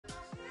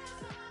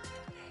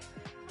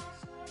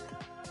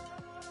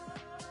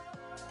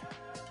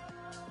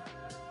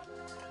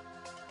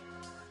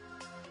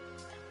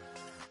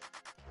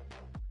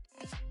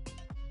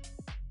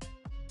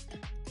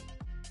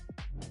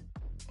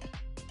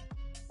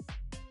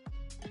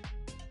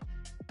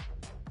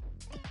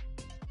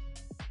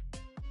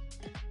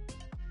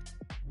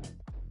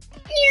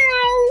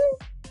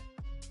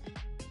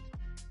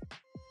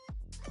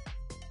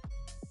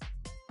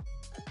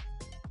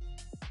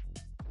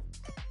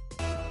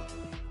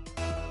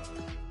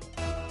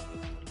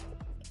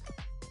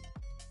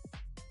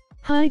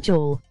Hi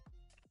Joel.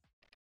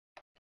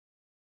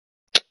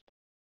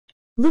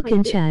 Look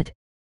in chat.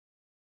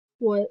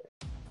 What?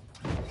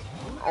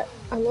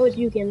 I know it's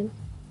you, Camden.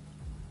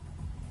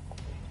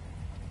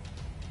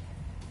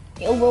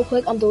 Yo, real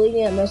quick, I'm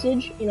deleting that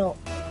message. You know,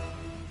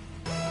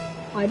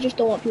 I just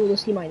don't want people to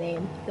see my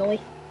name. The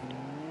only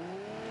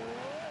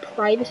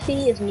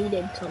privacy is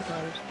needed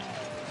sometimes.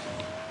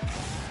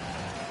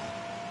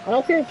 I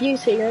don't care if you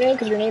say your name,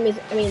 because your name is,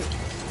 I mean,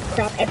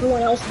 crap,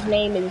 everyone else's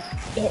name is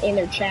in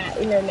their chat,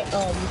 in their,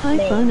 Hi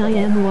name. Fun, I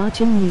am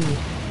watching you.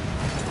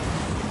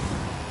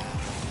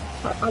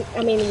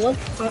 I mean,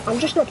 I'm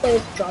just gonna play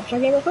this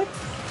Dropshot game real quick,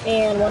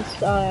 and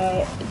once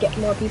I get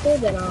more people,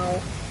 then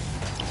I'll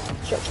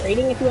start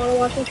trading if you want to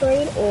watch me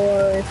trade,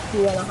 or if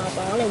you want to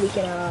hop on and we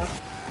can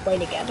play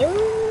together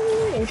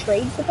and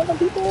trade with other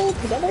people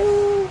together.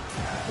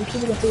 And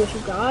people can see what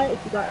you got.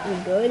 If you got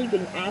any good, you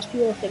can ask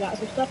people if they got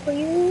some stuff for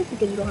you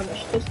because you don't have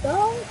much good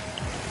stuff.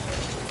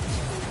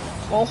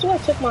 Also, I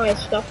took my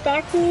stuff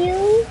back from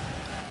you,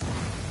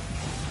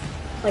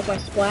 like my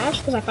splash,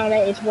 because I found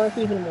out it's worth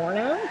even more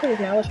now. Because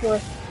now it's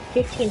worth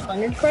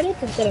 1,500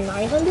 credits instead of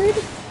 900.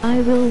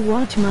 I will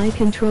watch my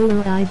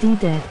controller ID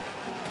dead.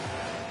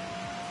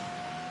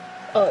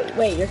 Oh,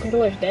 wait, your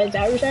controller's dead? Is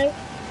that what you're saying?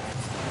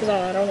 Because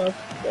I don't know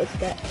if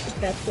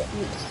that's what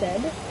you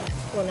said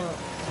or not.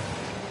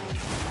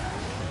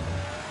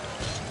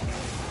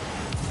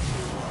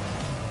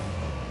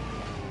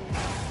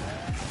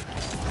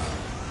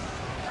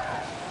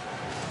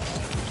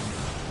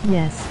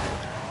 Yes.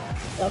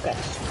 Okay.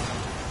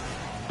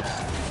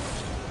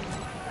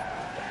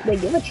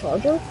 Wait, you have a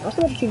charger? I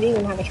thought you didn't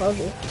even have a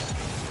charger.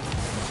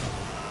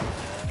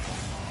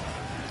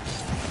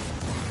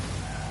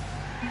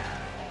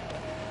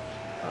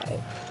 Alright.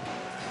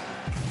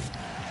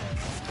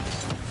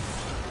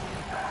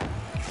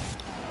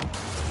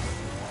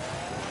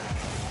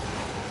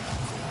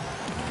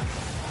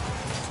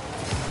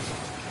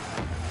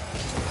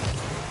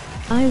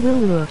 I will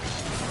look.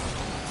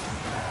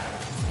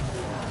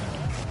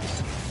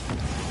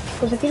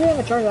 Because if you didn't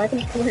have a charger, I can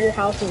just come to your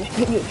house and just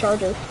give you a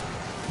charger.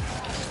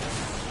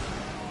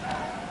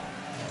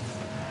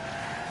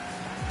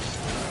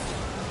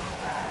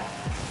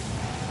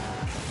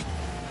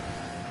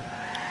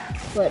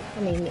 But, I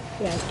mean,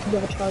 yeah, you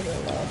have a charger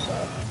in there,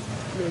 so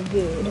you're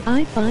good.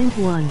 I find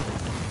one.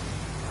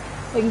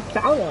 Oh, you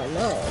found one?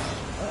 Nice.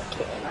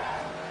 Okay.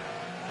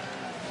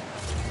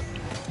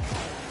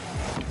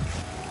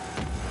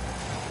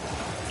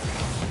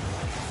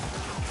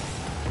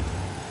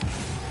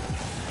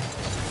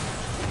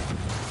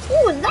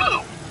 What was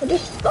that? I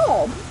just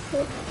stalled.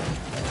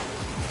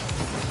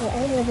 Oh, I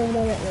don't ever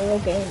done that in a real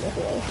game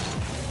before.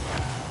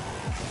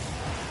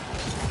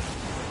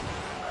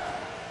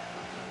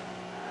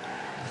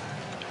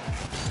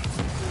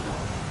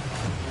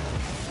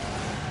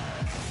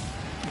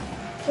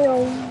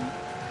 Oh,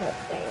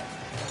 dang it.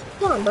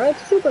 Come on, bro,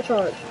 it's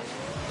supercharged.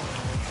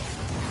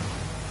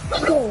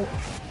 Let's go.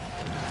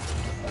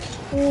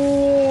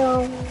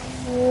 Wow.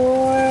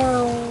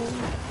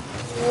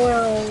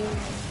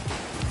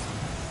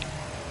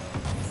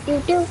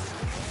 Do.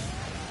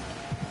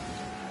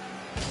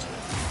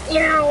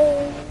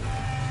 Meow.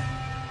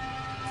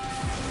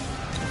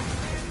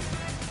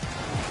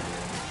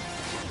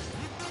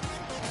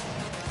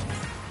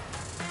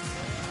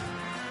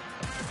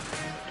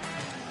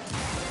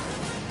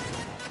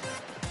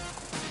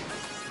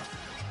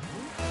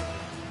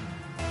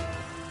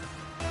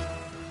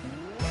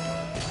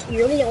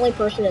 You're the only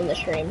person in the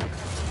stream.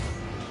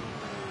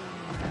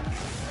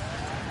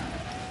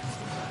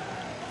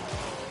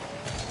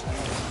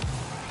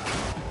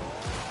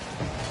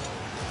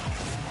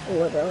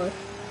 Literally.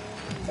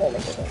 Only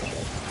person in the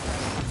stream.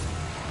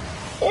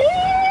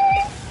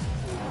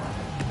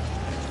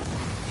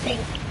 Dang.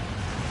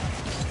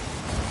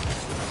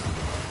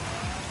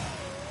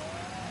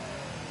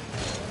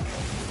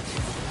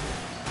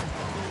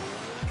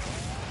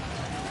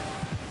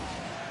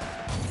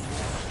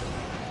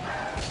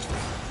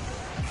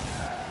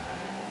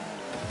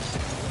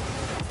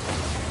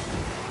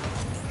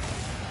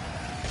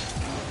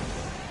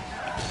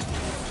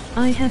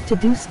 I have to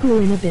do school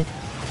in a bit.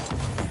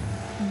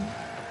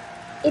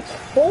 It's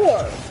 4.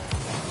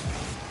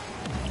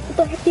 What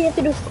the heck do you have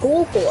to do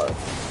school for?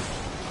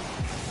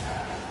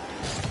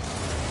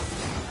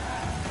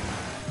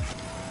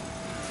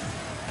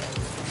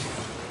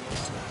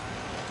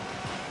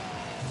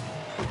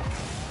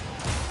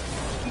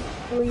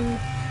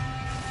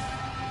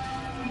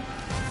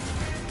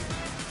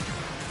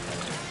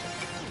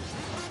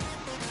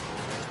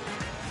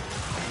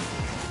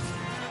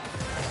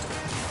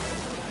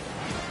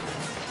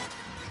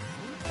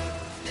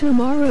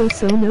 Tomorrow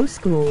so no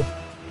school.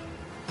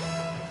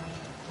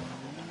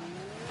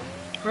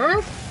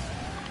 Huh?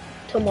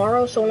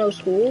 Tomorrow, so no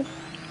school?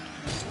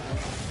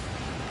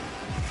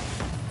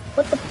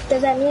 What the f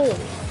does that mean?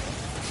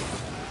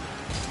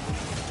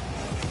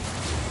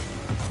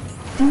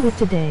 Do it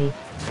today.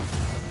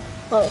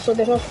 Oh, so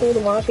there's no school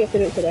tomorrow, so you have to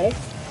do it today?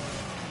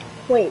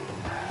 Wait,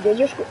 is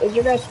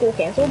your guys' school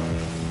canceled?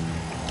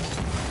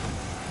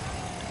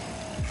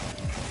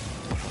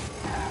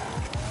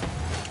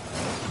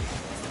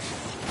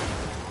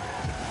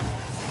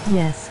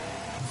 Yes.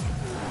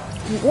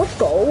 Let's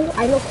go.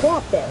 I know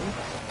co-op then.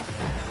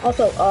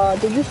 Also,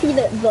 did you see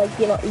that, like,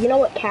 you know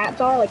what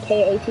cats are? Like,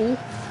 KAT?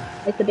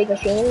 Like, the big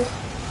machines?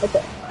 Like,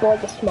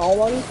 the small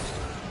ones?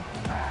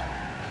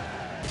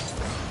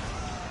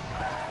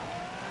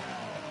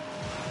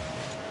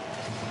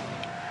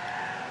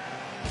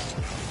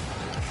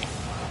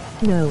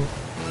 No.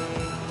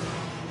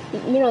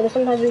 You know,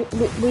 sometimes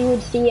we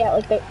would see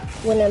at, like,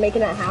 when they're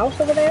making that house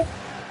over there?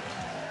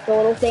 The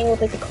little thing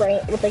with, like, the crane,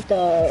 with, like,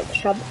 the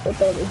shovel, with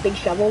the big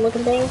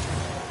shovel-looking thing?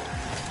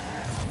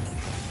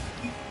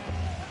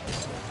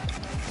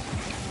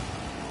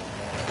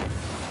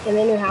 In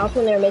the new house,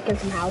 when they're making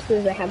some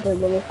houses, they have the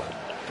little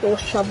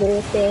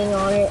shovel thing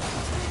on it.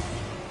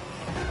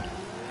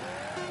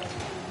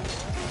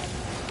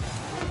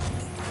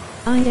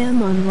 I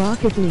am on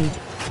Rocket League.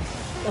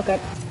 Okay,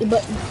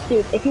 but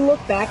dude, if you look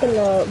back in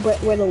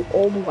where the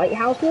old White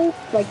House is,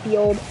 like the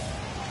old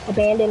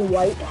abandoned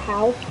White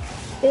House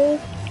is,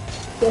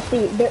 you'll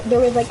see there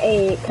was like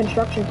a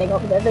construction thing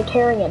over there. They're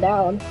tearing it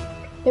down.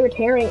 They were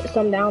tearing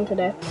some down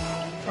today.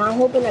 And I'm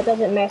hoping that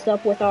doesn't mess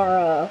up with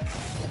our.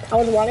 I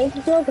was wanting to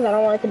do it because I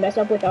don't want it to mess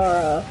up with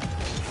our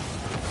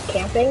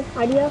camping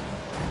idea.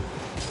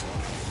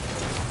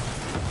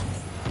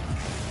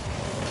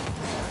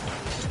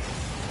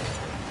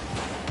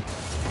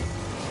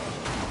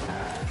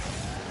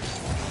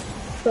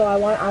 So I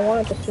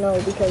want it to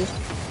snow because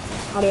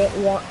I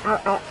didn't want.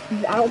 I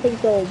don't think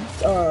they'll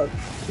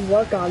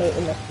work on it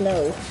in the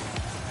snow.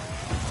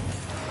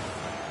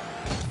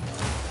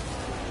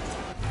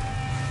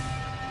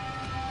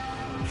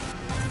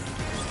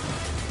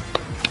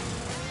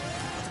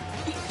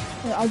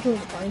 I'll join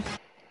the party.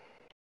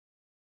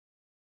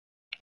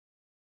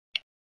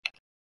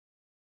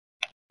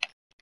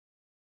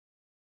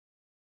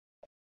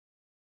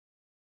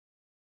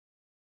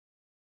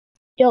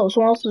 Yo,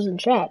 someone else is in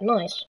chat.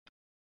 Nice.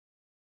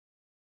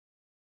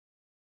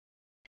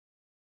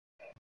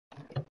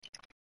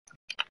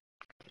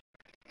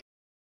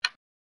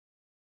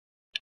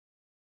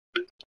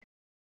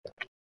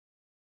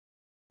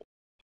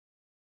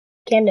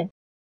 Camden,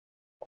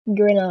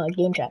 you're in a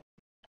game chat.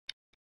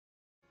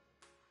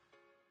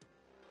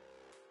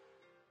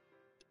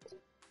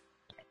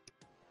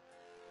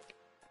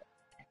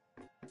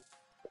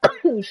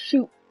 Oh,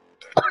 shoot.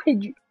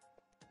 Fudge.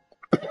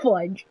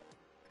 Fudge.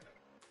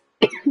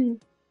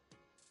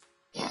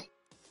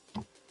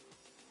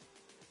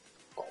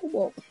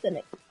 Cobalt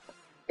Fennec.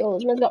 Yo,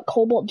 this man's got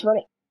Cobalt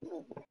Fennec.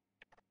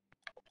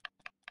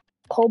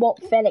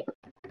 Cobalt Fennec.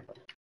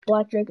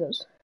 Black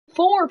Dracos.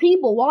 4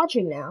 people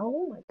watching now.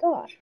 Oh my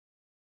gosh.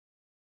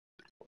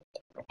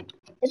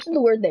 This is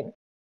the weird thing.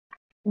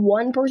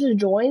 One person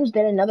joins,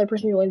 then another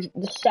person joins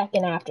the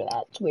second after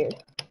that. It's weird.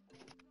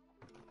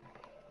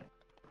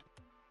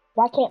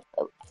 Why can't...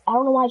 I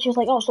don't know why it's just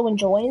like, oh, someone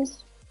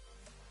joins.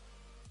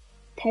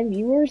 10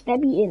 viewers?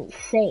 That'd be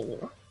insane.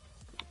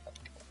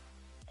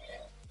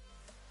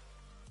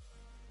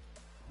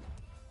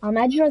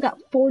 Imagine I got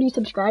 40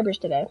 subscribers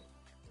today.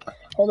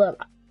 Hold up.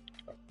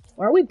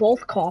 Why are we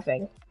both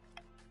coughing?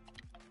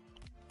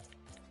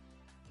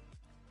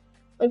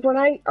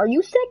 Like, are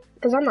you sick?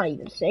 Because I'm not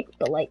even sick,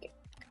 but like...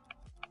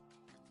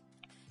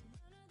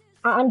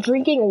 I'm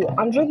drinking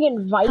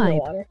vitamin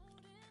water.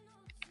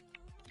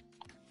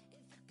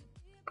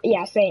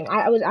 Yeah, same.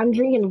 I'm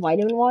drinking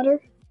vitamin water.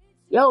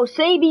 Yo,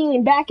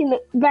 Sabine, back in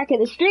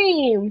the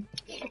stream.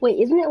 Wait,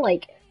 isn't it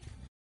like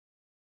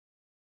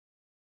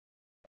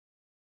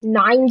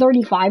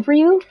 9:35 for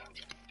you?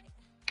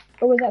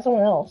 Or was that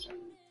someone else?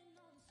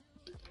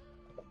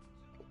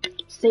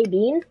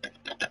 Sabine?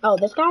 Oh,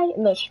 this guy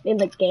in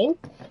the game?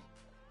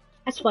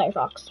 That's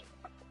Firefox.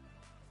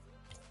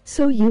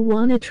 So you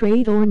wanna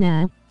trade or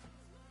nah?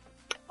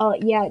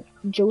 Yeah,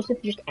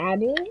 Joseph just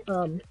added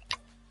me.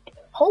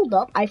 Hold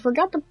up, I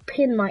forgot to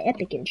pin my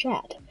epic in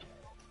chat.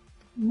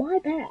 My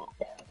bad.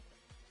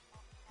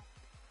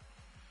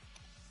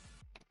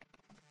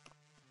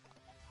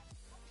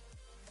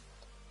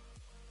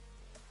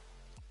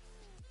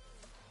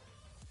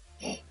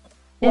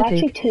 Well, Epic,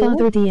 actually 2.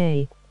 Father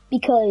DA.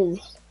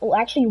 Because, well,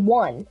 actually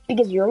 1.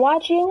 Because you're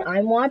watching,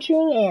 I'm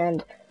watching,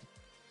 and,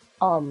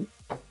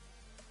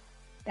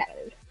 that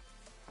is.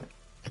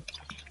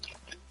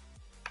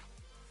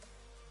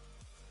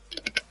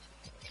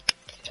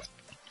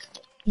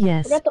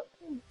 Yes.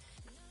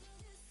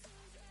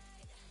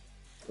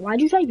 Why'd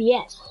you type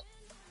yes?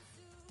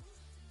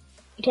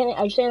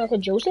 Are you saying that to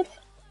Joseph?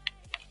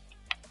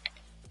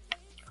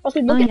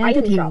 Also, look at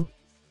item shop.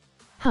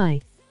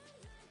 Hi.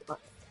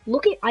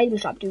 Look at item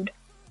shop, dude.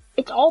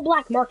 It's all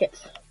black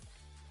markets.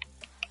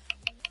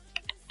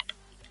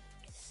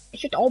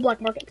 It's just all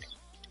black markets.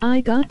 I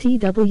got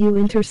TW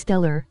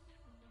Interstellar.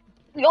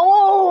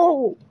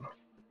 Yo!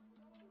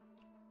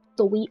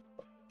 The wheel.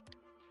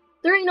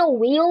 There ain't no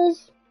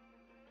wheels.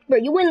 Bro,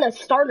 you win the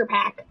starter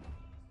pack.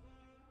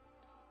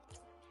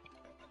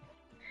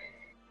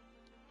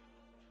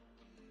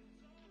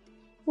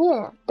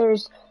 Yeah,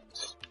 there's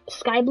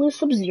Sky Blue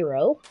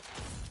Sub-Zero.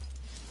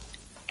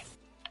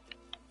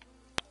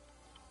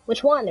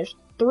 Which one? There's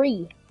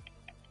 3.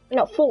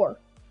 No, 4.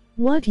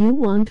 What you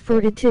want for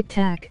a tic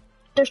tac?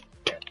 There's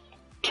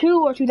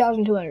 2 or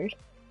 2,200.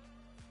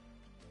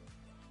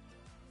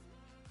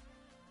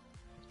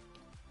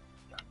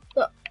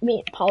 I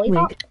mean,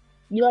 Polypop? Wink.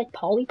 You like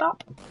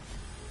Polypop?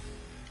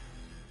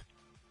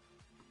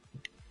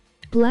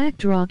 Black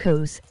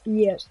Dracos.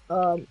 Yes,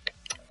 I'm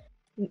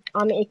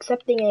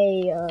accepting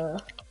a,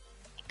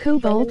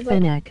 Cobalt invite?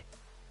 Fennec.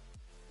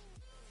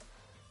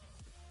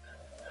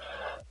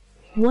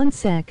 1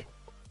 sec.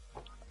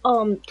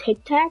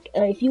 Tic Tac,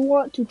 if you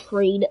want to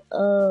trade,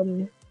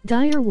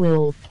 Dire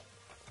Wolf.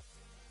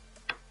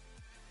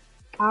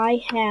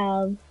 I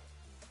have,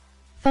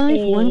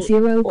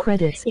 510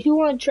 credits. if you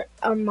want to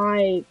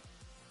my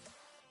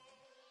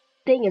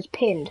thing is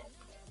pinned.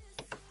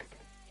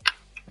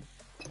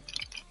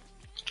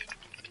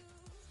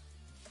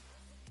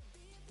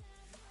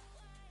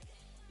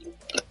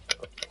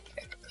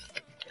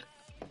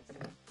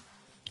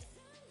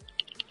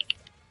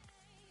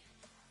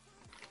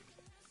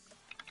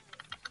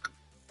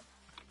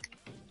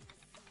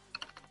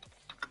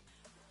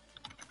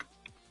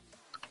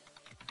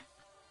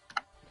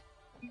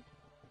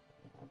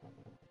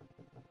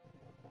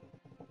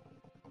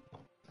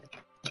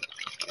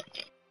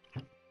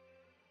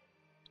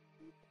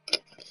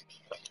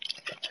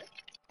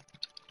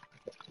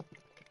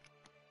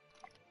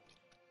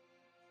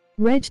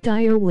 Reg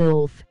Dire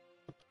Wolf.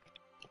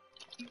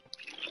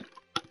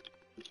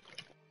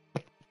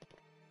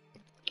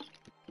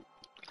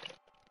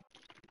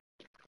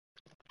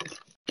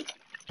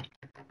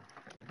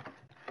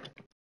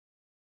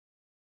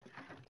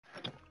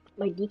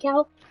 My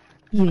decal?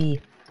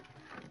 Yee.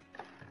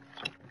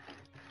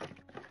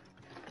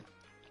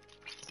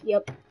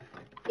 Yep.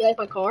 You like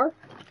my car?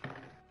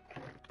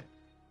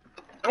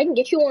 I can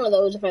get you one of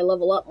those if I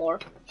level up more.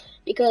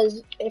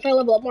 Because if I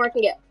level up more, I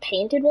can get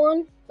painted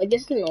one. Like,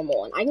 this is the normal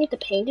one. I can get the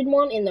painted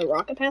one in the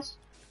Rocket Pass.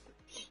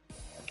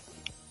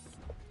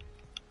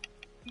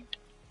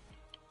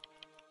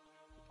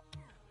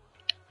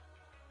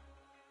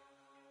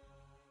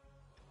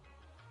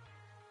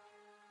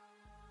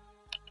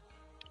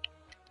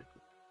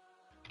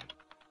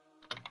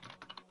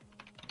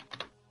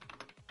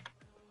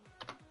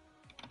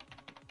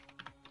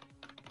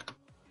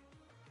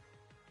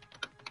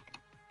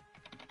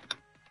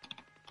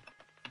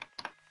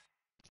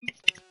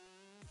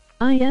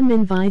 I am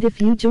invite if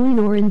you join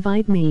or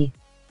invite me.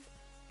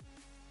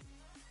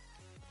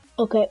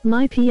 Okay.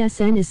 My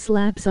PSN is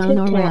slaps on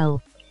Tic Tac.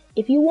 RL.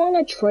 If you want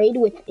to trade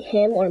with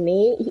him or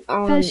me,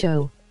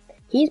 Fasho.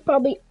 he's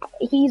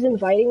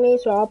inviting me,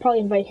 so I'll probably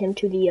invite him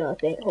to the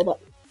thing. Hold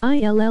up.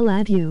 ILL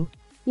add you.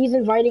 He's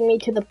inviting me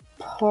to the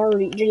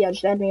party. Yeah,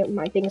 just add me.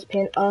 My thing is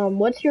pinned.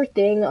 What's your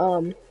thing?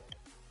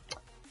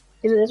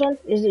 Is it this one?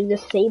 Is it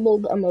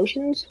disabled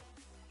emotions,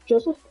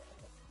 Joseph?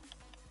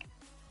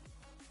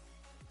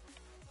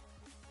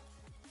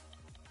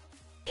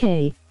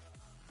 K.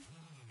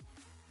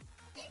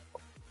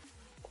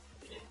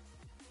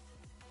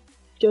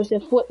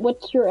 Joseph,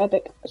 what's your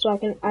epic? So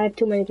I have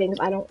too many things.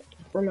 I don't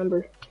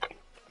remember.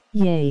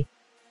 Yay.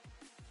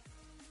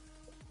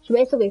 So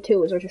basically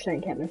 2 is what you're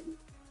saying, Kevin.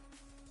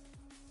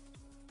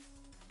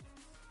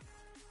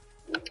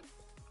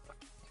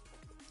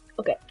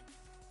 Okay.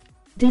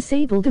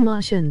 Disabled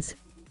emotions.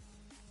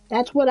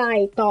 That's what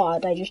I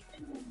thought.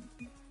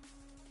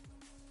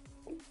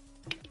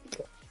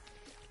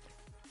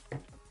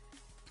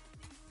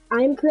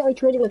 I'm currently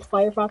trading with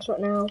Firefox right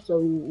now,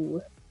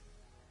 so...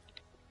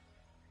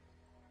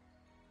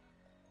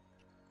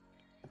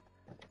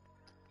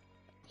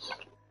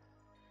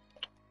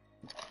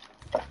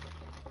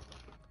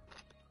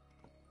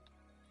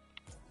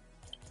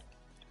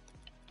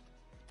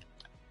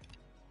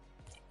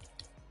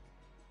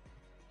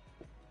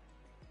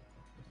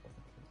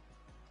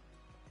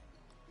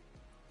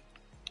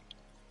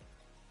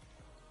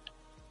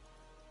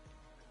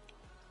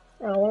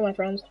 Oh, one of my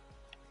friends.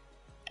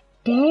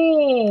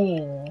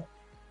 Dang!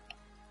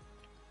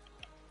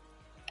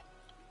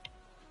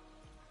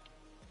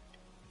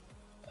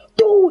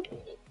 Dude!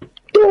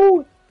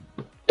 Dude!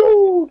 Dude!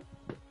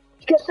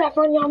 You got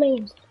saffron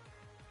yummies!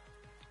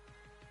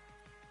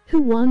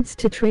 Who wants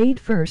to trade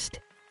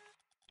first?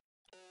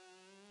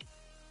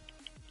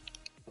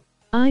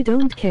 I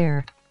don't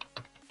care.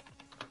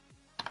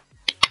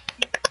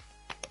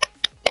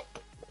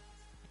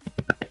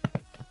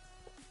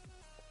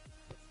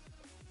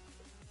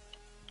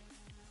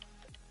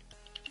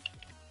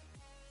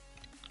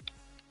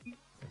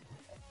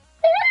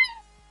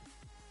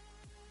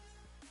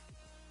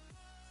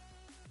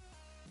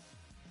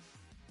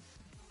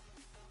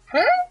 Huh?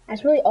 I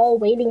was really all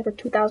waiting for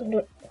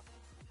 2000.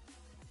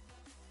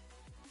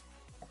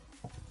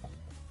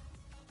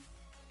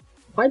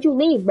 Why'd you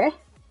leave, bruh?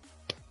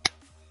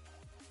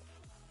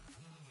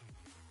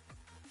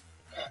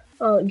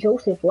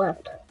 Joseph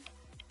left.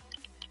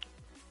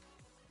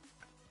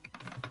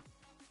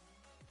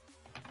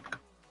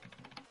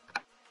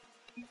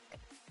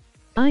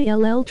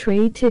 ILL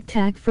trade Tic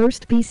Tac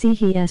first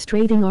BCHS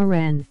trading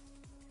RN.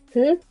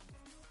 Oh,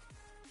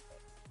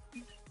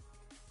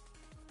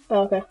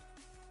 okay.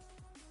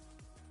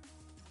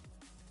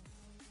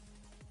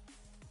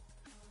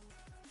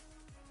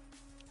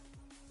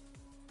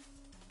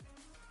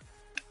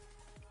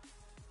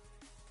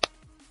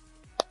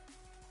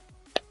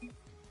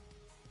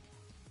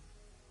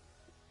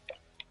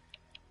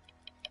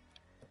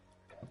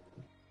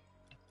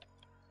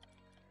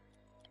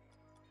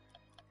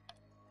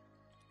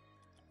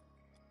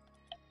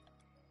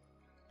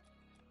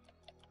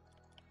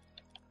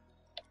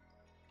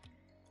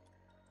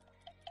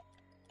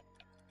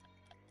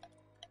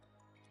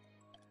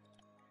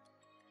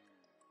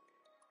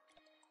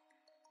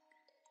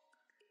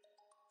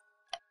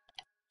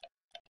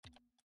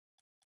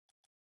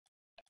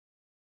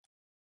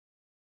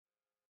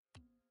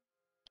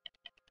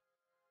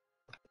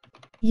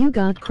 You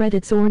got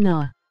credits or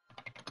nah?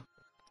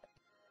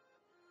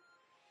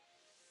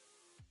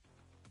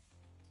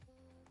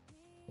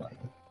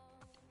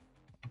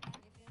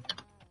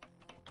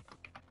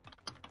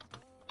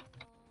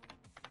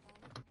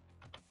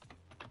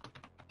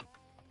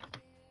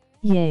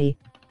 Yay.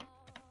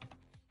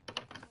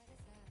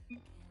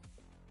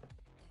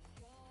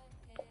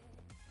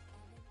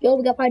 Yo,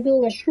 we got 5 people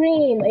in the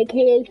stream,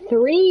 aka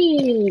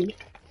 3.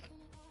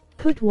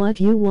 Put what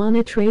you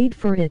wanna trade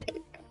for it.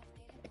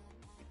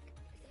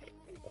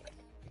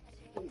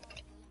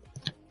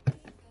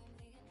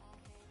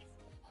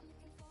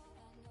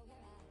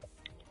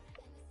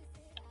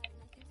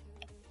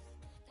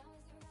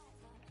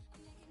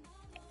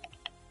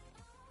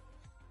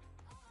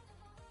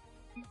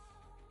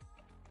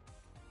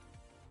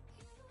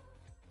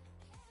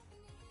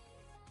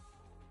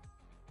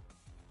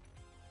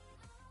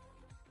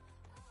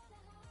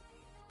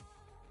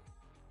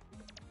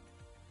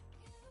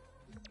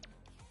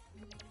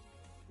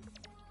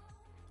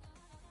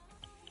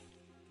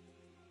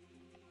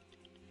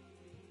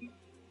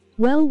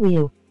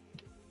 Well,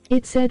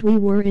 it said we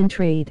were in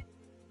trade.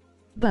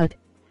 But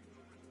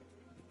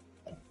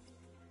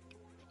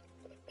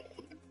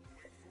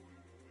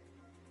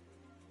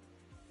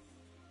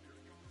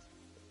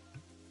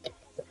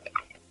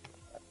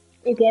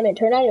Hey, damn it,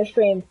 turn on your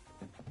stream.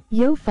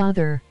 yo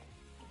father.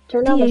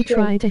 Turn on the DA stream.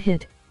 try to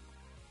hit.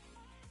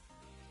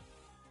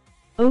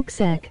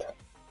 Oaksack.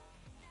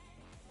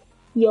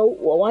 Yo,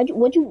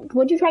 what'd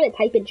you try to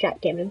type in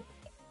chat, Kevin?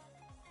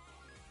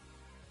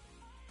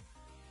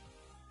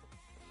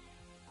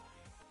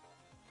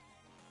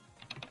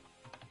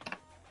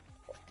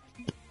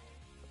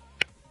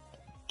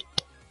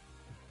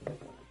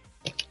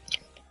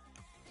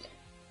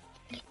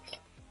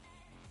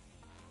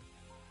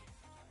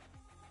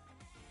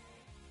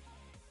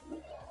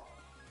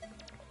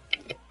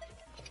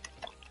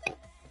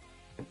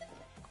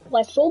 Well,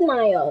 I sold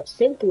my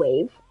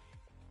synthwave.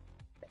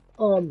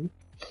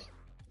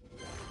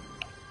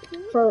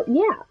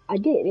 Yeah, I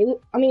did.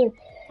 I mean,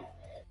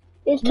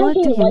 it's What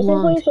do technically you license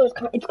want? wave, so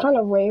it's kind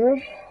of rare.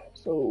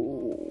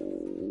 So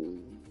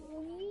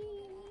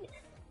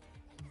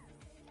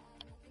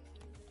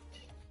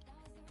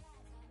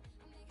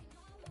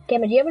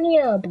Cameron, do you have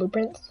any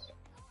blueprints?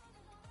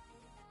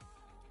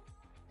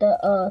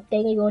 The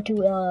thing you go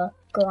to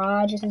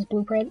garage, it says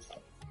blueprints.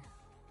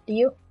 Do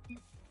you?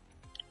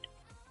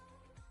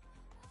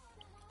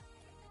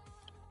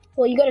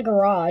 Well, you go to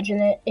garage,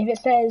 and if it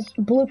says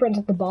blueprints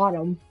at the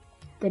bottom,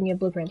 then you have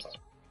blueprints.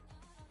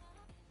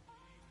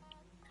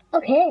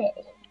 Okay.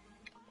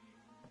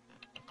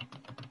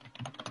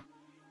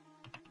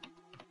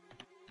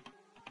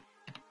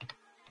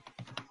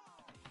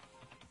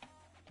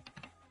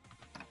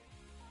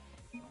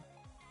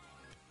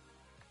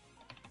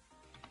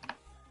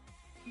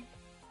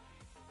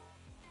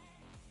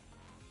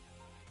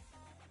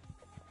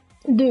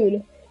 Dude,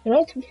 you know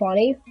what's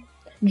funny?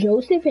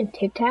 Joseph and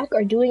Tic Tac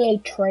are doing a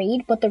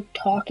trade, but they're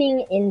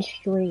talking in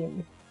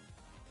stream.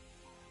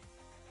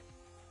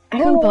 I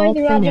don't know why Cobalt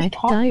they're not just Fennec,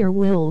 talking. Dire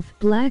Wolf,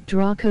 Black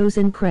Dracos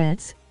and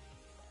Kretz.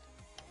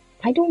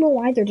 I don't know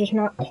why they're just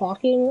not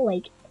talking,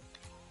 like,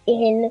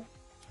 in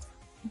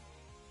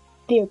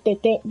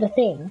the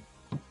thing.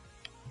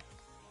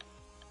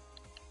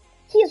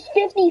 He is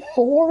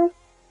 54?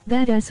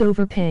 That's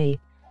overpay.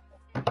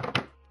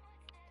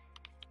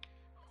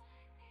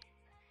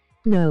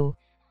 No.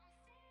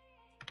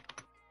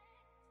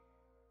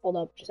 Hold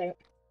up, just a second.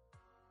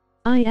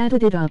 I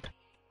added it up.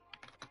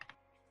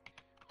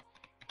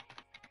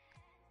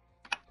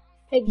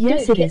 Hey,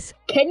 Yes, dude, it is.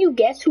 Can you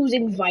guess who's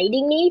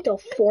inviting me to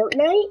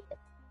Fortnite?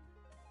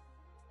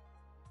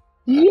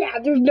 Yeah,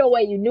 there's no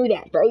way you knew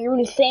that, bro. You're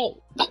insane.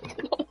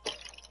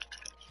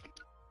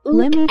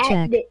 Let me Look at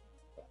check. the-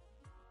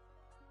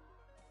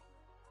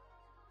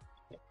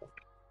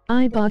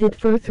 I bought it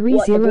for What,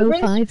 the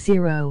blueprints?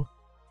 3050.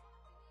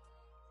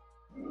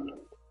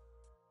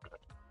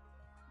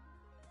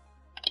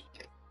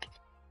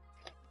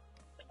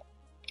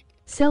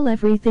 Sell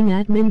everything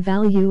at min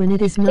value and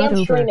it is Hey, not I'm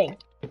over. streaming.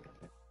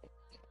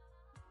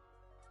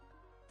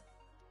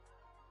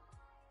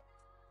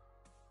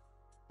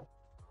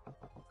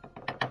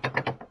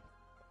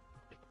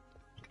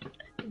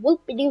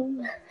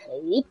 Whoop-a-doo.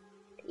 Yeep.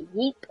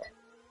 Yeep.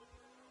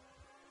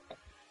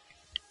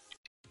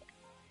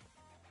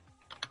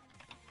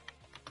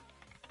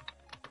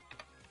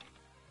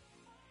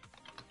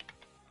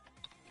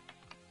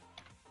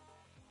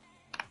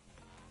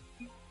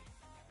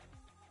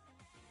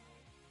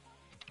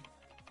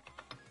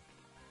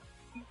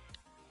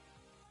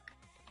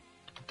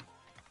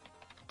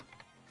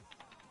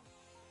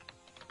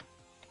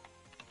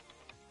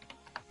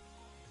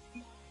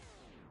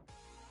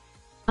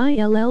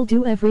 ILL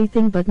do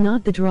everything but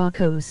not the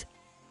Dracos.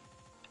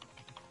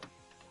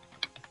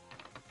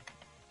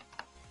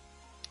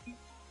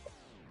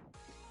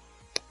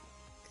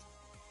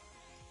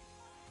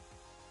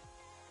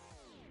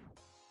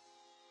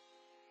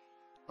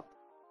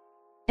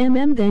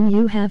 Then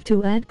you have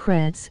to add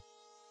creds.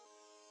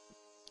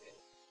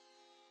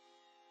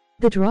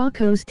 The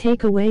Dracos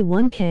take away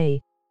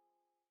 1k.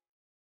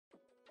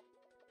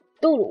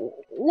 Dude,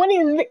 what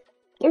is it?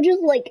 They're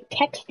just like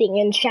texting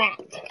in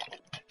chat.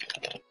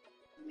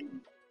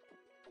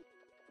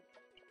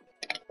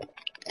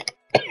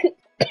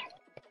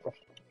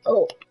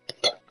 Oh,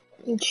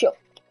 you choke.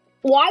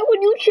 Why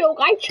would you choke?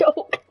 I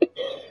choke.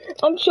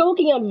 I'm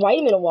choking on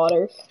vitamin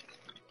water.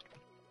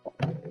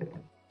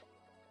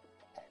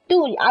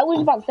 Dude, I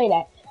was about to say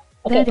that.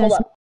 Okay, hold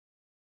up.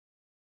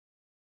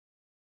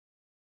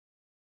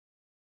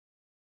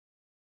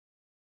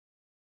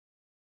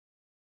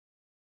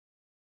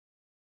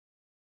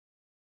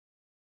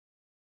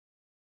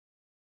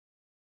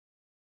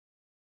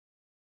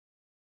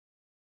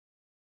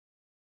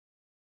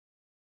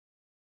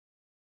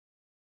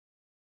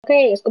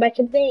 Okay, let's go back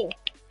to the thing.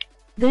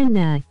 Then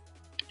that.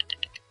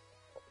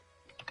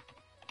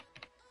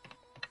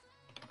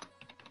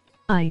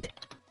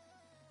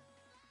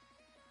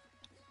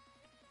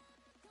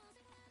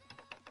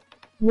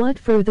 What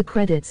for the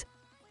credits?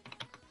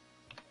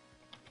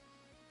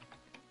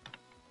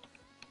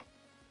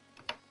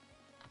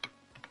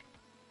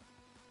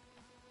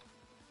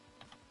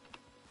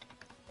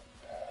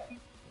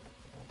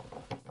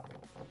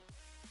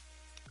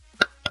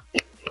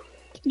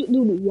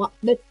 Dude, what?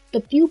 The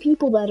few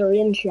people that are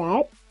in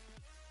chat,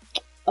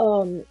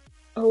 hold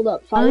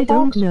up, Firefox, I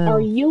don't know.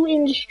 Are you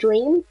in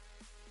stream?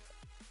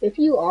 If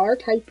you are,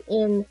 type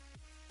in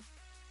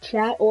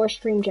chat or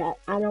stream chat.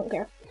 I don't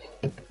care.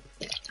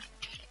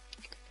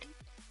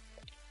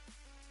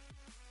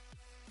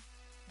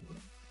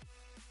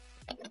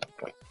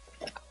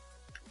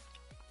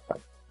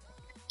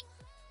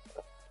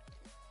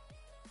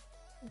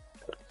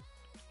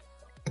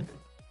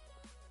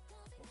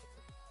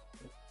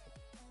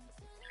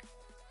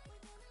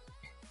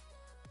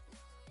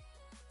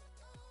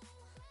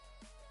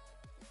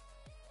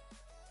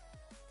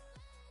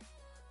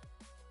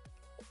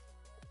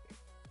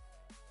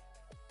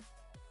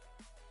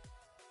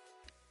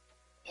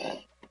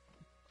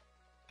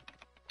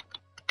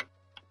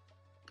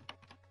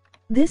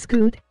 This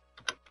good?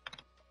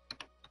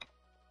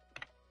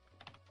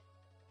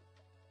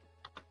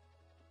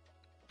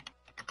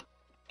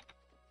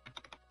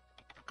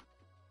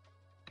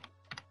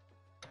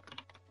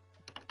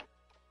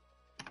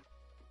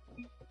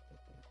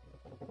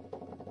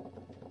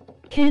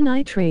 Can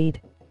I trade?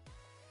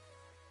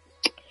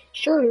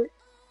 Sure.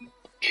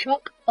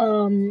 Chuck,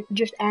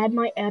 just add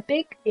my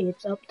epic.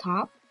 It's up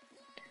top.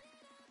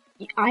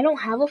 I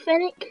don't have a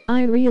Fennec.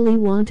 I really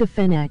want a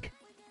Fennec.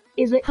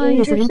 Is it Hi,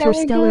 is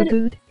Interstellar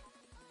good?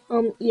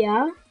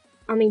 Yeah.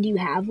 I mean, do you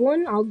have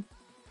one? I'll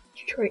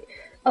trade.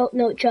 Oh,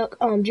 no, Chuck,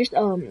 just,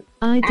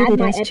 I did add it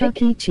my as epic.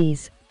 Chuck E.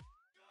 Cheese.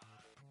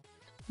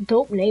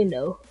 Dope name,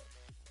 though.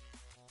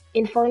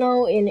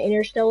 Inferno in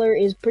Interstellar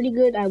is pretty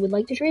good. I would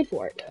like to trade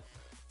for it.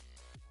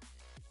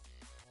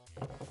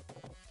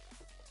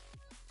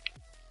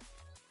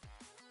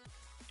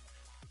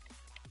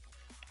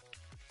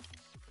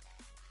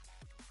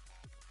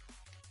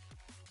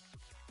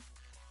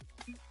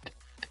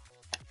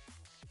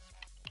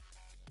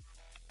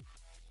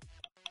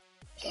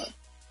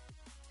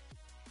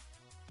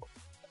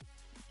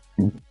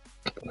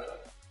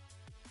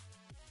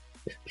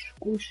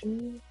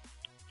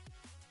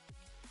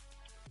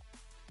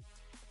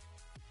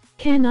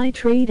 Can I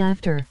trade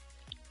after?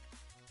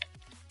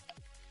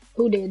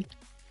 Who did?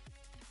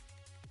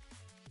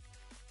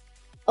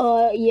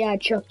 Yeah,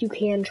 Chuck, you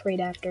can trade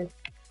after.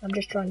 I'm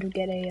just trying to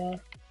get a,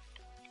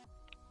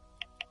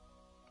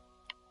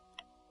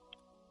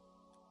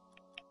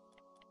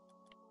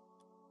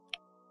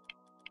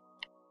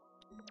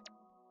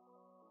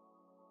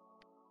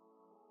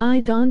 I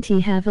don't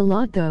have a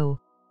lot though.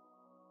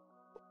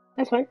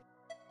 That's fine.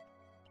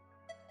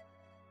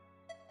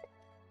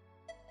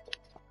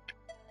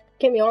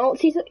 Can we all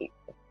see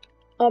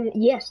some?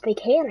 Yes, they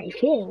can, I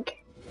think.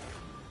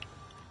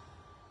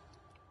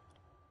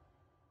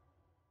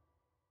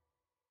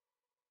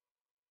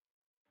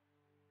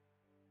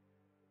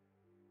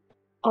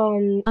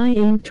 I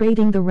ain't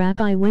trading the rap.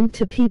 I went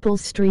to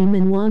people's stream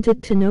and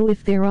wanted to know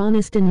if they're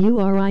honest and you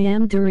are. I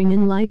am during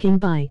and liking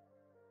by.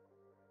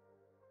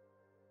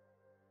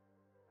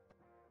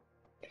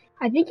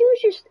 I think he was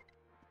just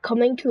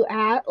coming to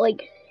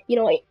like, you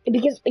know,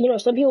 because, you know,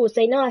 some people would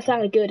say, no, that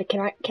sounded good,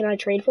 can I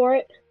trade for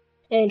it?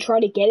 And try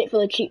to get it for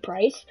the cheap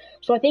price.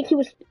 So I think he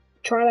was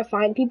trying to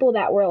find people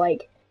that were,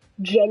 like,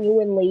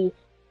 genuinely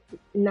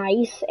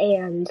nice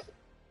and,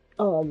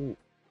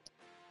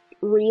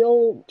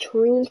 real,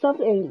 true and stuff,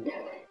 and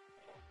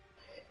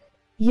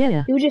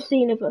yeah, he was just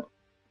seeing if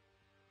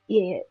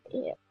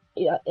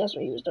yeah, that's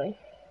what he was doing.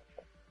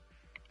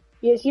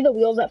 You see the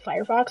wheels that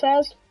Firefox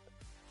has?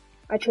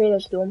 I trade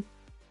those to him.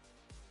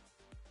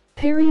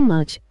 Very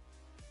much.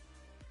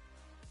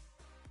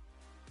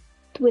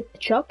 With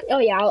Chuck? Oh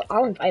yeah,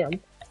 I'll invite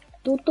him.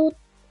 Doot doot.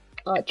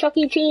 Chuck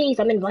E. Cheese,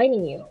 I'm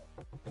inviting you.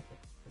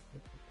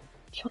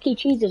 Chuck E.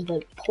 Cheese is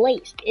the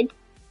place, dude.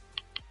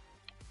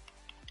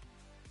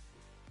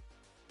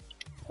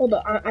 Hold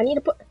on, I need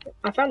to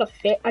I found a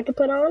fit I could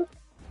put on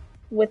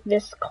with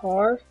this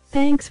car.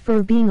 Thanks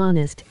for being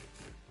honest.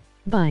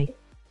 Bye.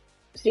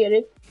 See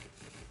you,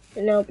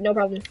 dude. No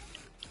problem.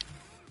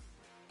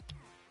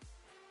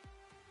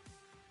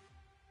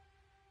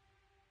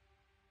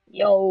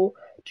 Yo,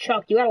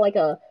 Chuck, you got like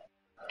a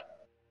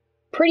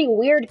pretty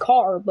weird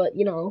car, but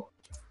you know,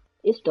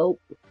 it's dope.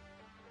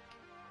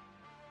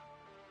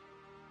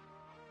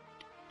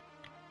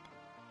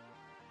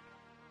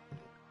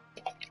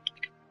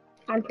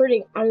 I'm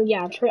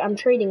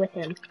trading with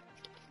him.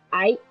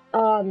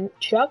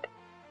 Chuck,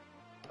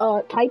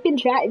 type in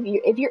chat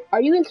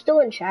are you still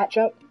in chat,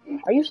 Chuck?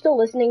 Are you still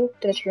listening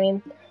to the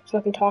stream so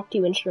I can talk to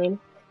you in stream?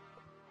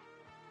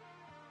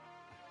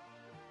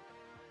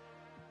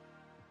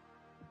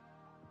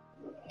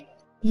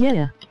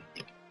 Yeah.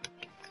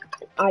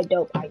 I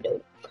don't. I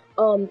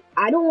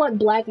don't want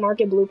black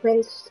market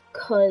blueprints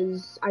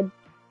because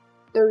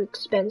they're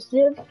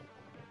expensive.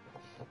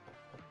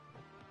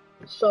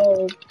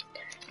 So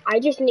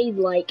I just need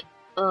like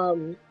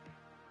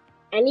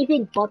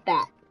anything but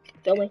that.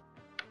 Feel me?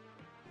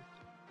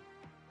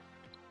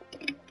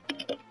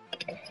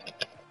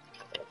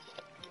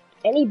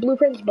 Any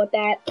blueprints but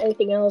that,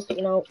 anything else,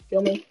 you know,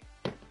 feel me?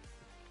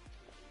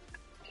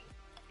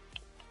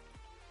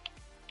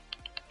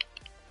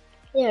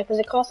 Yeah, because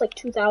it costs like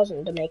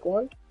 2,000 to make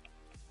one.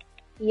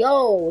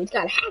 Yo, it's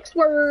got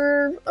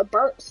Hackswerve, a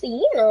burnt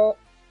sienna.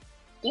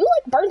 Do you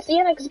like burnt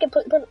sienna? Because you can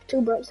put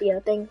 2 burnt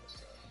sienna things.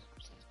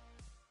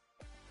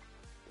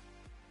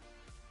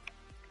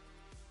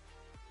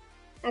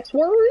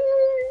 Hackswerve.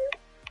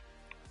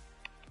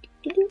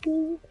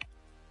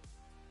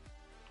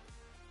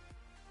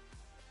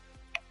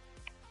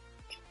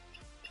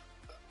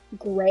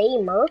 Gray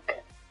Merc.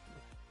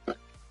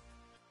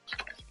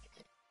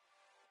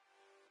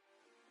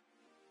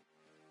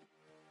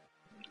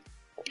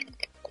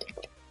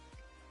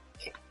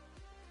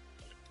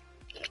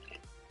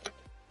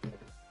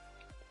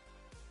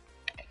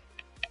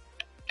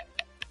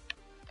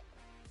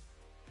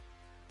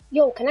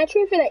 Yo, can I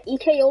trade for that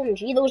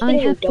EKOMG? Those I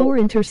things are have dope. 4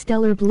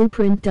 interstellar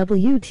blueprint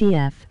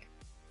WTF.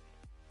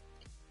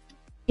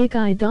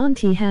 I don't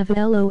have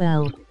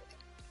LOL.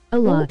 A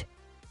lot.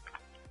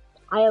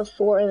 I have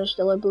 4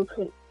 interstellar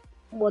blueprint.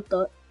 What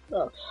the?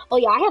 Oh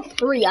yeah, I have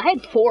 3. I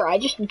had 4. I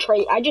just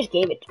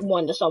gave it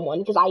one to someone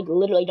because I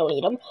literally don't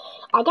need them.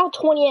 I got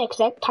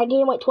 20XX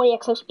titanium white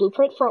 20XX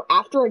blueprint from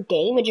after a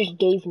game. It just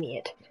gave me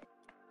it,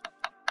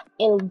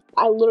 and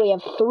I literally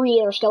have 3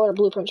 interstellar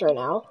blueprints right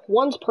now.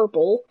 One's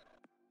purple,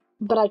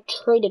 but I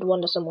traded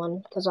one to someone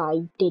because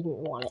I didn't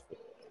want it.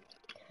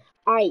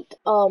 Alright,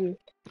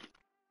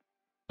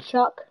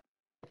 Chuck,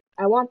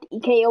 I want the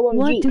EKOMG.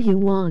 What do you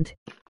want?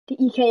 The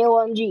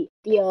EKOMG,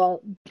 the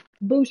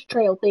boost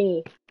trail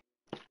thingy.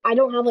 I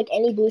don't have like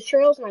any boost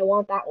trails, and I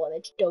want that one.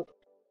 It's dope.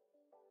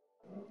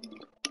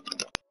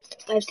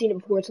 I've seen it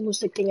before. It's the most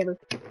sick thing ever.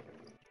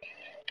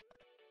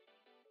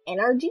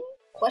 NRG?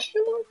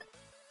 Question mark?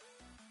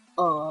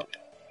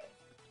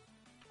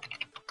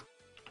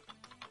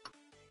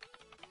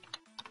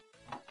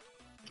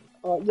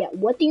 Yeah.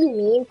 What do you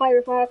mean,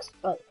 Firefox?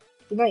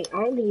 Right.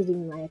 I don't think he's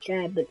even my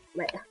chat, but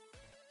right.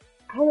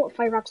 I don't know what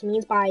Firefox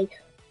means by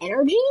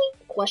energy?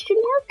 Question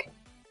mark?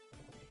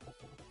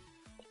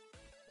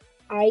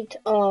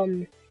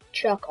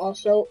 Chuck,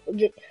 also,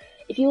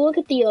 if you look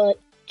at the,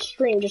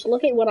 stream, just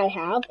look at what I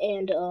have,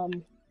 and,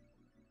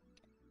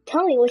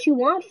 tell me what you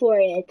want for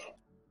it.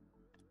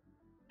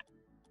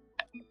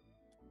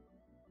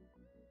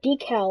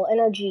 Decal,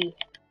 energy.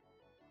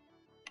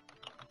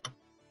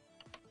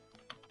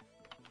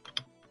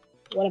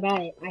 What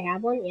about it? I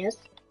have one, yes.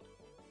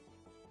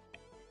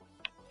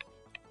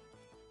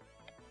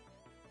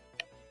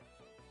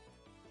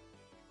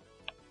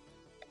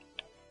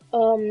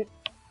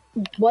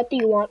 What do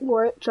you want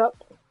for it, Chuck?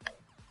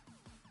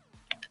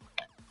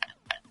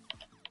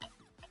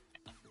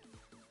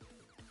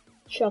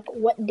 Chuck,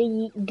 what do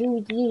ye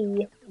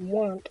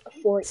want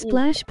for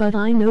Splash, but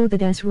I know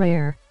that as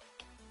rare.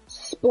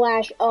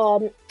 Splash,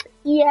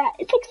 yeah,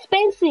 it's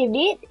expensive,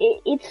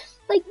 it's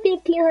like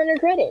 1,500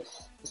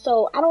 credits,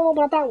 so I don't know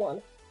about that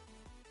one.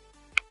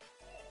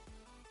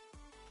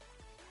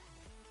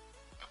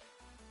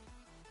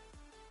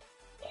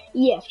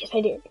 Yes,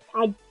 I did.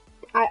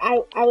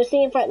 I was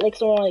seeing if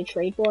someone wanted to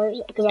trade for it,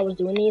 because I was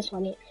doing these,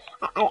 so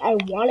I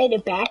wanted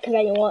it back, because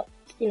I didn't want,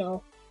 you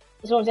know,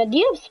 someone said,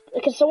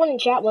 because someone in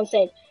chat once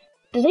said,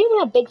 does anyone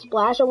have Big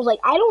Splash? I was like,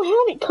 I don't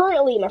have it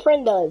currently, my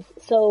friend does,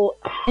 so...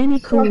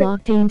 Any cool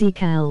Octane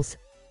decals?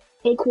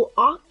 Any cool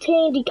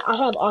Octane I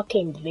have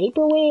Octane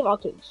Vaporwave,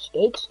 Octane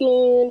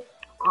Snakeskin,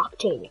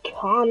 Octane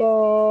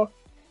Kana.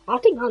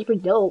 Octane Kana's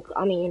pretty dope,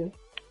 I mean...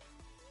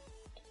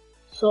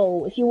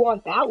 So, if you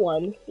want that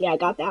one, yeah, I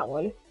got that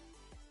one.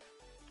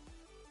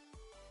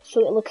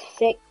 So it looks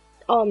sick.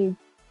 Do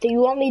you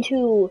want me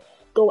to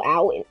go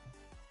out?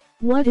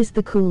 What is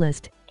the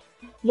coolest?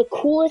 The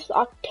coolest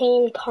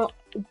Octane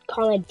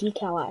Kana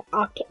decal.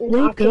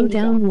 Wait, go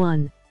down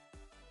one.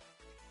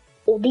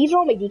 Well, these are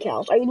all my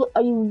decals. Are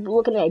you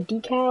looking at a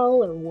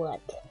decal or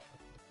what?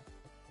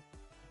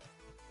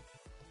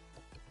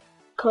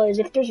 Because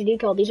if there's a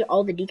decal, these are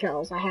all the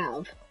decals I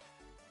have.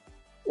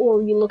 Or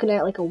are you looking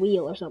at like a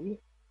wheel or something?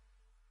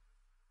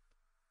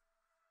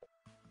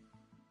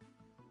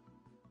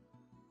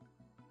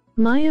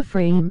 Maya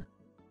frame.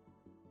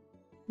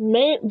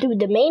 Dude,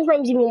 the main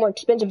frame's even more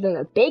expensive than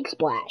the big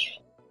splash.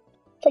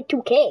 It's like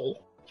 2K.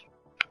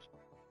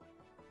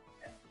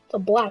 It's a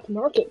black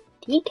market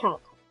decal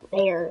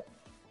there.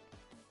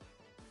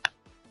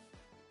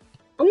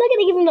 I'm not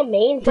gonna give him the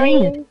main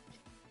frame.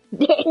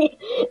 Dang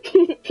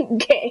it.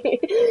 Dang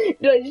it.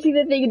 No, I just see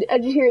that thing. I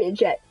just hear it in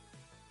chat.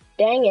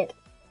 Dang it.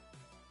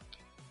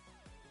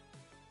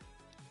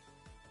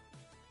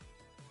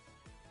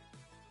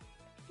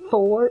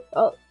 Four,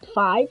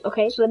 5.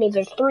 Okay, so that means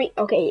there's 3.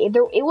 Okay,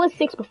 it was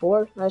 6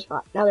 before. Now there's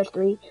 5. Now there's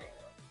 3.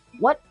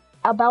 What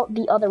about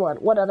the other one?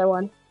 What other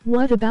one?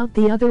 What about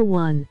the other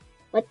one?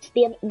 What's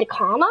the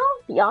Kana?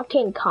 The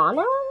Octane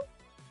Kana?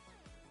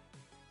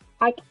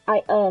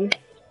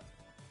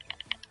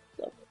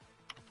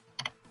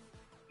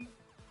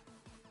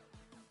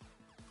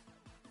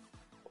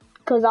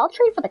 Cause I'll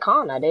trade for the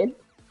Kana, dude.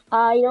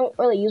 I don't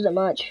really use it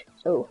much,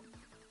 so.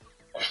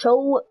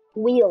 Show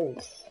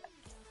wheels.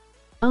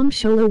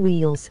 Shola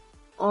wheels.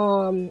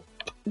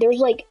 There's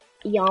like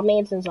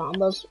Yamades and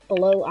Zombas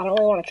below. I don't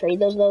really want to trade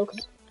those though,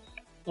 cause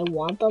I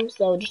want them,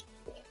 so just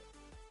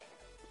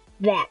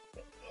that.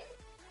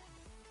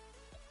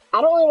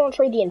 I don't really want to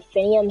trade the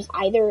Infiniums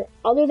either.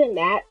 Other than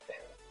that,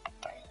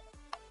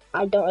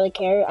 I don't really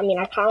care. I mean,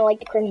 I kind of like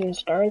the Crimson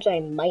Stern, so I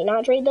might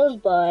not trade those,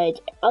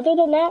 but other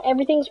than that,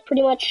 everything's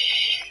pretty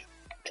much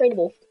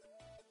tradable.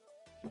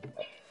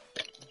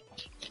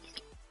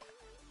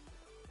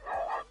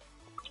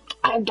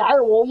 I have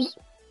Dire Wolves.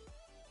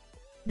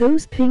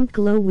 Those pink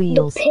glow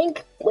wheels.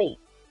 Pink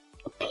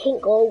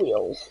glow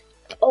wheels.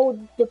 Oh,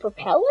 the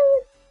propeller?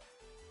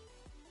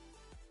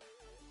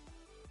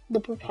 The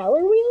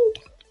propeller wheels?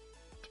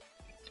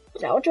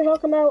 Is that what you're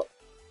talking about?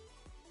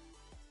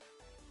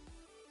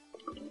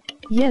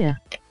 Yeah.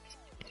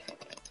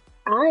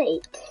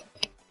 Alright.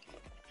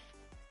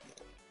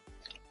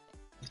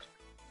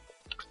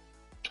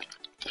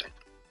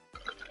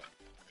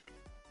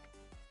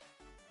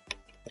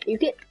 You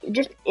can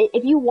just,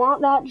 if you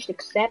want that, just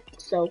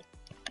accept, so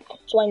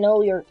I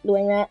know you're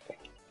doing that.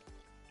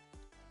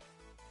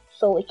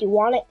 So if you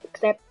want it,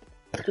 accept.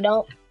 If you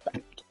don't,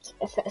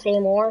 say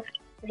more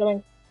or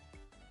something.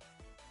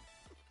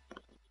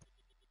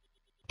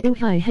 Oh,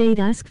 I hate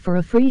ask for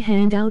a free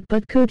handout,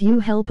 but could you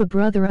help a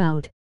brother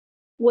out?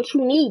 What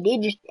you need,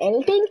 dude? Just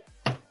anything?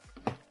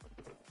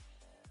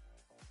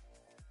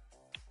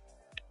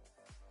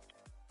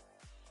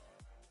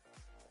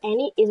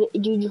 Do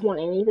you just want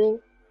anything?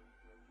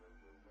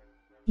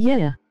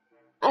 Yeah.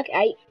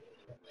 Okay.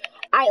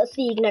 Alright, let's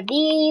see. You can have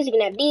these, you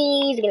can have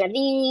these, you can have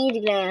these,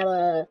 you can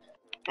have,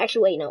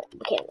 actually, wait, no.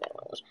 I can't have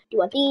those. You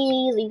want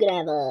these, you can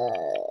have,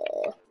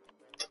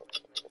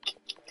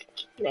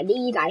 you can have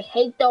these. I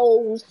hate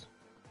those.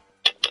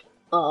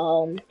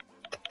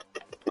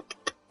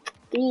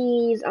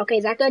 These. Okay,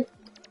 is that good?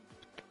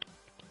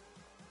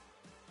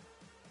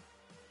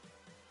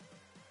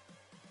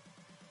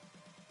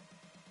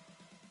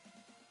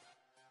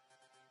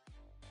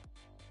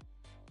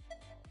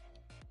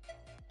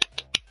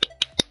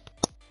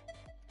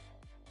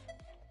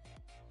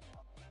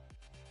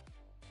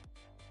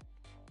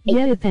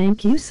 Yeah,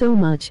 thank you so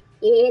much.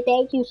 Yeah,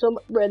 thank you so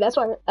much, bro. That's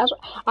why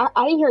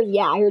I didn't hear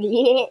yeah, I heard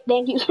yeah,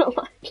 thank you so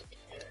much.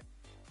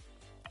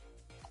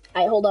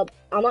 Alright, hold up.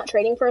 I'm not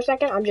trading for a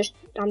second. I'm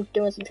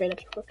doing some trade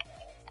ups real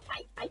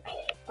quick.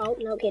 Oh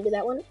no, can't do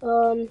that one.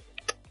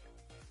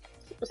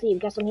 Let's see, we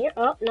got some here.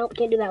 Oh no,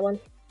 can't do that one.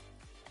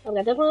 Oh, we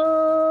got this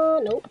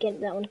one. Nope, can't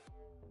do that one.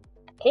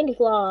 Candy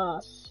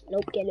floss.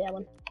 Nope, can't do that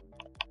one.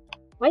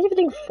 Why is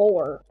everything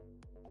 4?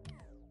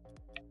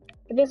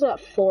 I think it's got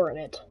 4 in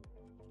it.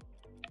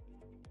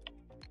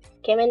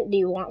 Kevin, do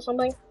you want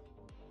something?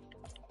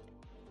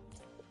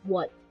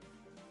 What?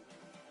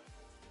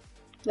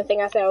 The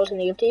thing I said I was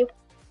gonna give to you?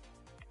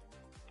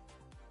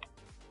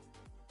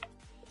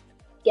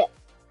 Yeah.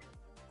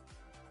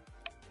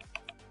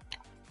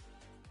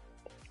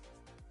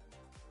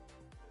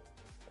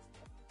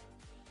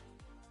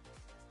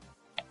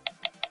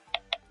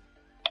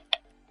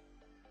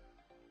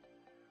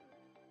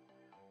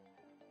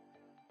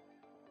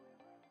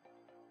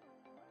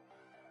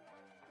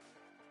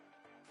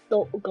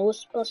 The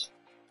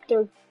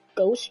Ghostbuster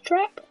Ghost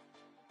Trap?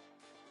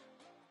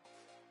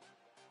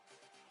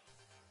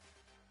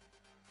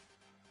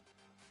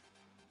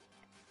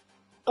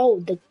 Oh,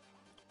 the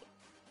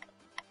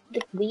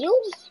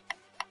wheels?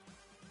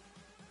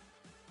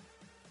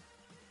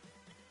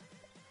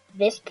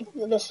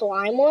 The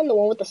slime one? The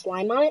one with the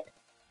slime on it?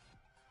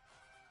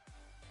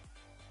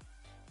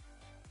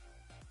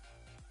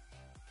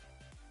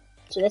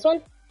 So this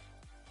one?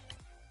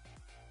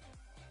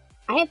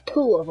 I have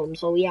 2 of them,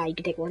 so yeah, you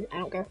can take one. I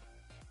don't care.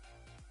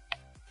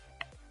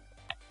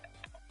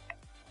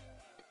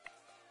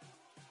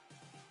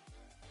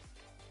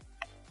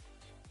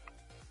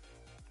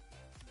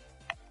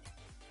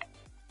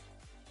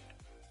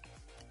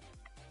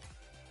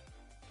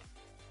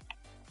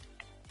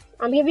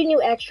 I'm giving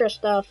you extra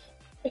stuff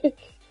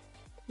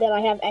that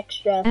I have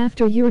extra.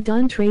 After you're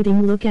done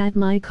trading, look at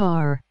my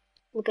car.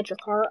 Look at your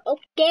car.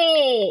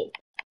 Okay.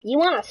 You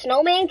want a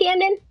snowman,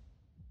 Camden?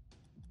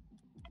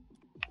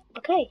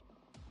 Okay.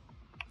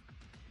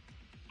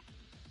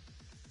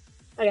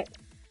 Okay.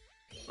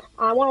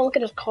 I want to look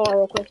at his car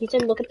real quick. He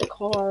said look at the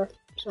car,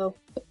 so.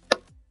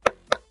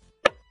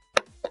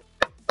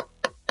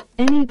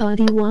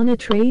 Anybody wanna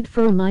trade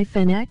for my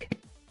Fennec?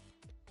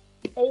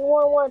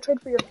 Anyone want to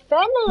trade for your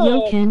Fennec?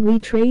 Yo, can we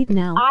trade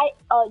now?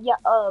 Yeah,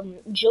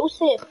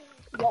 Joseph,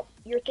 what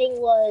your thing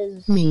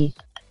was? Me.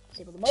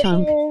 Disable the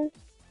motion. Chunk.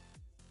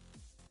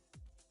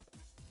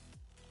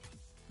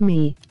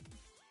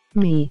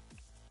 Me.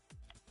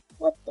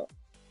 What the?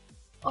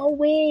 Oh,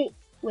 wait,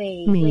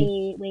 Me.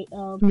 me.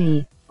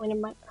 Me. Wait, never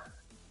mind.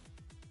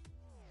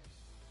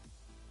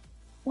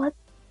 What?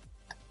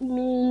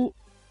 Me,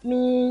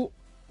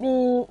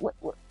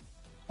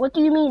 what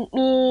do you mean?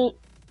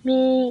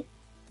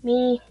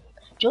 Me.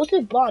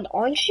 Joseph Bond,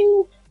 aren't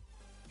you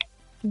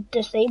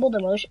disabled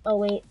emotion? Oh,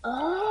 wait.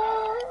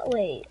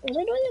 Wait. Was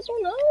I doing this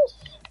one else?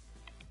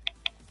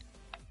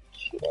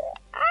 Shit.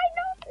 I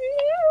don't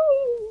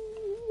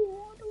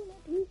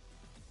know.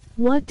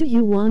 What do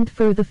you want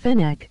for the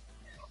Fennec?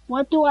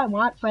 What do I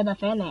want for the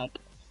Fennec?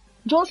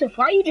 Joseph,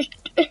 why are you just...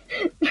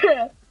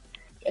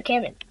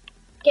 Kevin,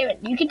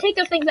 you can take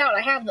those things out.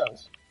 I have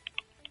those.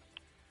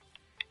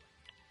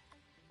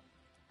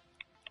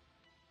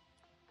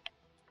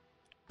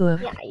 Ugh.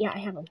 Yeah, I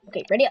have them.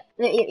 Okay, ready up.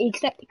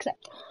 Accept.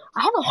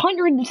 I have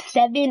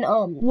 107,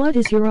 What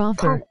is your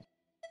offer?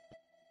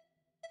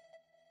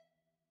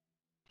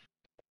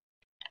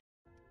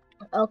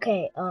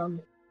 Okay,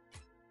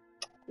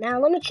 now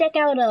let me check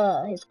out,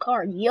 his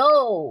car.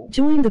 Yo!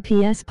 Join the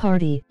PS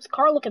party. His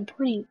car looking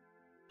pretty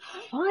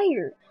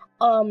fire.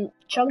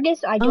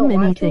 Chungus, I don't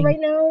want to right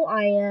now.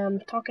 I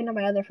am talking to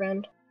my other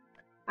friend.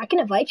 I can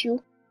invite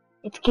you.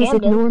 It's Camden.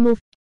 Is it normal?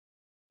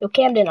 Yo,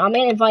 Camden, I'm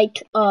gonna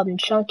invite,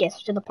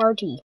 Chungus to the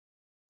party.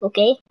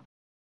 Okay?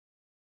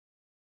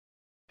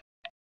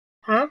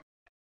 Huh?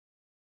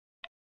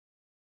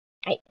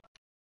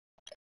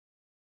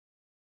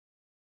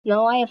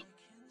 No, I have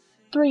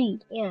 3.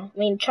 Yeah, I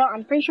mean,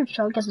 I'm pretty sure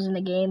Chungus is in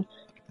the game.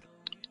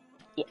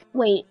 Yeah,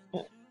 wait.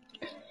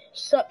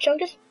 Sup,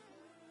 Chungus?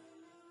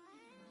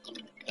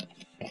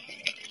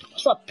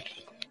 Sup,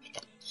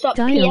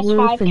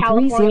 PS5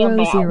 California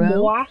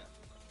boy.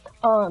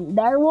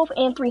 Direwolf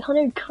and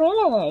 300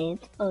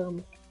 credits.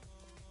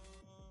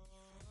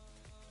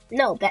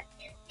 No,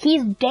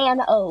 he's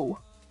Dan O.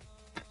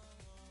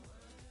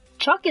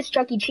 Chuck is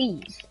Chuck E.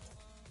 Cheese.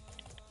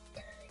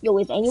 Yo,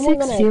 is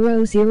anyone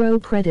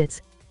 600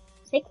 credits.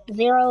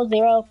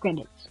 600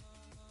 credits.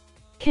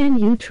 Can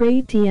you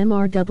trade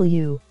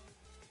TMRW?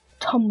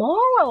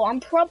 Tomorrow,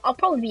 I'll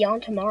probably be on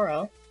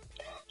tomorrow.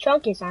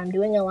 Chunkus, I'm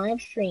doing a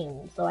live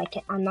stream, so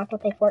I'm not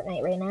gonna play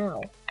Fortnite right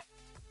now.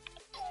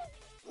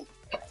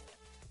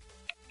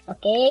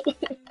 Okay?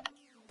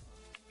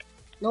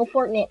 No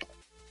Fortnite.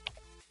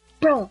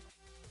 Bro,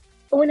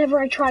 whenever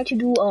I try to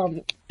do,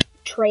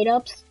 trade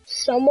ups,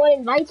 someone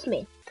invites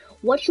me.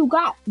 What you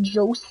got,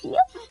 Joseph?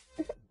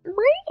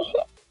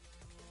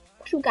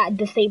 What you got,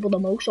 disabled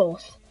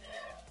emotions?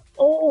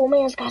 Oh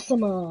man, it's got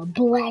some,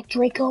 black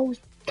Dracos,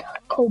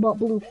 cobalt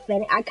blue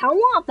Fennec. I kinda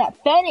want that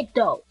Fennec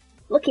though.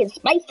 Looking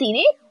spicy,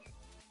 eh?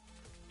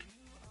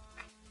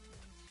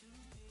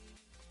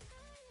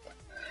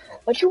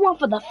 What you want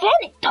for the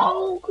Fennec,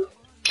 dog?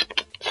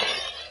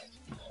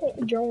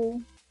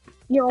 Yo.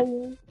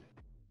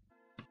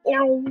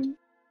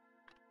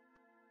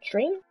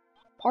 Stream?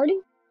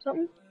 Party?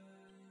 Something?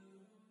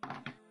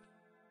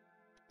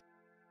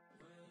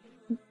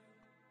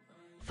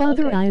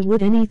 Father, Okay. I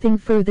would anything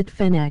for that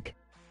Fennec.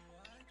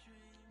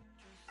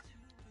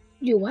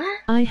 You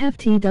what? I have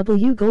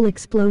TW Goal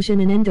Explosion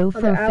and Endo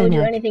for I would do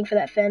Fennec. anything for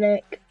that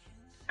Fennec.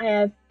 I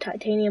have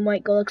Titanium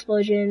White Gold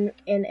Explosion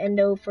and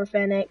Endo for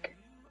Fennec.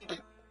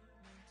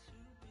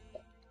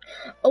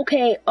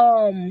 Okay,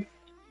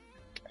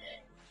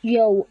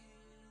 yo,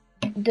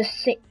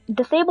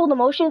 disabled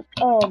emotions,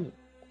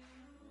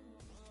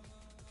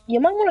 you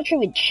might want to trade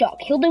with Chuck.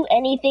 He'll do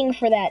anything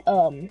for that,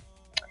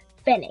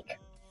 Fennec.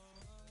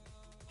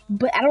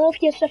 But I don't know if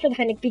he has stuff for the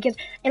Fennec because,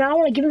 and I don't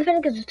want to give him the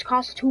Fennec because it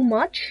costs too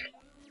much.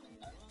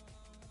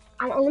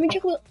 Let me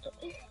check with...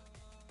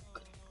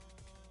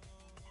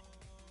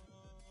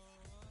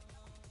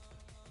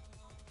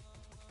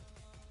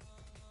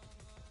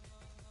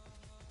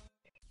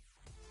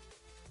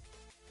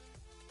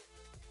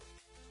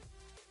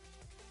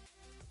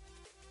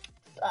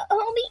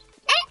 homie.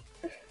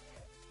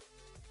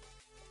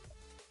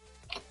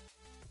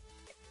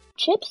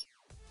 Chips?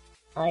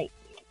 I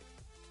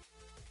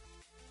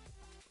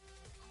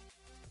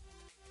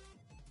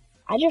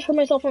just heard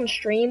myself on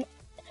stream.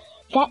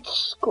 That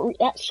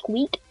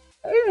squeak.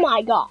 Oh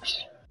my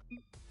gosh.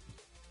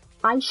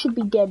 I should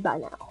be dead by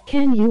now.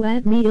 Can you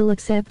add me? I'll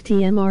accept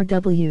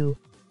TMRW.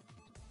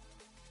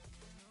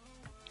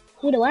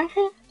 Who do I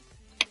have?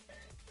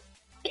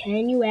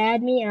 Can you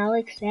add me? I'll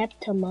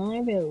accept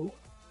tomorrow.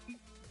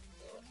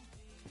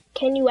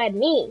 Can you add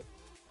me?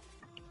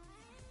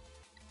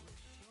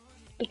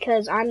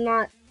 Because I'm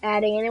not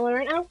adding anyone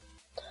right now.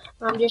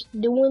 I'm just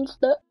doing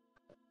stuff.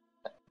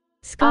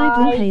 Sky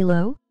Blue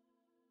Halo?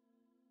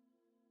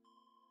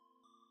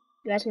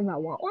 You asking if I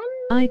want one?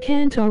 I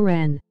can't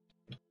RN.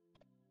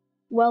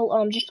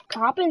 Well, just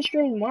hop in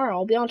stream tomorrow.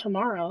 I'll be on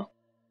tomorrow.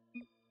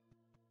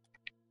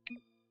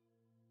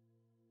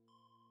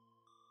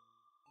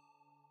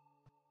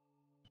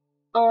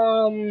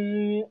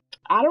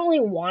 I don't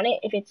really want it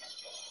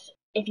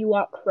if you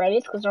want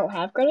credits, because I don't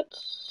have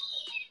credits.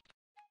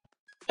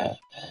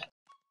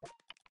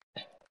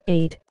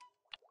 8.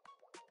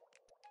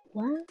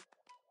 What?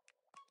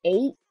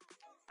 8?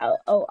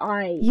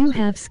 I... You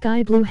have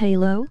Sky Blue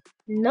Halo?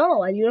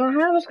 No, I do not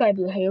have a Sky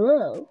Blue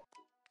Halo.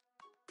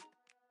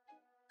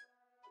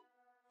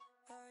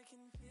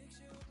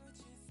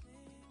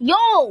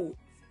 Yo!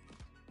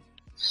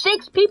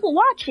 6 people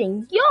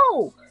watching!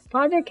 Yo!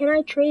 Father, can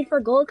I trade for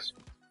gold?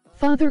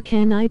 Father,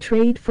 can I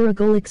trade for a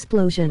gold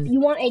explosion? You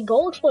want a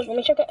gold explosion? Let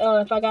me check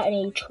if I got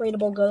any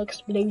tradable gold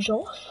explosions.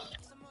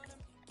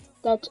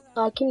 That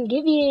I can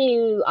give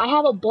you. I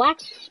have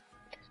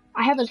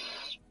a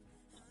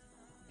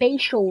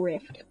spatial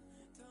rift.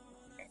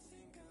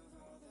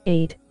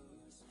 8.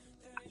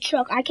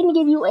 Chuck, I can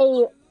give you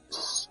a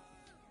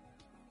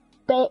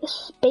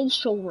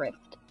spatial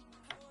rift.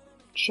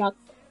 Chuck.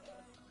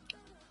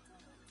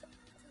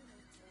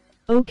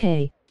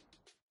 Okay.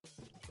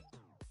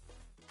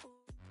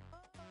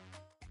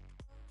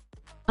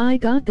 I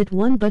got that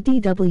one, but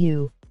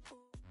DW.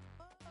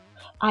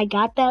 I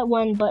got that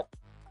one, but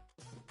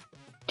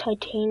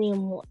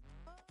titanium one.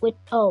 With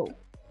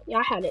yeah,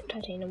 I had it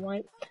titanium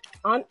one.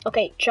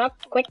 Okay, Chuck,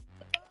 quick.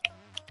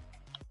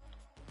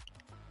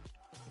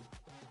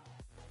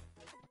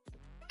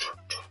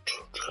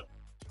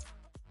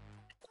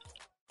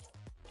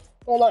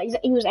 Well, no,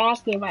 he was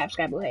asking if I have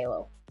Sky Blue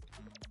Halo.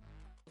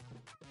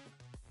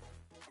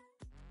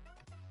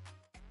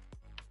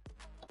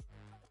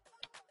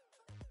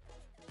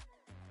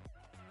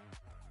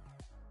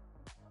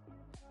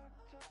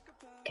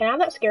 Can I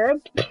have that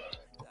scarab? I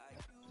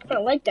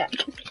don't like that.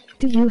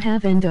 Do you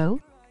have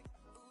Endo?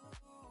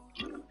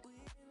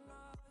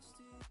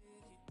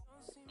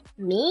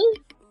 Me?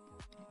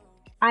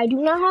 I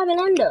do not have an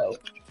Endo.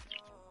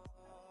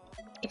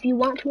 If you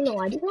want to know,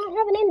 I do not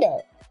have an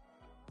Endo.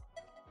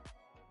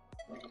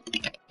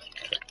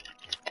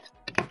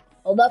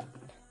 Hold up.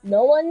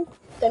 No one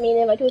sent me an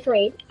invite to a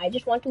trade. I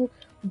just want to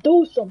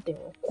do something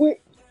real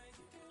quick.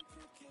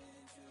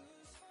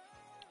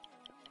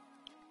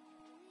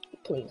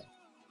 Please.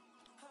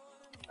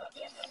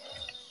 Yes.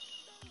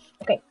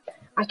 Okay.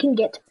 I can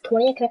get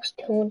 20xx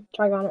Toon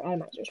Trigon or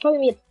Atomizer. It's probably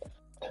me a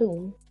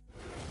Toon.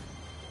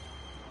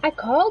 I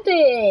called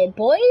it,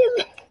 boys!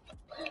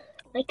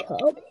 I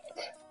called it.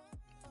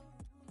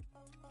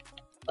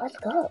 Let's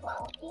go.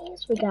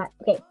 Yes, we got,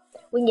 okay.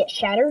 We can get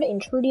Shattered,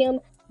 Intrudium,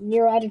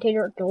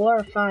 Neuroagitator,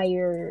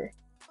 Glorifier.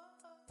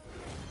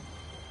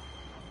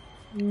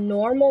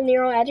 Normal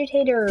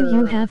Neuroagitator. Do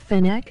you have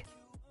Fennec?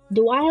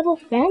 Do I have a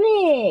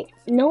Fennec?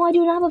 No, I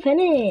do not have a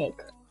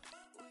Fennec.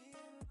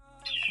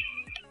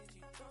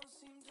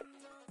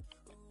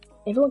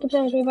 Everyone keeps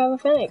asking me if I have a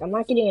Fennec. I'm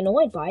not getting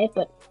annoyed by it,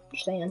 but I'm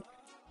just saying.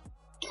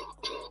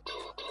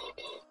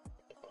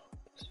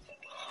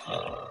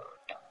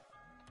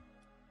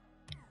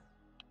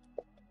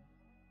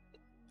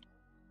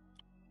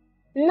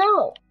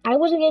 No, I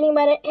wasn't getting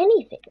mad at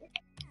anything.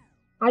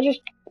 I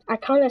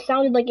kind of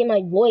sounded like in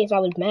my voice I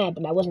was mad,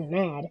 but I wasn't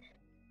mad.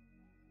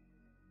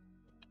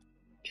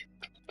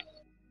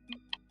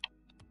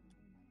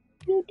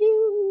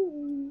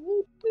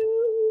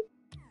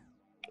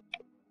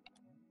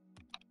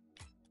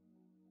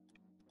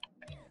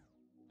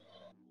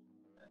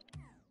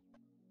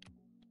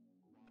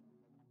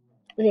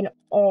 With an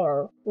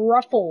R.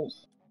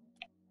 Ruffles.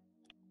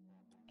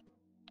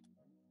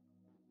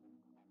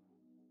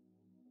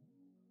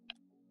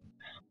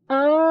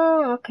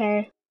 Oh,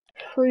 okay.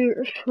 Free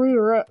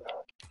rip.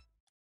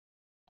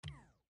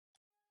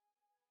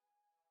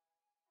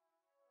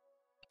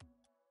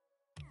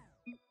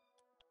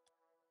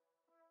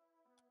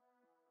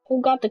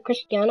 Who got the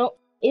Cristiano?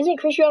 Isn't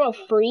Cristiano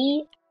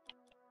free?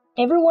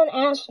 Everyone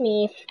asked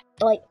me if,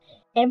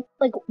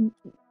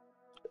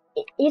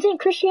 isn't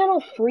Cristiano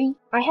free?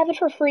 I have it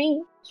for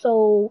free,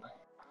 so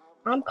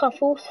I'm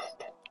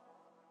confused.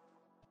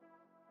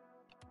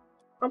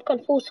 I'm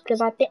confused because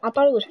I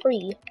thought it was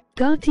free.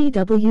 Got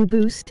TW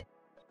boost?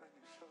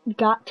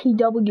 Got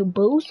TW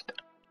boost?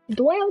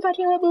 Do I have a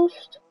titanium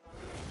boost?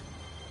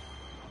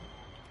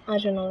 I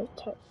don't know.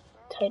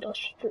 Title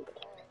street.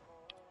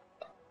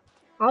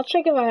 I'll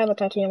check if I have a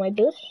titanium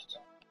boost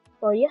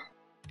for you.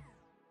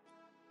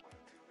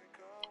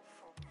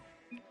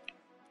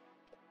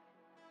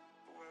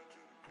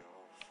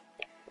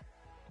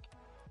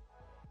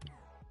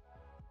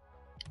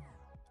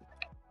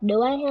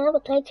 Do I have a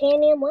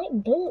titanium white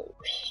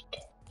boost?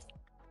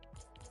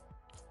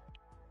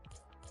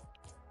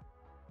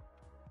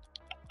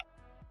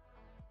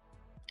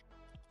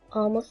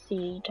 Let's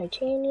see,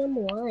 titanium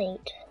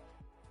white.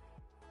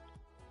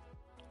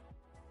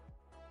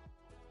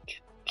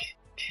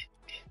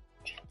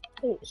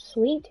 Wait,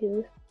 Sweet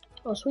Tooth.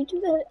 Oh, Sweet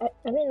Tooth, I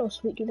didn't know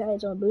Sweet Tooth had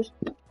its own boost.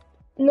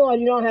 No, I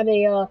do not have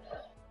a,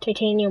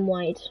 titanium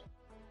white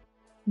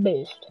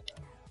boost.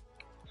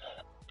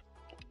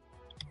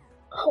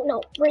 Oh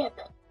no, rip.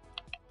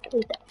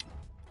 Delete that.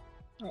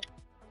 Right.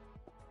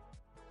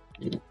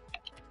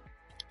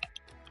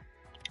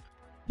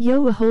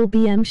 Yo, a whole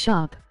BM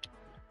shop.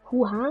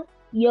 Who, huh?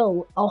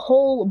 Yo, a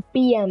whole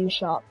BM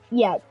shop.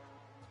 Yeah.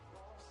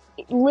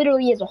 It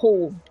literally is a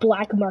whole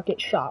black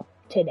market shop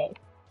today.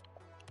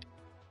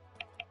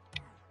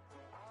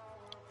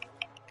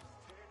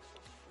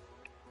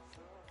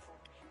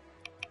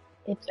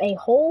 It's a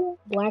whole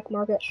black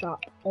market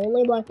shop.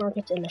 Only black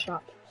markets in the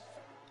shop.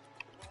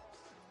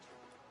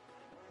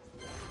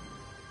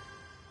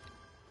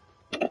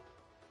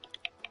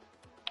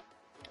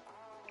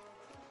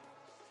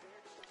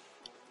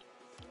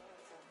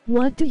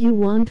 What do you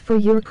want for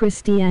your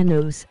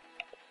Cristianos?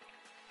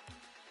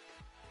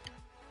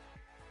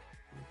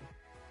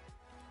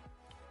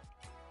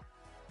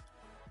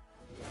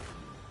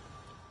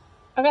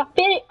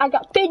 I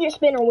got fidget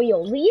spinner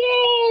wheels.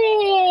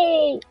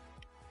 Yay!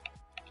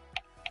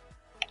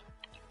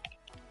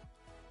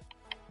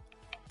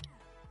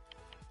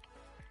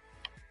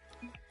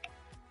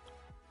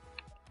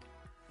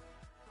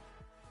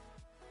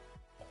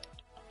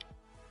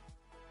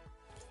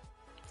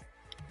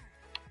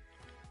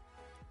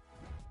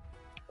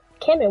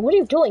 Cameron, what are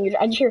you doing?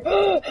 I just hear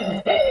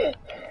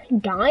you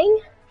dying?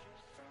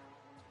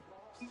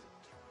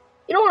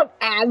 You don't have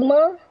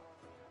asthma?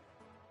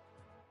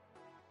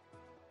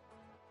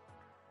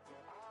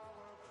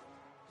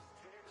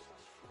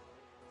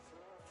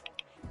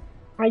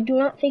 I do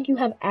not think you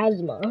have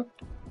asthma.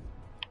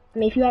 I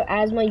mean, if you have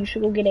asthma, you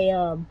should go get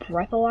a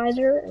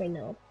breathalyzer. I mean,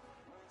 no.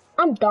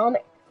 I'm dumb.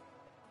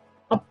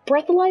 A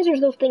breathalyzer is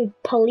those things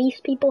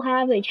police people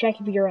have. They check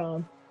if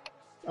you're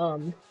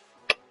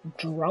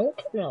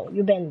drunk. No,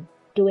 you've been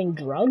doing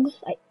drugs.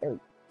 Or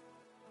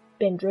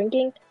been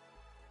drinking.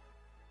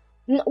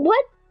 No,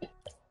 what?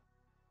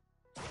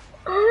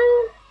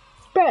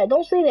 Bruh,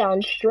 don't say that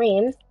on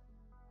stream.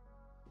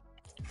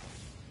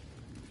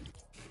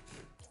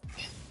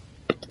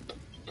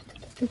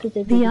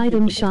 The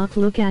item shop,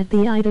 look at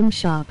the item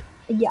shop.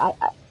 Yeah,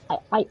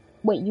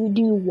 wait,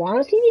 do you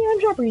want to see the item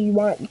shop, or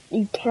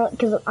you can't,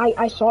 because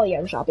I saw the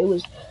item shop, it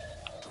was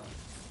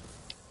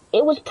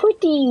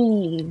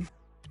pretty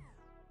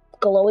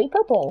glowy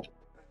purple.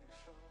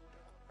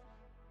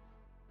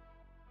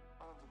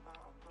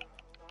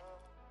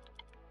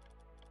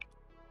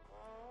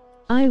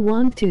 I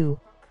want to.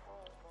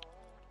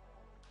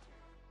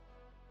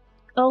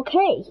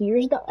 Okay,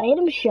 here's the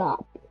item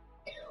shop.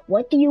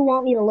 What do you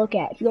want me to look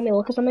at? If you want me to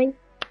look at something?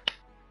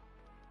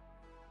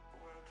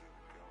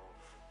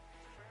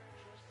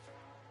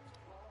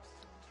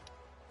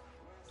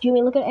 Do you want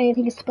me to look at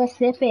anything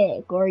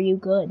specific, or are you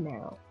good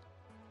now?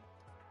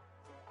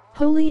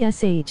 Holy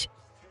SH.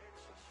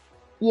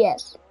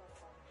 Yes.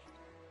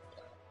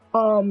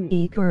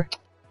 Eager.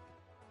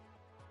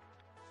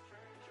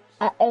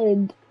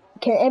 Can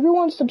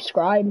everyone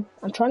subscribe?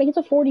 I'm trying to get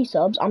to 40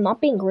 subs. I'm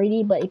not being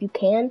greedy, but if you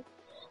can,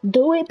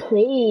 do it,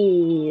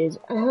 please.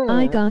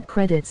 I got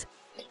credits.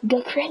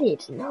 Got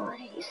credits,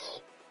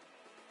 nice.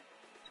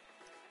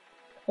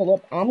 Hold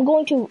up, I'm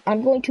going to,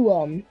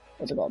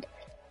 what's it called?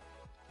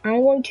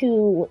 I'm going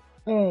to,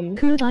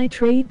 Could I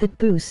trade that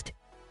boost?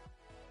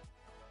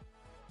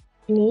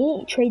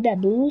 Me? Trade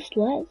that boost?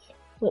 What?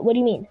 What do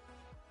you mean?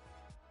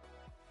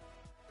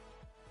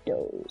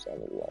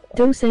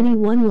 Does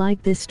anyone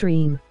like this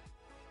stream?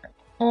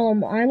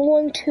 I'm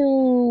going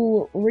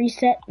to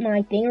reset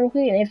my thing real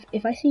quick, and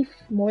if I see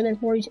more than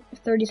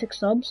 36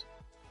 subs,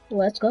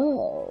 let's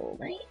go,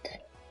 mate.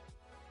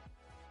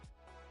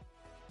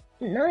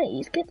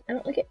 Nice, good. I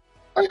don't like it.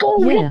 Let's go.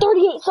 Yeah. We got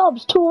 38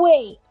 subs. 2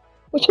 away.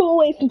 We're 2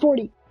 away from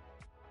 40.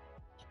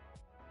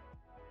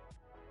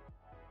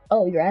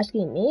 Oh, you're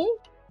asking me?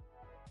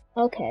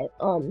 Okay.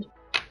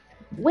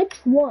 Which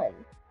one?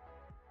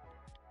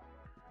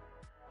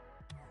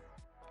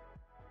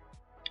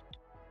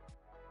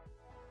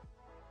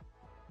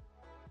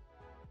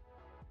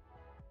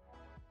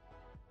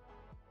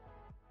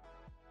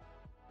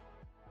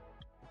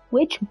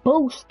 Which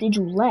boost did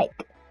you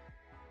like?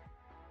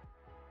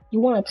 You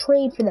want to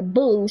trade for the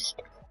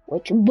boost?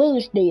 Which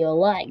boost do you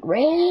like,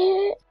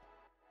 right?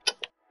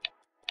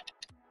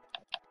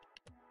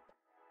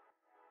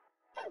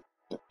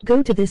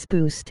 Go to this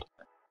boost.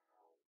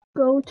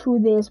 Go to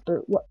this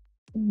boost.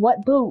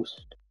 What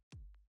boost?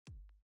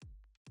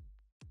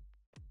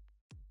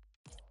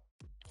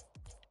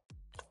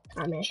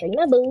 I'm gonna show you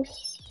my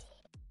boost.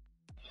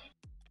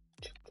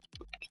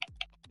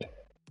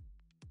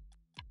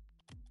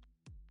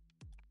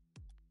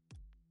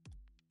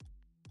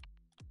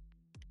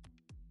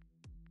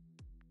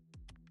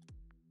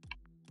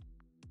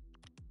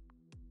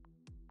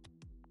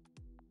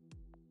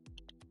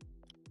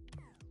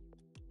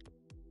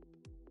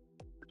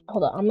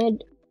 Hold on,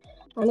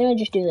 I'm gonna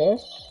just do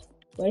this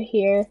right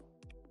here,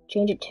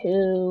 change it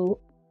to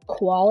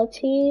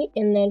quality,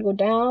 and then go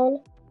down,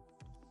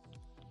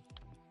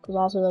 because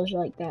also those are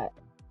like that.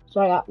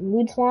 So I got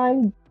mood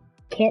slime,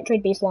 can't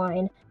trade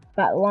baseline,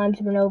 got lime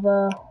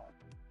supernova,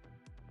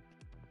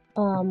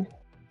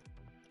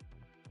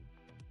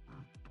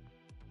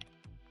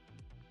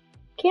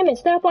 damn it,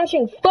 stop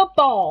watching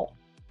football!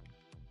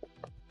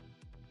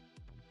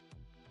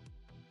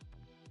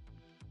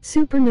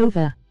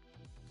 Supernova.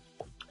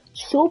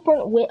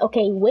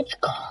 Okay, which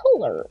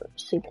color?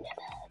 Supernova.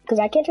 Because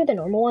I can't trade the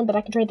normal one, but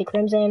I can trade the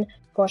crimson,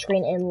 forest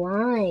green, and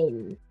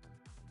lime.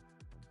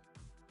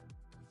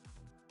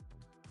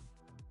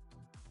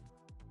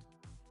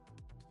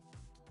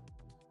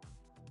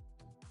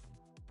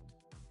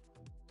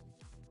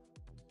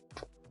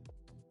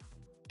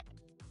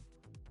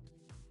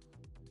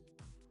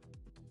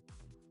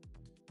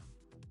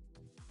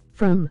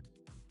 From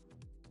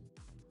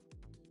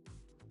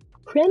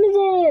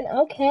Crimson,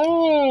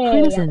 okay.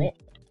 Crimson.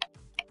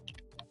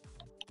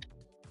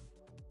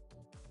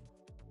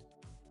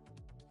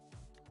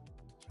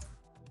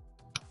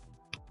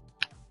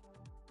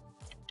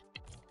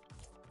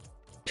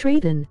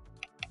 Trading.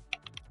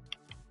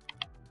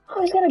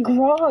 Oh, he's got a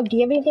Grog. Do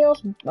you have anything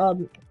else,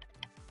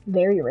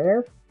 very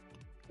rare?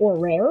 Or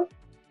rare?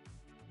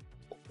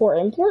 Or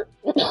import?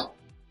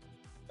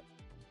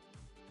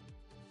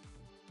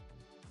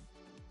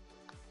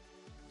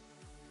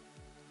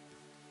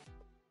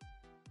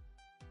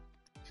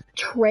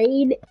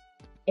 Trade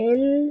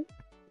in.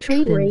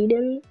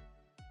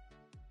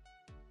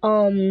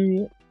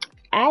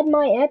 Add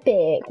my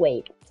epic.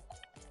 Wait.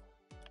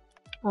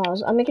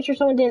 I'm making sure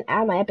someone didn't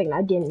add my epic and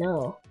I didn't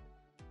know.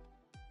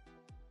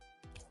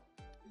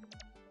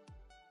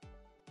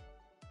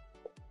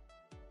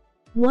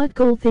 What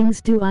gold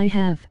things do I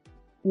have?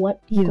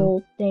 What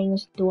gold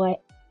things do I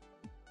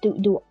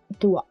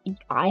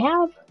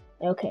have?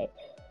 Okay.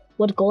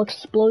 What gold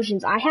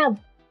explosions? I have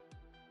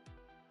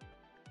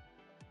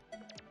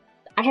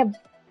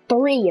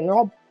 3 and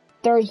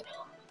they're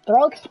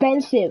all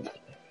expensive.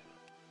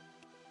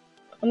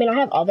 I mean, I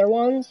have other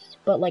ones,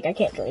 but like I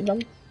can't trade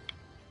them.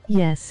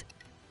 Yes.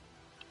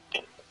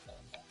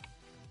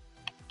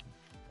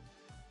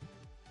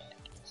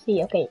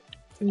 See, okay.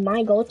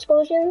 My gold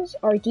explosions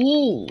are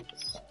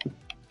these.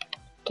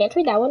 Can't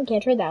trade that one,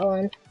 can't trade that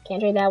one,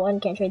 can't trade that one,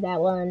 can't trade that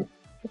one.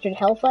 Can't trade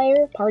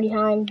Hellfire, Party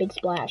Time, Big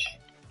Splash.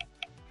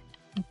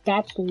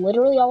 That's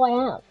literally all I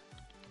have.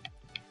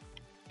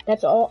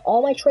 That's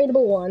all my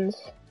tradable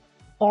ones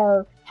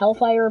are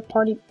Hellfire,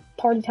 Party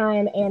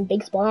Time, and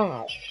Big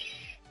Splash.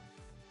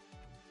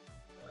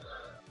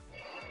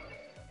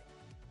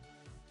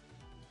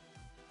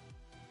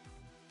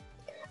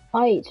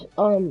 Alright,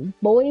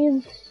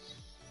 boys,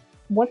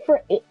 what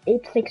for,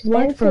 it's expensive.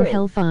 What for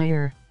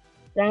Hellfire?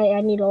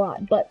 I need a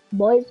lot, but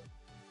boys,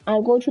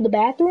 I'm going to the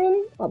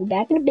bathroom. I'll be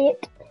back in a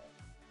bit.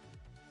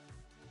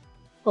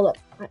 Hold up,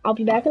 I'll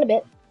be back in a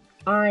bit.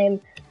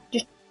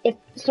 If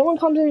someone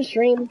comes in the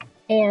stream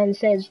and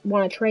says,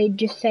 want to trade,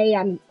 just say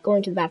I'm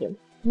going to the bathroom.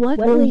 What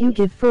will you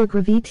give for a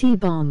Gravity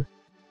Bomb?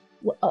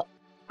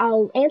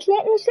 I'll answer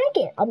that in a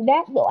second. I'll be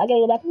back, though. I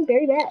gotta go back to the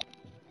very back.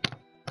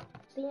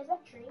 See you in that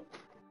stream.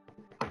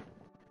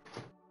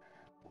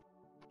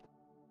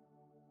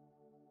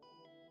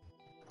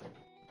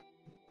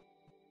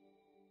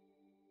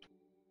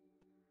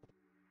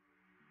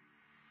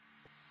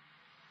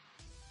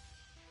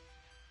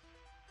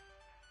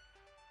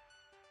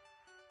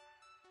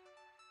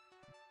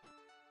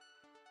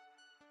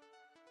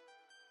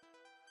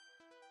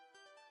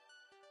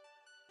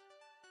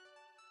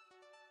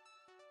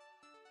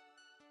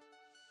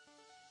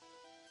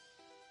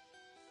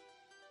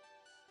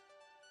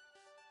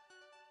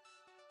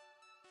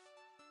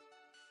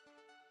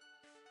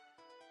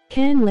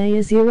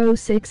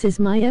 Canlaya06 is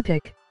my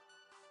epic.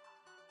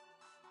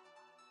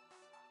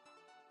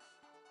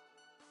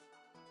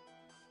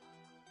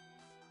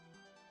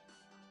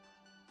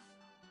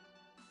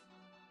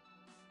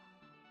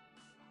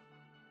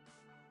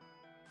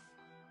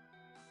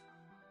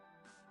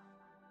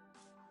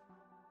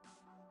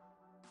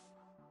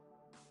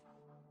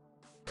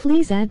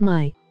 Please add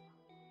my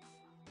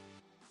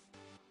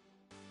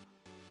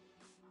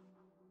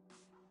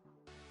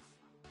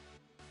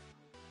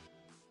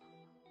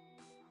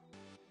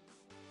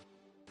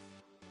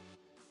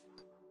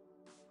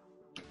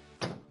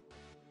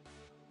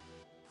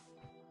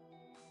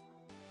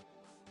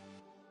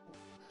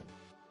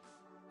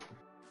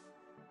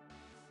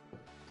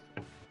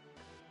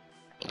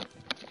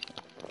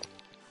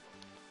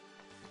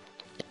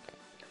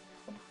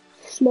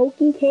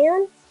Smoky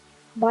Can?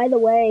 By the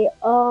way,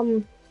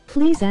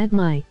 Please add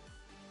my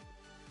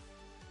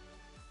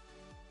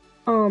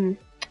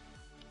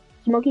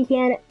Smoky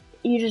Can,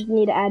 you just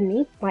need to add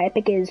me. My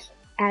epic is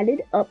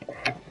added up.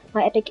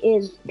 My epic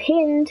is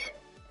pinned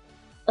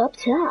up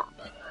top.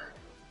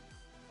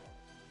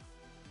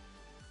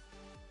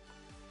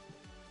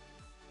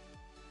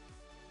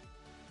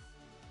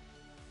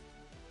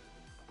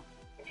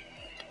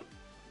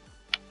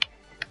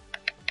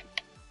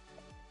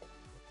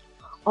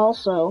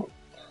 Also,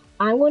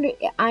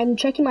 I'm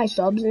checking my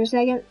subs in a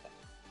second.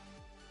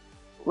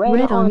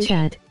 Red on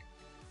chat.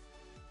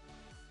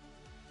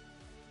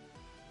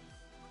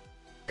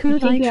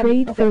 Could I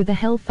trade for the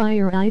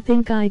Hellfire? I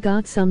think I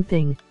got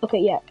something. Okay,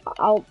 yeah,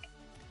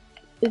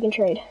 we can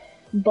trade.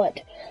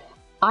 But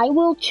I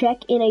will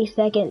check in a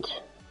second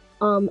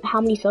how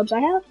many subs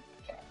I have.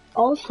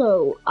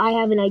 Also, I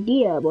have an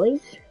idea,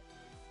 boys.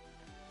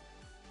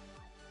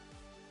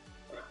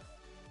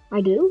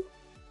 I do?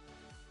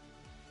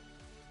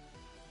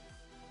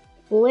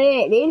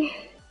 Lit, dude.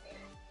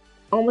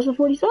 Almost at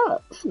 40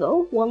 subs.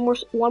 No, one more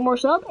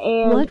sub,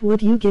 and What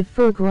would you give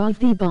for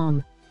Gravity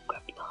Bomb?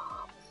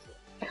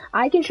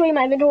 I can show you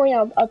my inventory.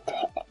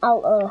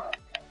 I'll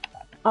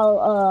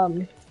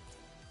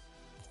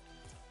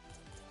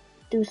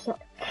do some.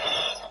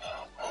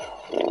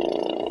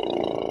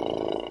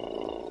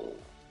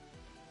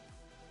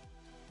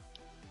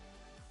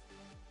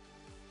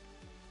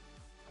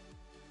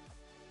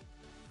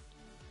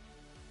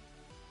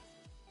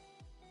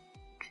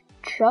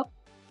 Chuck,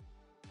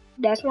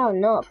 that's not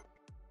enough.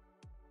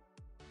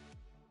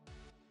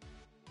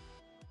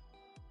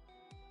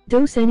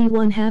 Does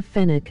anyone have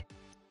Fennec?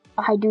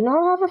 I do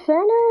not have a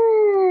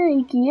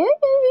Fennec. Yay!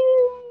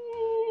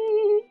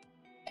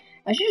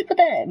 I should just put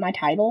that in my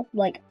title.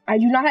 Like, I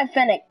do not have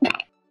Fennec.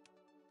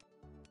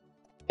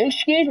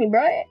 Excuse me,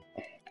 bro.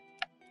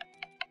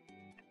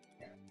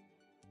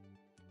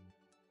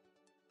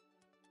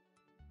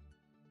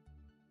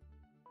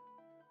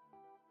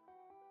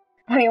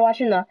 Oh, you're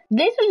watching the.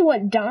 This is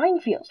what dying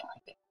feels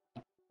like.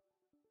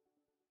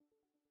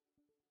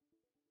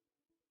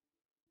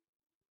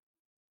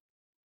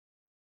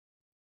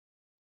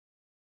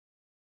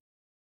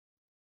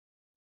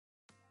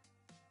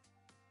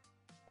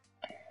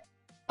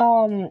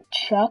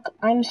 Chuck,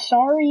 I'm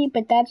sorry,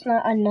 but that's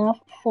not enough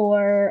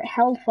for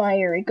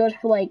Hellfire. It goes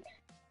for like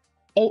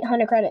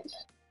 800 credits.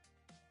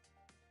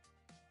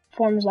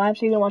 Forms live,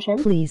 so you can watch him?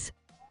 Please.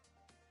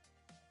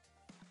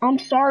 I'm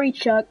sorry,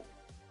 Chuck.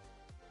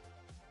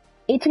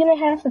 It's gonna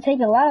have to take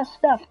a lot of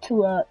stuff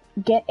to,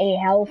 get a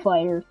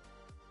Hellfire.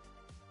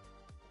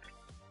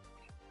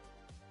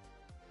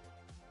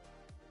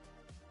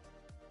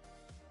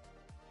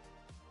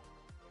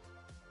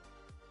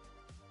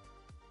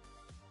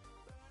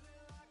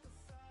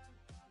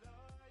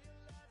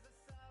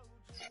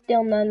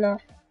 Still not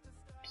enough.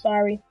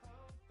 Sorry.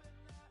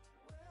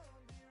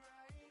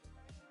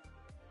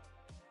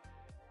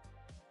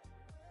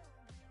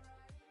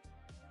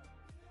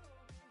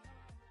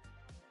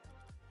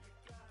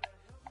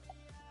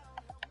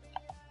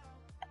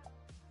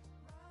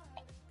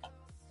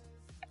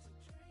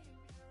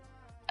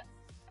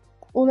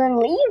 Well, then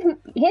leave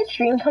his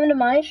stream, come to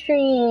my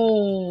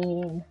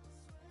stream.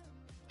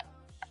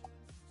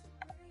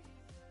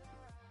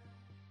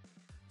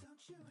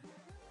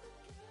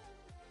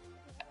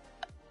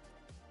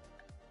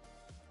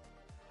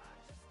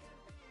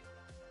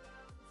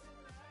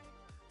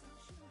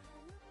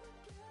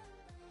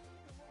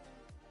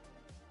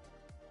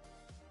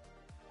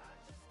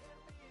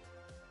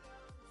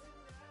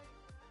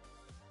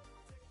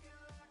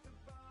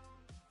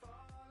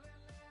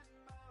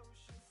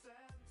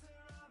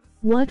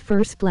 What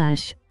for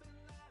Splash?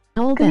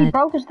 All Because he that.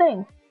 broke his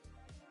thing.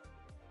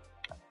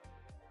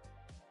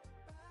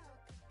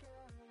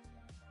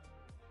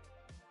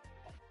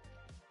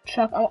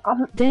 Chuck,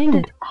 Dang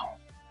it.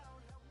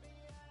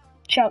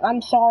 Chuck,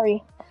 I'm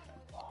sorry.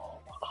 Oh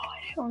my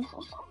gosh, I'm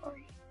so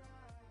sorry.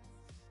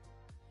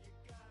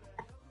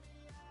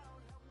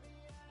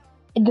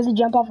 Does he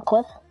jump off a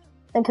cliff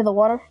into the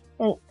water?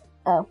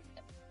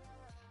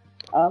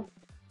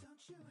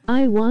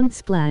 I want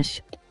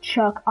Splash.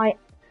 Chuck,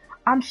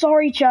 I'm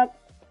sorry, Chuck.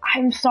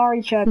 I'm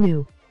sorry, Chuck.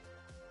 No.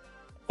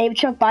 Hey,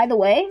 Chuck, by the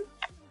way,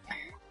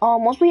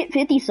 once we hit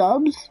 50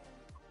 subs,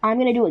 I'm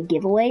gonna do a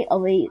giveaway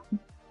of a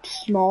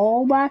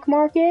small black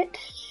market.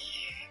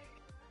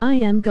 I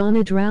am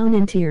gonna drown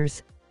in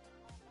tears.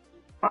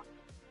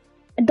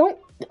 Don't.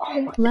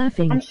 Oh my.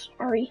 Laughing. I'm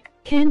sorry.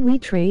 Can we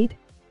trade?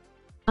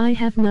 I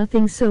have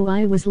nothing, so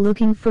I was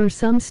looking for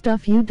some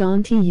stuff you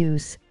don't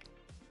use.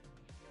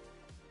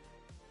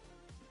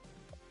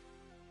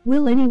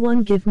 Will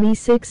anyone give me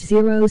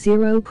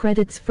 600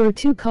 credits for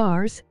 2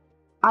 cars?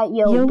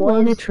 Yo, boys,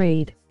 wanna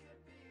trade?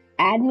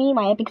 add me.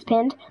 My epic's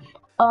pinned.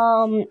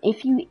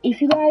 If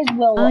you guys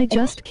will.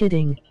 Just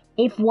kidding.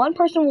 If one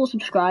person will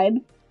subscribe,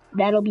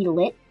 that'll be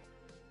lit.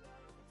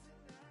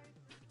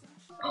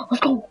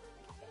 Let's go.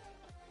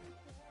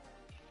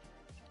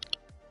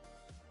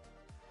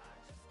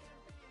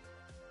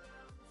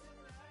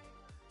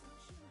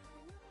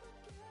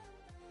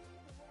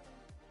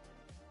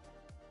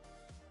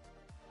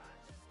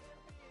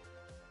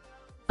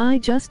 I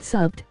just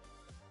subbed.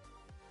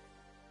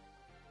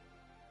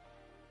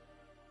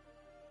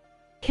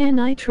 Can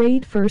I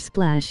trade for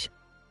Splash?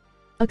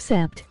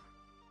 Accept.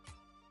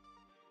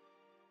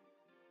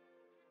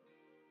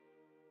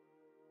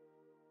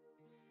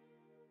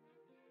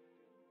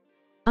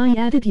 I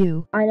added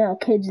you. I know,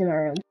 kids in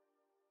our room.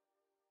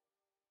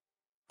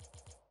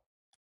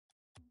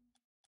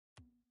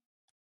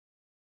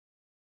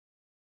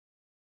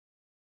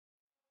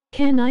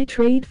 Can I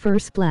trade for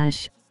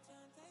Splash?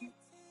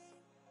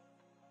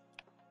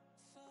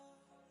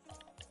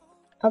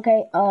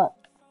 Okay,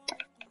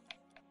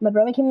 my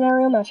brother came in our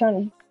room. I was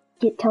trying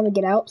to tell him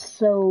to get out.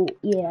 So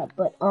yeah,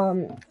 but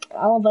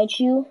I'll invite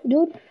you,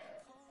 dude.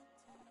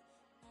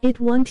 It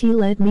won't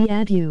let me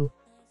add you.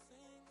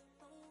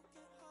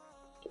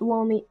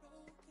 Let me.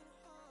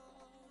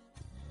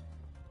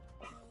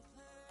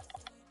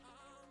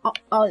 Oh,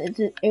 are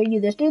you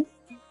this dude?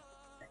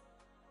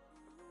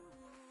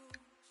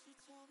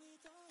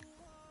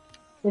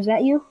 Was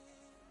that you?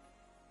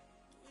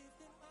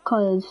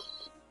 Or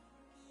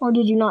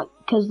did you not?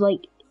 Cause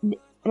like,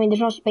 I mean, there's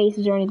no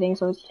spaces or anything,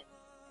 so it's.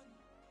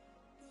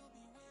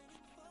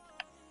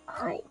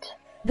 Alright.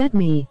 That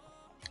me.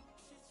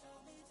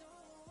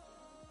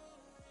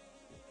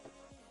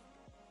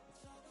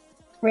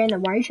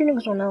 Random, why are you shooting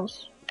with someone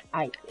else?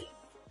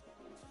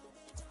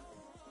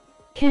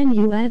 Can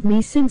you add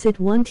me since it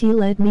won't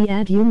let me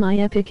add you? My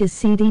epic is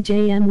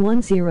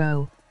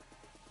CDJM10.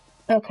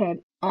 Okay,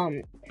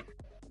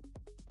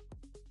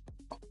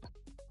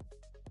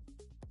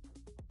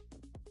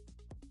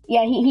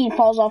 yeah, he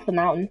falls off the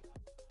mountain.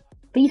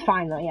 But he's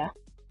fine though, yeah.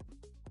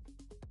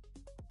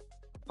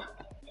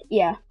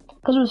 Yeah,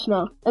 because it was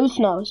snow. It was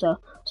snow, so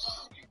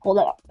hold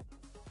up.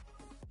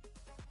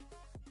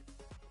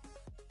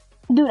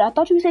 Dude, I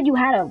thought you said you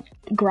had a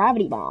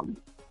gravity bomb.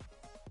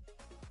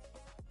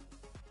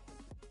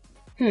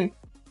 You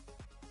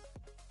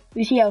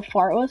see how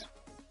far it was?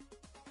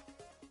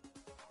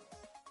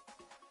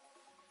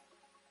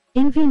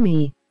 Envy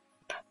me.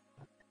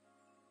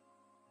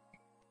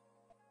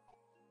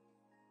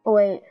 Oh,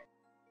 wait.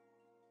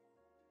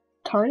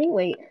 Turning?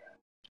 Wait.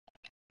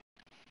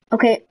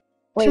 Okay.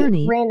 Wait,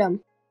 Turney.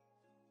 random.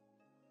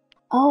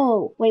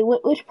 Oh, wait,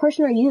 which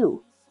person are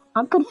you?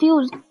 I'm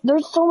confused.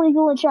 There's so many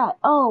people in chat.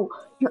 Oh,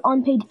 you're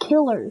unpaid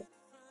killer.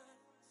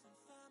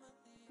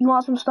 You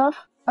want some stuff?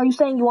 Are you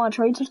saying you want to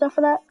trade some stuff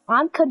for that?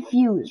 I'm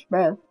confused,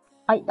 bro.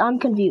 I'm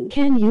confused.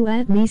 Can you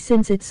add me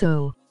since it's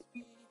so?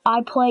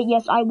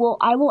 Yes, I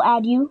will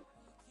add you.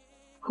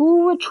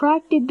 Who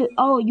retracted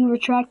oh, you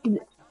retracted,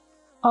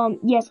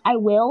 yes, I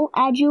will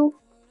add you.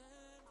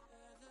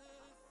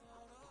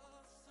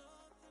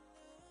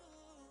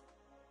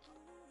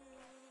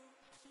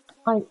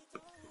 I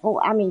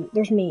mean,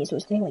 there's me, so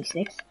it's technically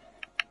 6.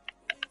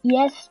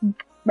 Yes,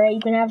 bro, you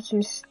can have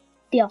some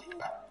stuff.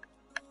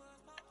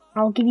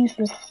 I'll give you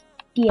some stuff.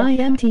 I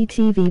am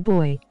TTV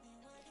boy.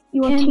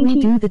 Can we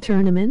do the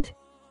tournament?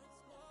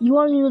 You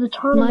want to do the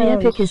tournament? My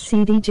epic is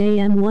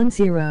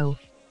CDJM10.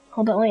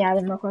 Hold on, let me add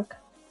him real quick.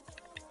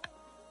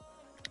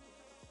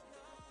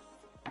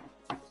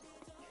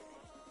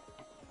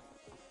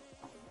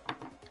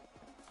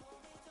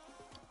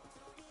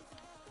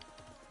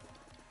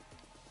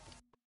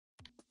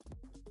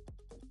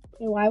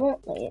 Why won't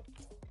it?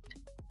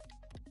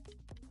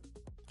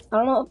 I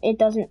don't know if it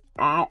doesn't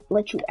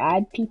let you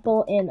add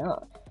people in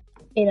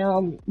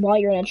while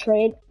you're in a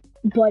trade,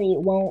 but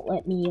it won't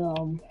let me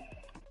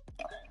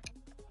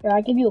here,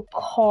 I give you a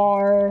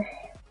car.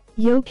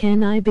 Yo,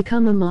 can I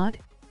become a mod?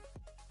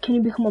 Can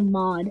you become a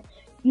mod?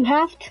 You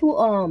have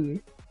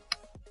to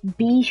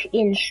be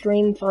in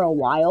stream for a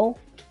while.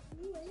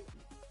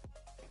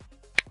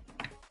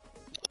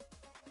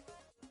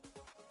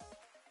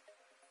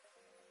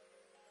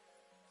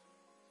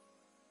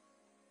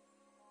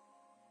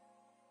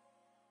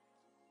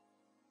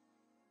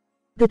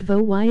 That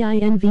vo why I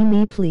envy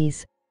me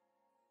please.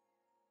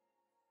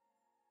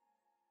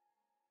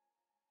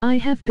 I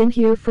have been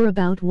here for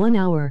about 1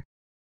 hour.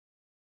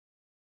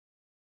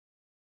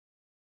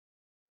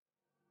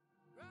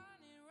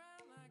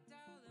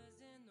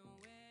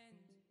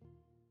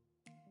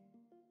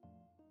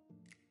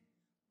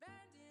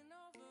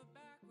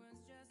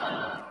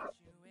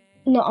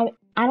 No,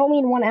 I don't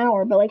mean 1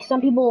 hour, but like some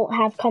people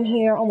have come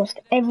here almost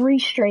every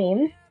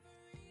stream.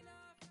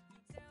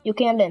 Yo,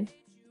 Camden.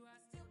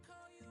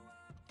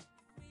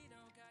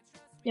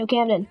 Yo,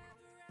 Camden.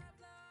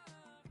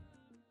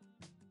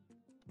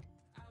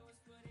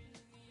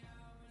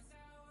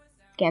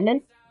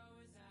 Camden?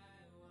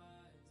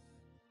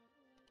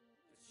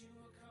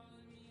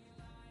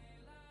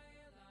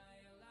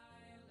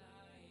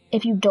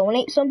 If you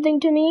donate something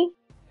to me,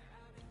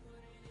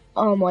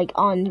 like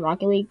on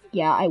Rocket League,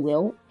 yeah, I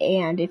will.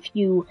 And if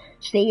you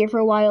stay here for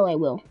a while, I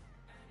will.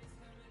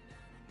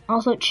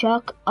 Also,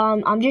 Chuck,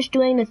 I'm just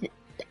doing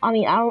I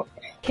don't...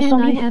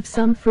 Can I have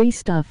some free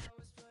stuff?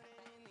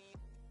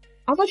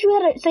 I thought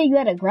you had say you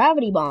had a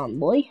gravity bomb,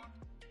 boy.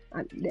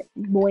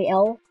 Boy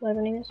L, whatever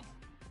her name is.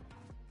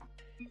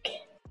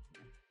 Okay.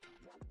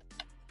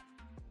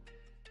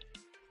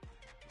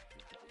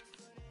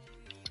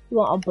 You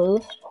want a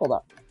boost? Hold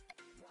up.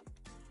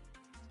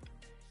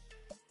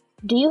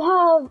 Do you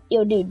have...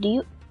 Yo, dude, do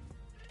you...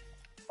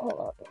 Hold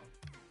up.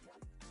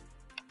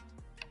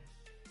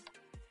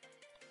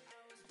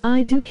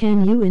 I do.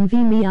 Can you envy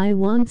me? I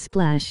want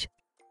splash.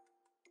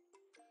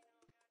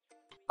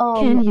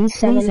 Can you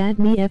 7. please add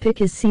me? Epic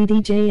is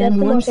That's the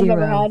most I've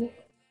ever CDJM10.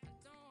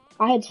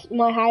 had.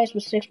 My highest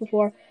was 6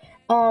 before.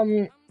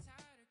 Dude,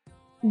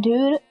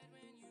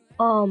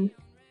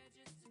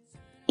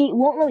 it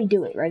won't let me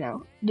do it right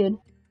now, dude.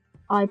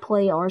 I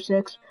play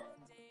R6.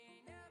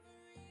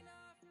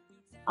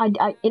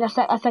 In a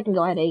second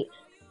ago I had 8.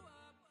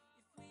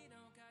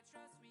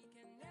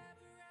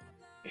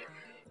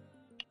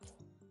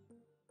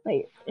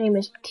 Wait, your name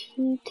is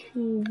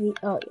TTV.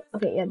 Oh,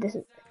 okay, yeah, this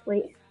is.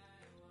 Wait.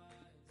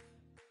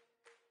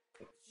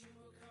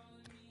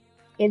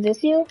 Is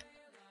this you?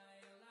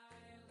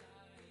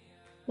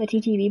 The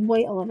TTV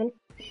boy 11?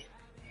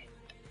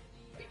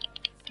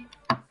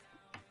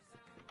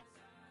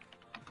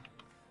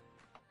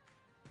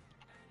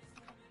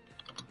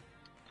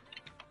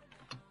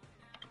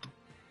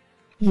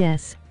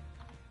 Yes.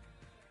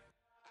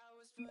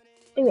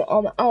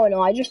 Oh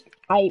no,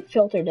 I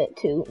filtered it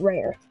to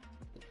rare.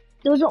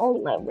 Those are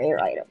only my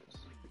rare items.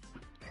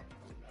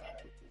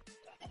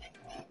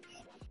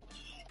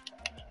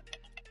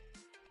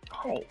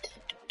 Right.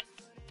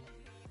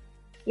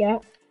 Yeah.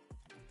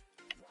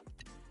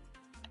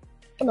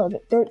 Oh, no,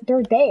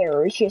 they're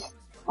there. It's just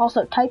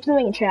also type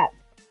something in chat.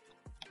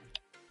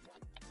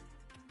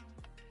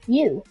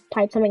 You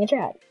type something in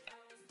chat.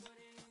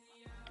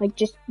 Like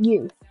just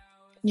you.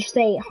 Just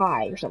say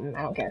hi or something.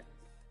 I don't care.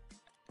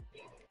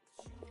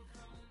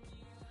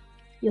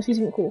 You'll see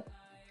something cool.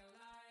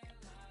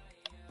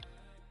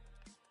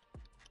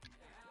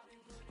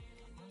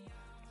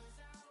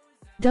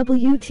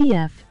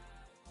 WTF.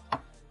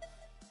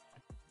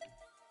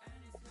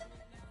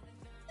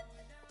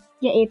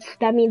 Yeah,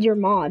 that means you're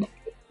mod.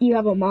 You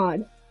have a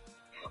mod.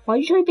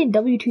 Why'd you type in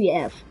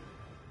WTF?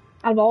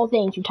 Out of all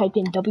things, you typed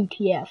in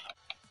WTF.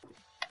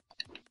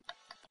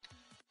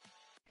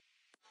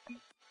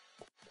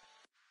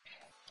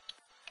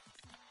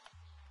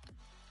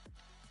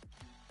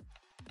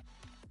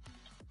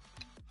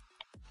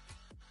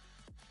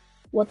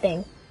 What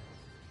thing?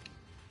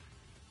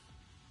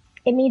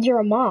 It means you're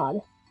a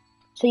mod.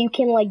 So you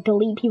can, like,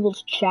 delete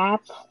people's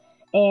chats,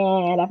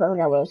 and I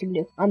forgot what else you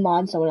can do.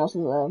 Unmod someone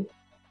else's,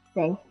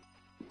 thing.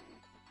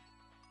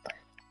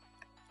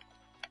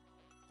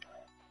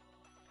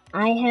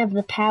 I have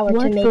the power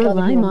to make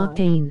other people mod. What for Lime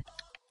Octane?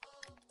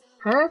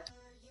 Huh?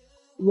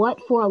 What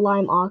for a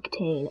Lime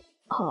Octane?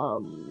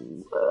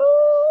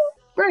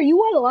 Bro, you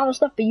want a lot of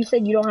stuff, but you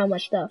said you don't have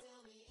much stuff.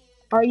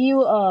 Are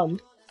you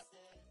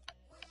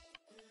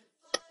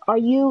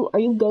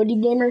Goaty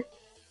Gamer?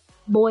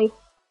 Boy?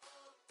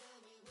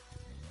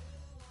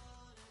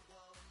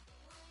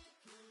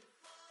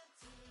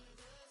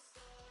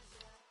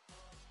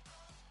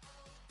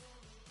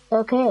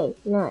 Okay,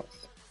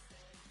 nice.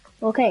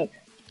 Okay,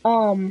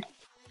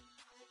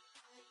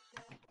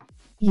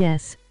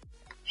 Yes.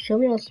 show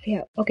me else we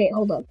have. Okay,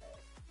 hold up.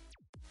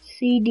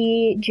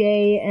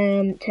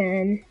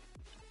 CDJM10.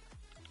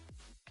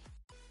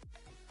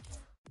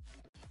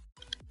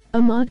 A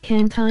mod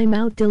can time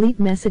out delete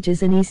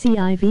messages and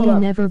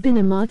ECIV never been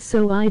a mod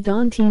so I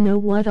don't know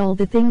what all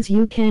the things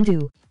you can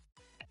do.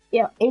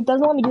 Yeah, it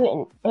doesn't let me do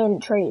it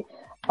in trade.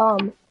 A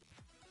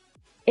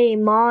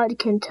mod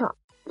can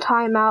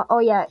time out. Oh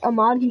yeah, a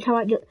mod can time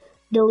out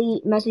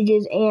delete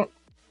messages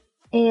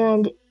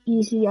and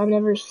EC. I've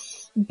never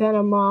been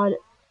a mod,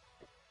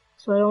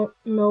 so I don't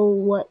know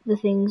what the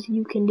things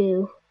you can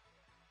do.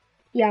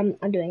 Yeah,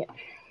 I'm doing it.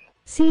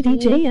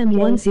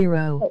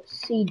 CDJM10. Oh,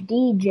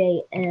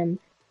 CDJM10.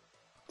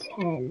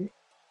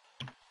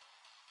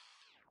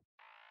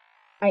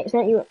 I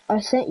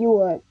sent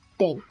you a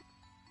thing.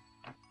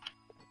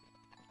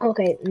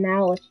 Okay,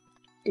 now let's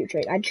do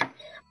trade.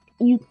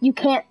 You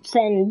can't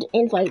send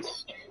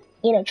invites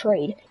in a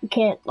trade. You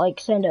can't like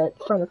send a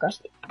friend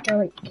request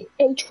during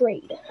a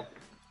trade.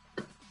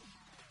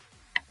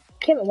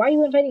 Kevin, why are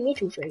you inviting me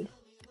to a trade?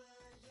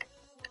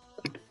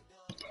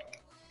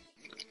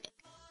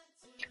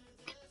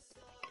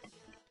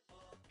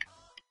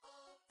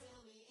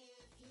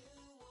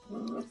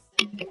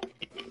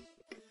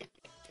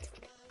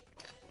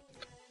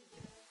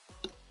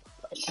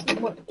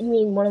 What, you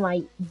mean one of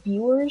my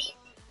viewers?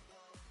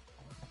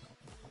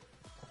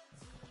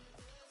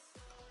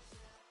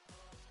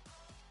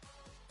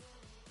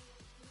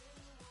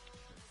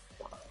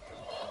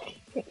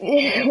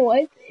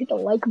 What? Hit the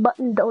like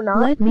button, do not.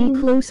 Let me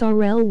close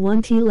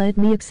RL1T, let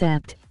me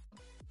accept.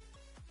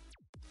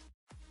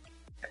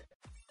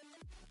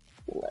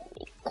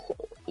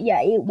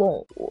 Yeah, it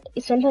won't.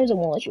 Sometimes it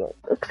won't let you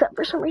accept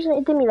for some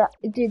reason.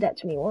 It did that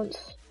to me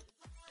once.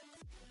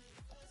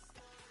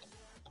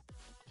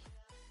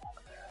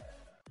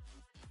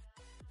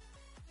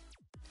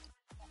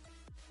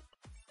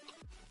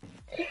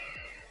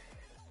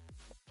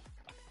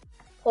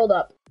 Hold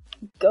up.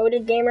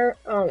 Goated Gamer.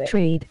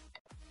 Trade.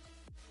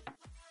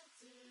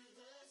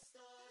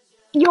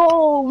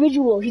 Yo,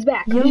 Visual, he's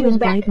back. Yo, Visual's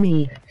invite back.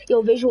 me.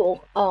 Yo,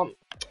 Visual. I'm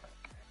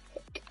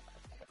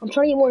trying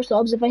to get more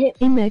subs. If I hit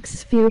MX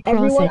Sphere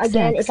everyone Cross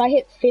again, if I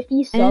hit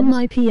 50 subs, and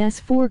my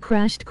PS4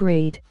 crashed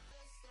great.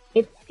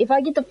 If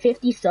I get to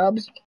 50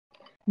 subs,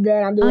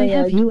 then I'm doing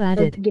a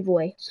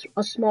giveaway,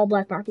 a small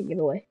black market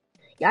giveaway.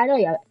 Yeah, I know.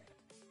 Yeah.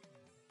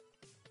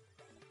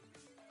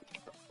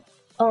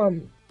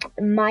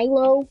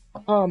 Milo.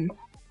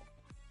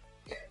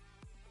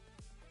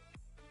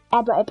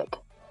 Abra Epic.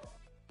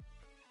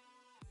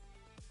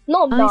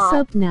 No, I'm not. I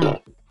sub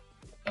now.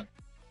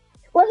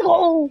 Let's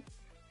go.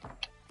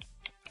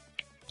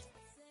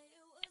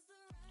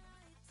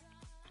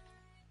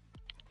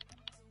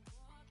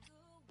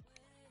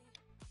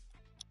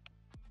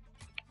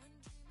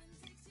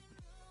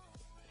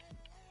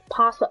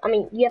 I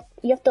mean, you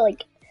have to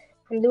like.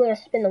 I'm doing a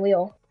spin the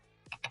wheel.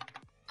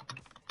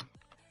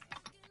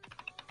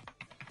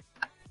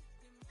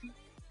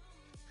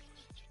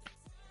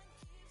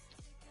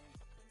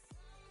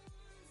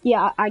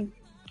 Yeah,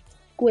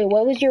 wait,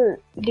 what was your,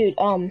 dude,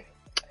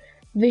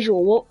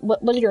 Visual,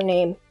 what was your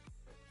name?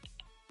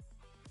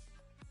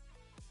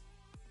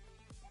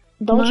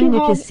 Don't My you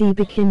nick have, is C.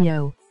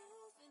 Bikinyo.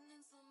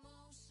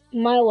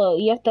 Milo,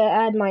 you have to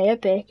add my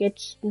epic,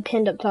 it's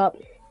pinned up top.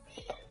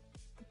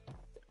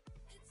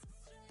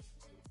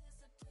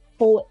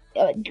 Oh,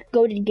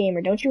 go to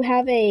gamer, don't you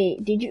have a,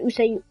 did you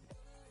say you,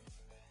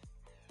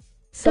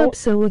 Sub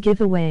so a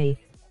giveaway.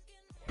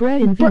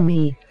 Brett invite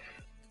me.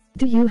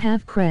 Do you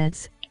have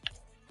creds?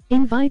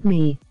 Invite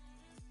me.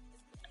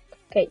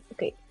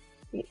 okay,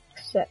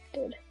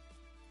 accepted.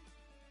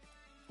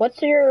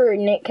 What's your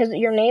name, cause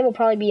your name will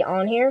probably be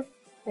on here,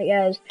 I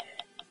guess.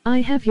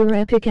 I have your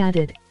epic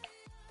added.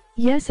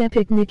 Yes,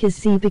 epic nick is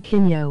C.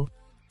 Bikinyo.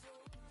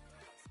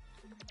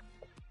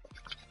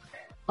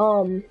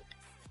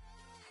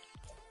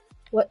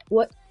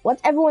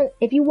 What's everyone,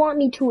 if you want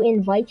me to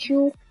invite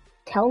you,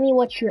 tell me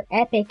what your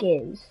epic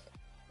is.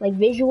 Like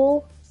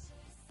Visual.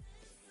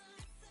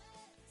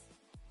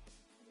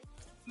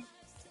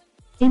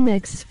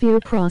 MX Sphere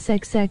Cross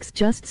XX,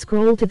 just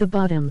scroll to the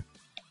bottom.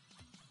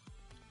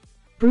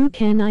 Brew,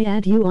 can I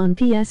add you on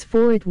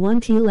PS4 at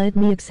 1T? Let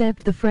me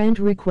accept the friend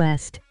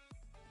request.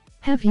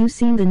 Have you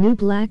seen the new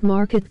black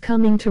market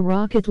coming to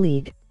Rocket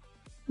League?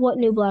 What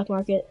new black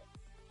market?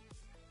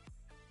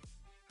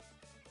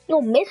 No,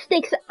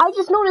 Mystics. I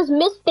just noticed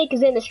Mystic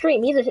is in the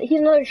stream. He's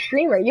another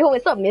streamer. Yo,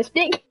 what's up,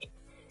 Mystic?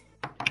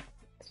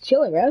 It's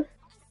chilling, bro.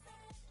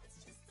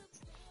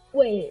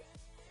 Wait.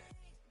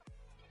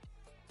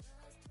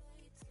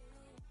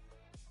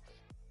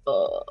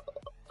 Oh!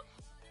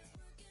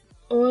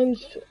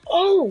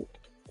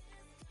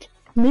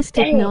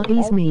 Mystic Dang,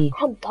 naughties me.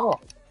 I'm dumb.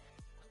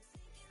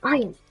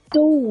 I'm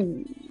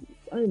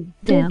dumb,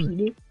 Damn.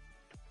 dude.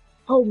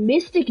 Oh,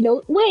 Mystic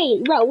no.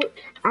 Wait, bro.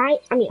 I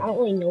mean, I don't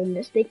really know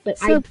Mystic, but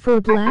Sub for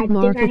black I think I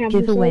market have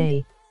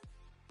giveaway.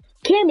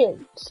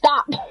 Camden,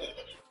 stop.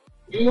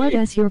 What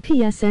is your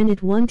PSN at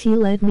 1T?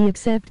 Let me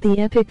accept the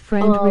epic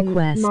friend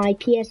request. My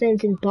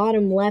PSN's in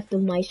bottom left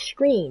of my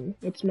screen.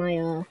 It's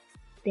my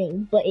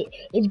thing, but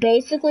it's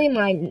basically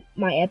my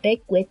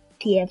epic with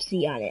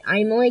TFC on it.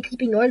 I'm only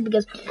ignored it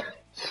because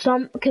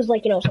some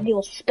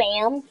people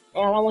spam,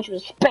 and I don't want you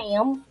to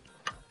spam.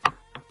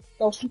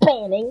 No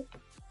spamming.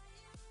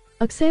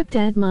 Accept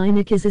add my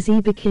nick is a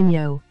Z.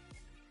 Bikinyo.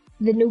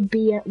 The new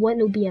BM. What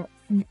new BM?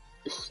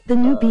 The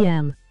new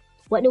BM.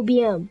 What new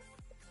BM?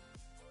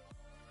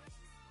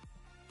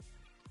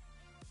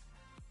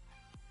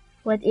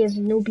 What is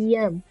new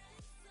BM?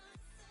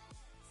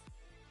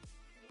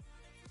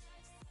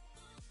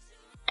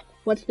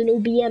 What's the new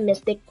BM,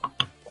 Mystic?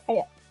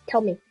 Tell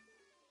me.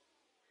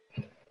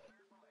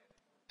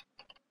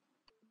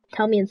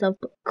 Tell me and stuff.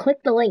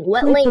 Click the link.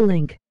 What Click link? the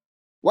link.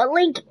 What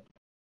link?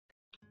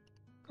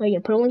 Are you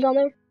gonna put a link on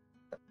there?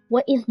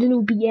 What is the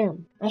new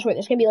BM? I swear,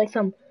 there's gonna be like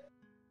some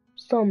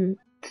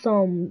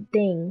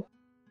thing.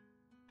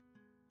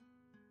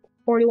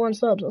 41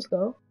 subs, let's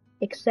go.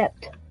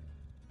 Accept.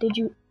 Did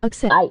you?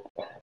 Accept. I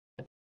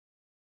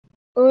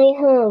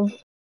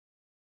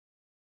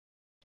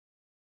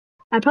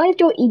probably have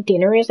to go eat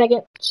dinner in a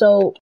second,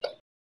 so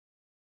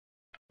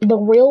the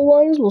real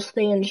ones will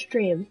stay in the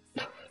stream.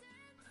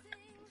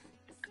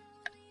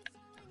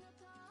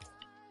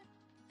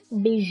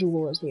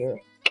 Visual is here.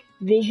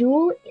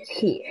 Visual is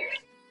here.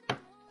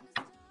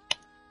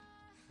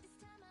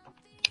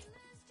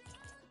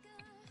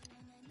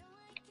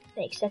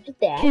 I accepted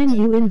that. Can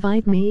you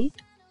invite me?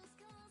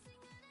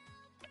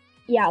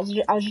 Yeah, I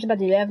was just about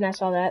to do that and I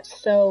saw that.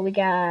 So we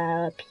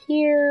got up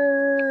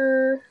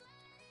here.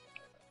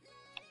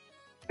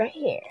 Right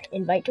here.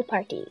 Invite to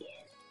party.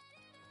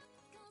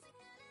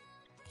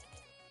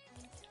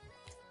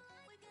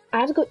 I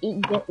have to go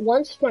eat dinner.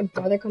 Once my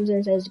brother comes in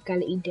and says,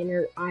 gotta eat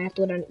dinner, I have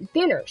to go down and eat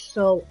dinner.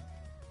 So,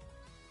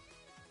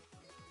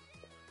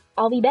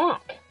 I'll be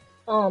back.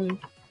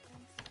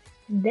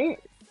 Then.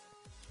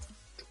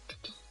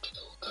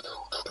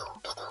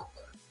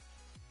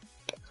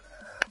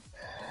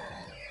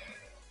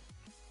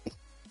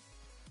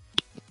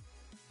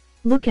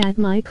 Look at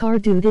my car,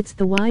 dude, it's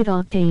the wide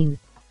octane.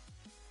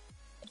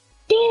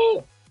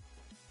 Dang!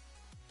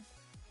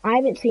 I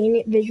haven't seen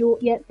it visual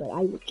yet, but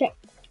I will check.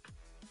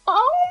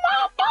 Oh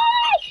my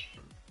gosh!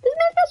 This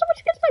man's got so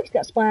much good stuff. He's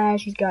got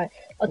Splash, he's got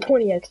a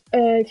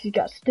 20XX, he's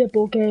got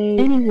Stipple Game.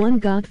 Anyone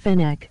got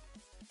Fennec?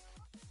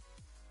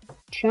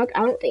 Chuck,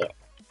 I don't think.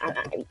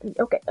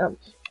 Okay,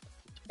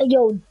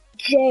 yo,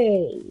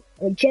 Jan,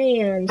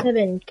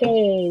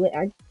 7K.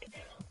 Wait,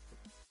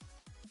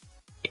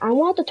 I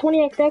want the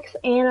 20XX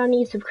and I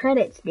need some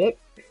credits, dude.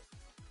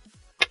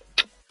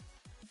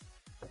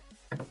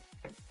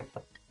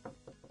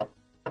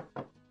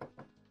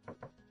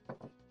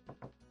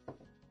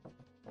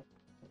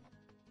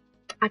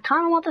 I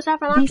kind of want the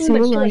Saffron option,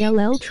 but it's too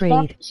ILL much trade.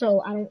 stuff,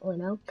 so I don't really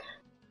know.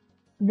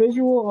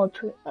 Visual,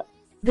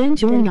 Then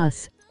join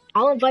us.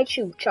 I'll invite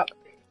you, Chuck.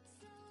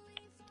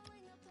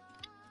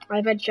 I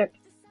invite Chuck.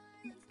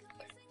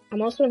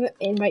 I'm also gonna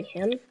invite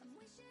him.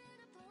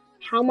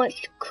 How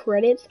much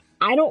credits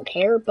I don't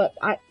care, but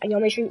I want to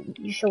make sure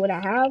you show what I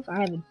have.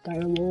 I have a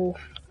dire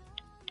wolf.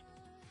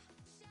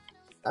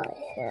 I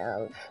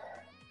have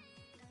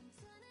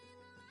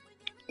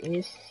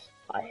this.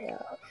 I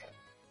have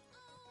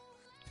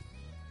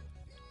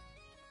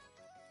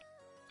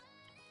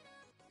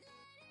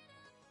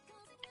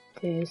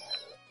this.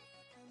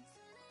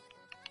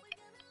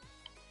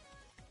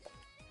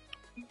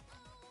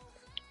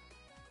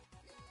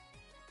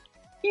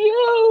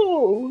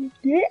 Yo,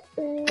 yeah,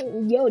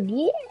 yo,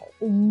 yeah,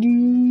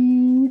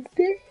 dude.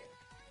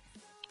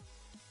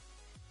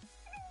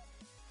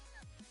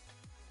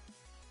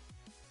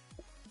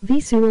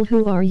 Visual,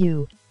 who are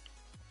you?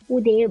 Oh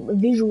damn,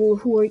 visual.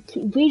 Who are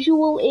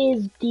visual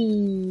is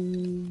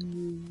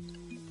the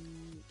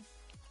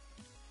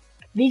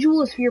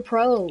visual is for your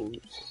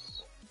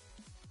pros.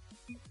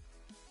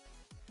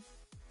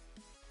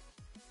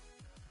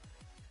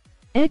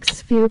 X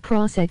Sphere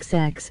Pros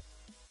XX.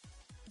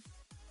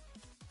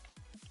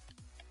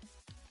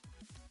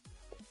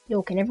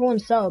 Yo, can everyone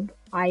sub?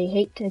 I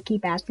hate to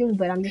keep asking,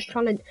 but I'm just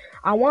trying to.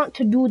 I want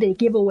to do the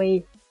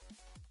giveaway.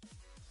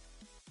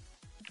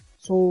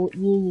 So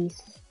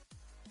yes.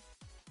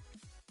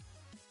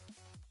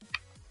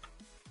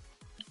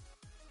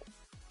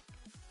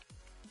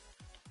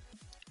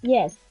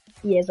 Yes,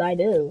 yes, I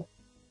do.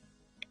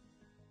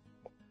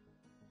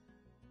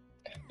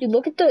 Dude,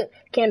 look at the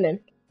Camden.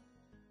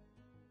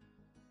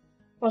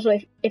 Also,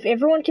 if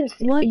everyone can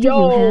see, What do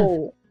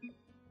you have?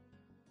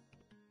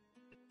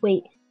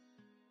 Wait.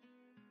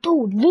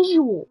 Dude,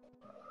 visual.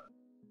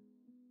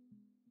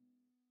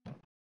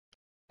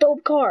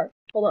 Dope car.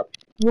 Hold up.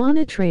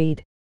 Wanna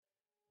trade?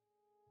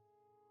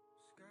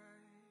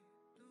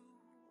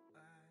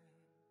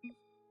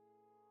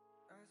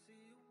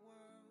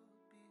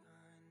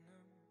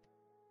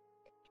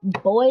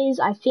 Boys,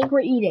 I think we're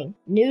eating.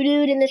 New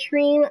dude in the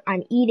stream,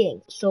 I'm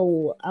eating.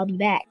 So, I'll be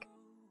back.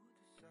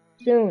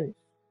 Soon.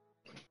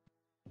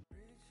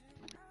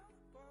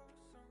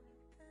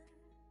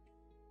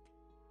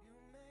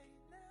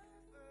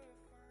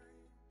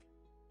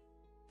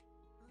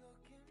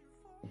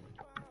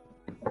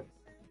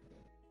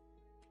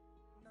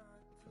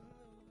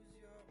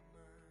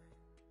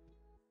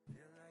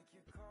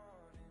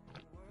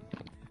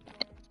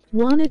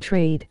 Wanna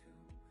trade?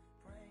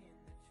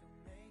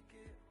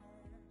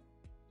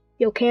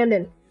 Yo,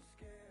 Camden.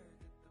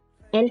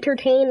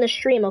 Entertain the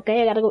stream,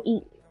 okay? I gotta go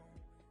eat.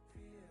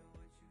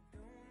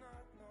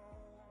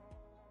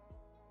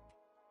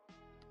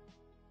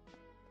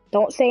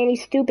 Don't say any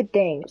stupid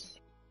things.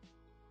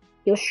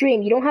 Yo,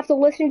 stream, you don't have to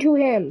listen to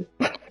him.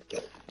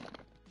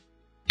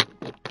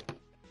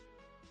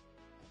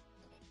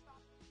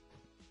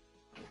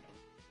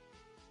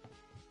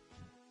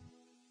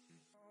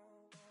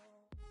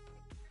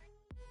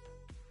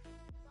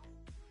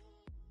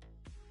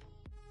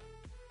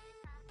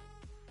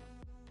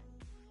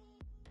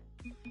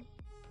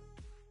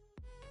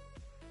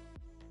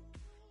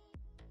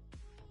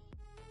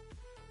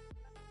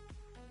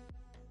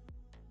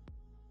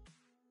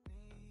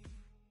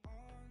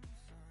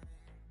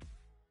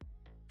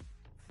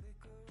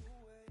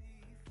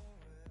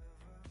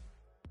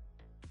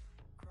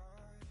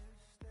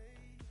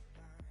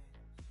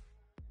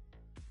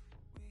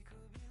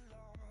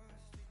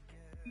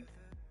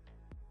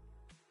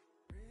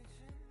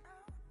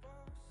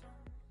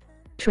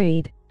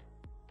 Trade.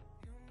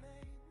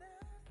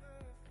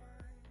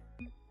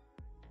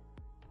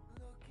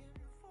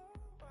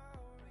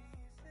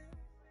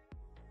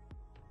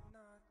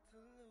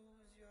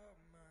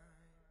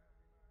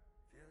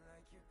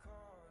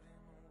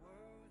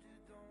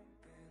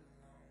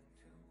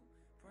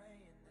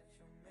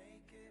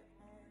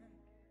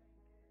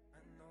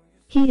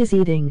 He is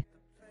eating.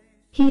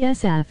 He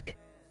is ask.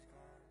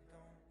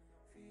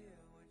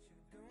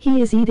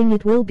 He is eating,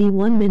 it will be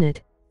 1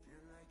 minute.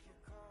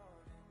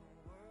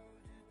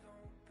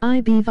 I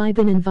be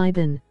vibin' and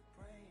vibin'.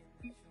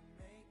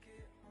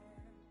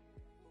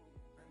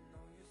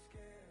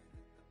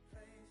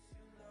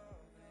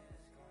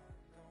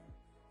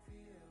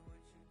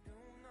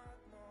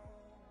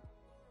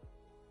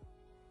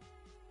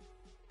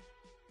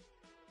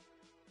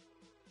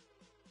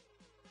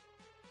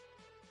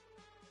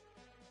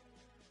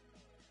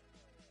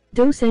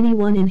 Does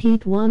anyone in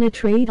heat wanna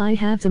trade? I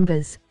have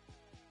Zimbas.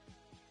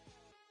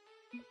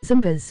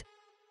 Zimbas.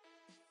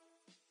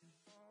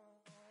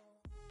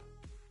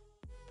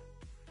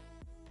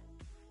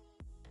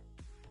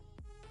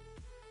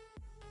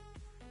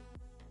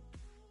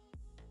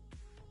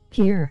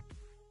 Here.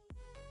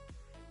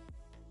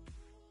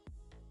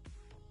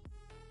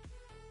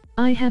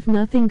 I have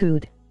nothing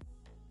good.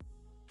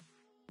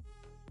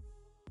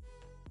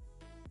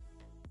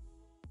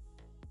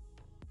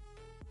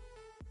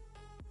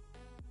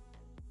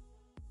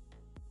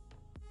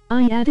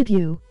 I added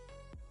you.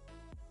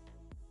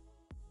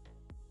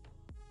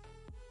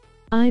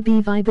 I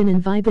be vibin'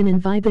 and vibin'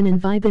 and vibin' and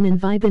vibin'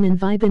 and vibin' and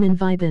vibin' and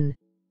vibin'.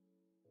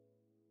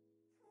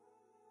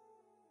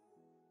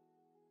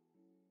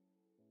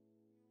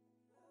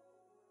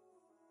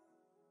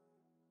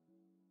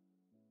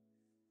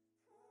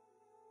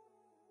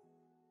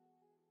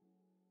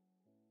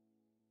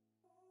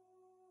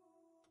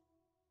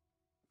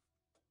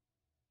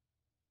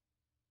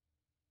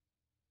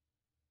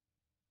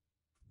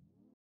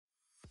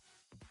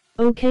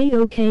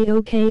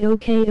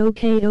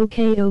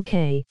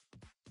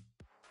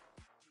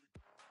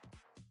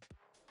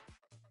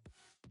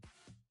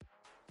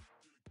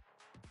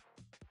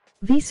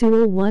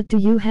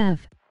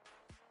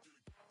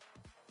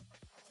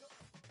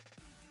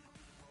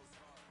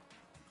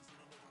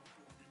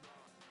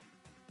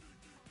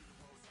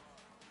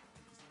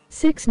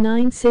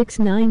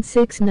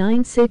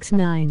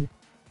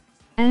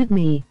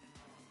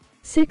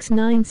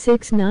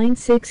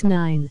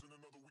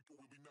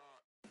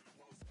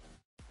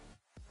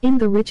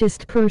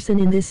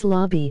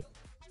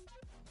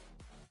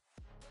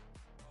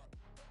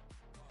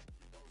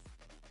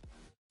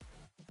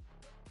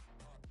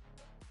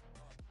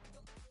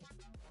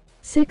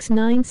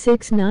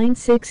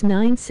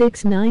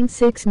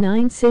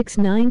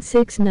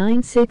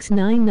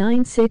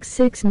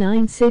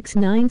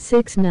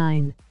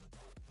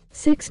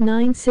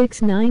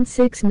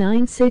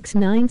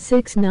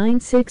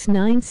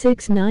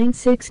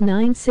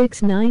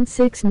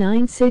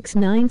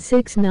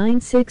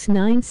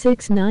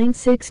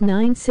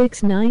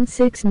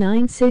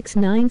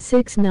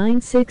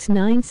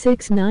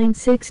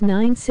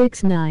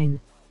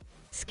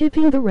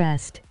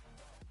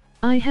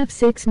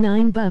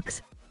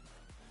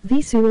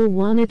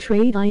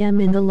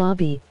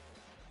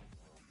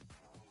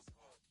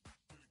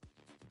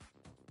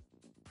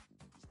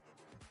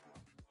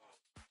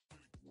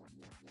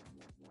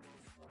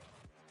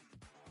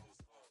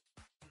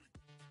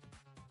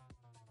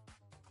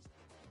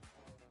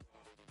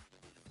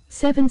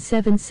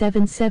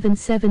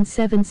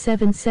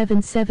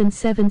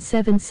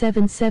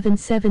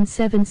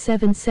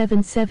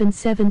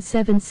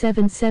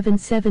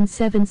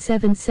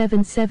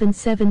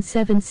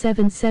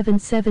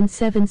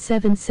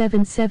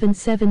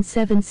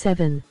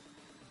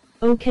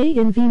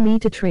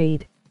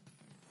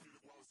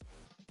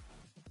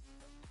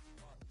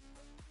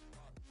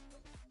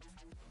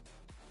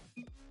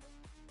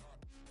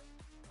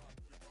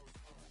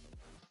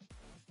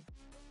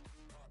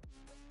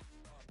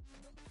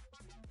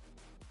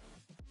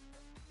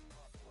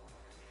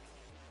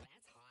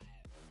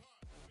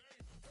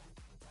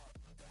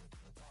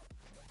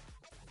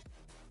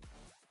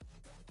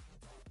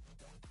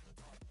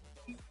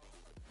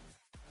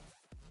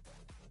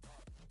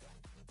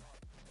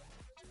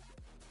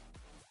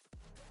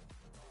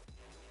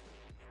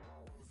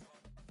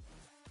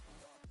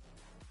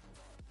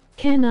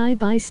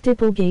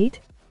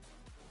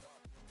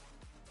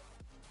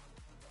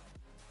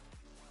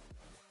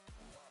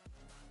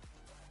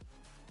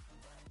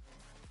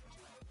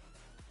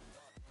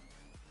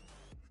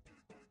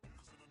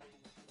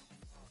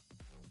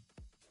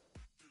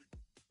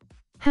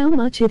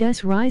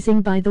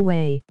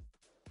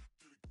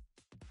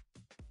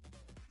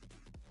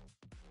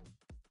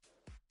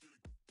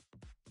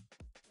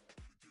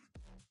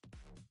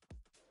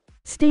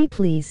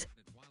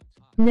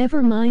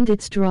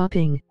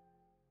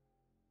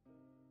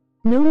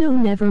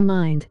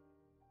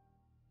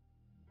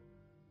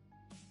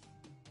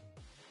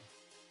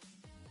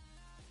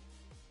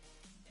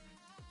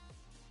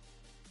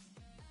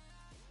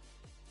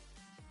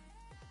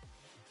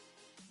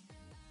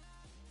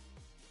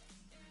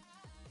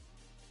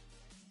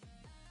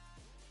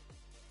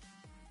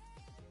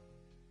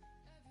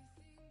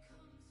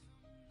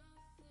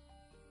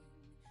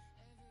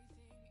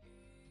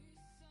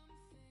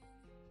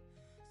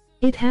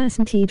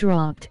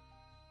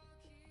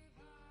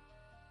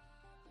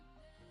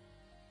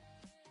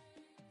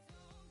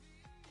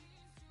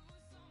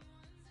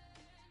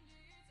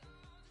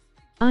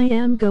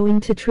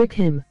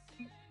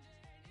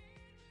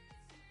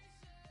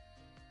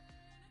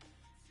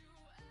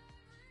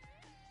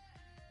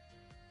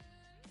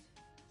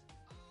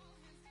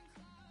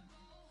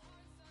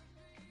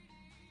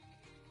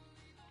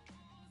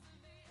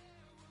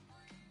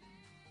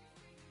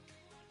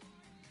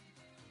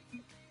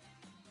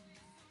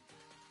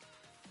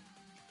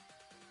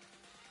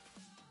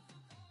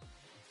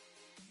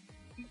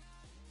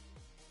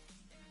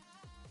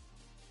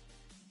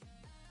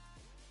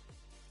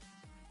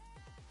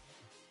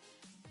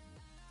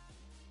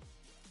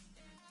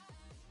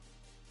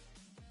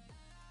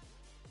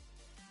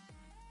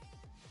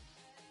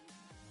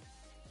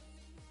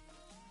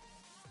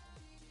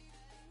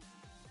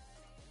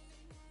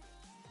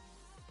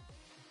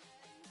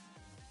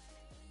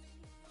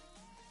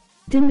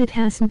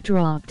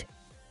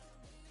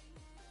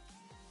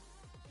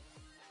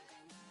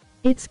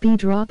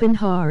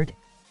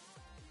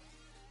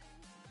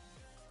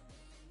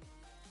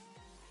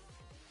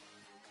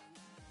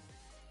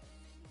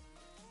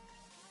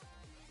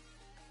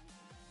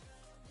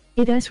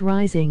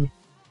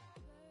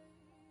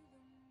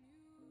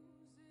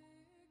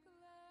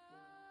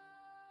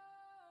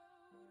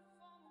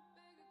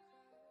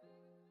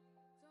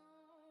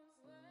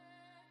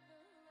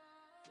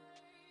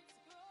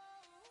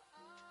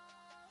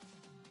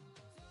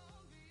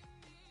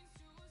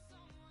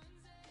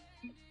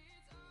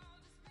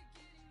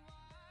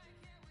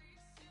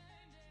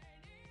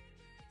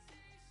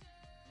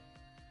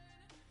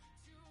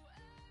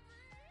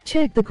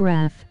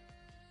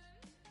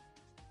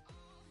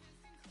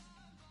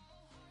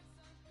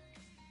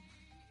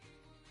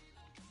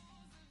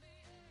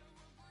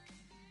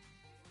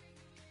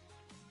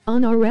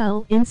 On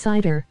RL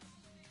Insider.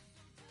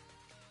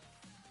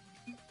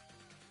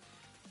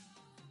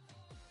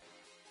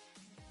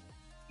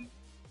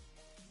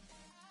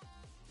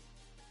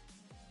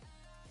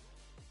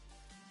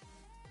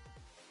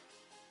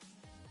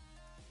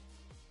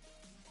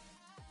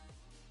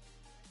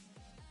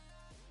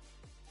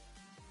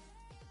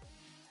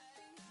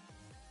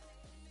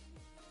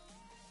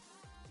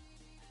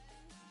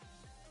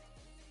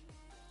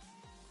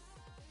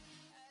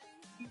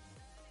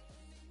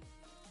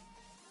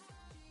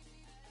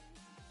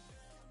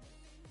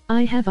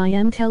 I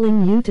am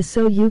telling you to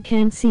so you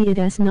can see it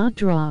as not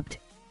dropped.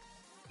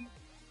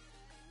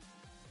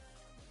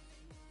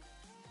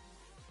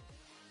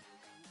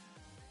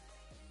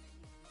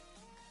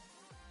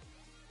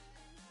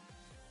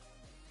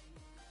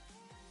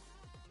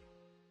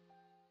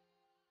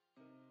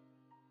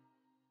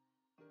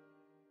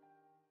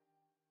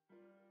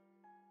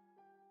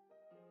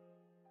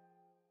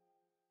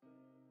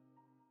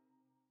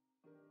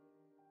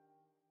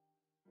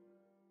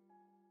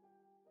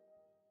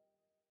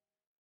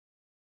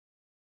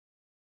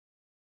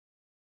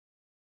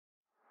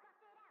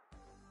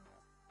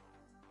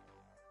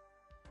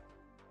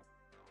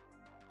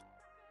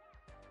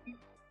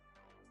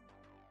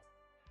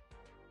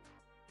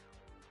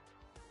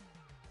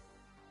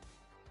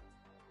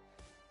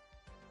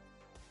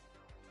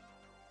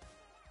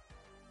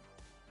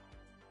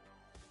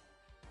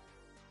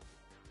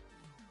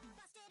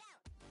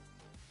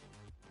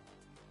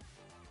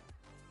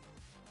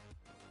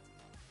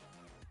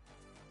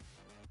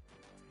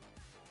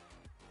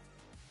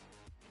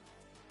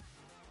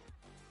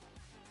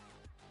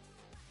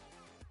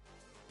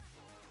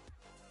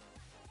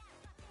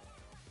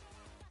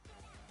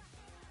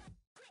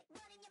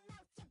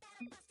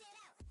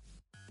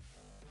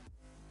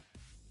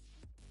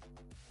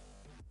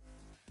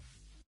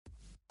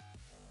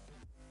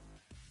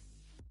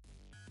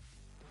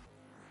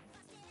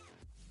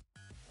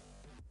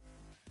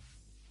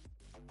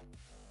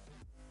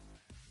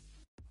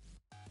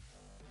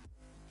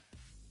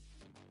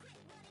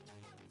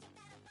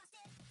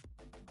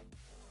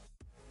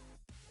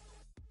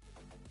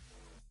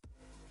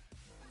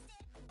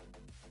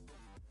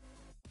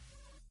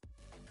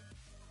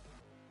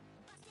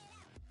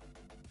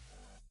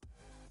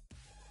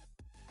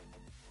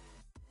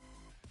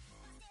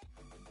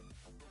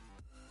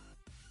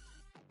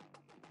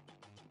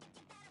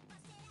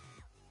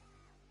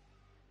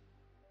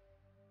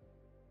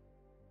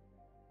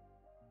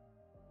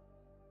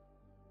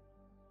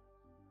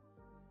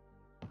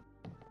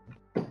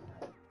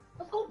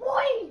 Let's go,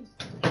 boys!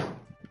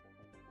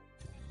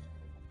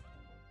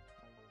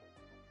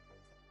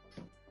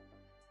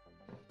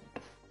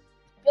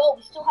 Yo,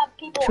 we still have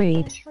people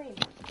in the stream.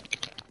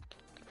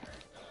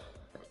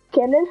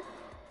 Camden,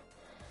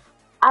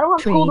 I don't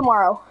have school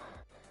tomorrow.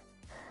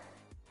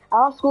 I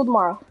don't have school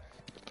tomorrow.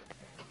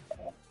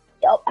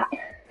 Yo,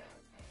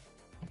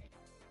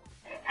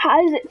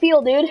 how does it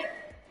feel, dude?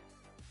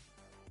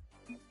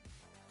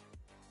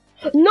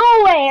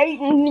 No way!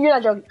 You're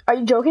not joking. Are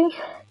you joking?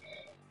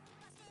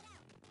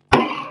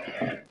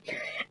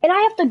 And I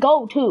have to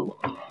go too.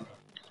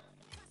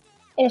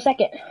 In a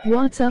second.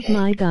 What's up,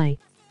 my guy?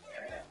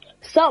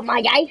 Sup,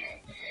 my guy?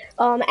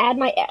 Add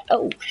my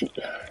oh shoot.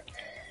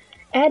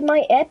 Add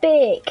my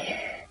epic.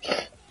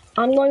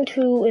 I'm going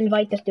to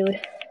invite this dude.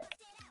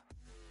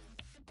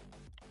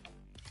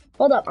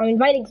 Hold up, I'm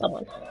inviting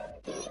someone.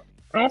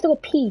 I have to go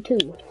pee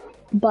too,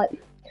 but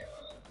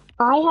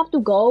I have to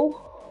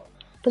go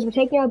because we're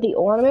taking out the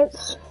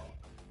ornaments.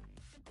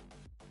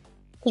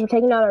 Because we're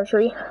taking out our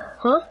tree,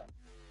 huh?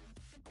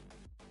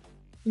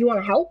 You want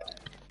to help?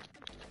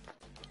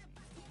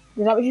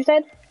 Is that what you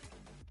said?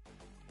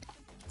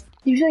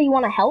 You said you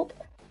want to help?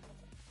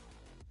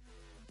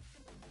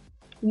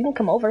 You can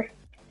come over. You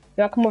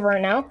want to come over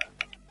right now?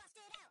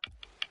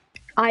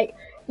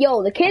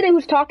 Yo, the kid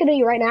who's talking to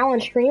you right now on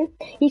stream,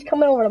 he's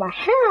coming over to my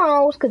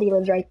house because he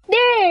lives right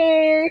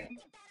there.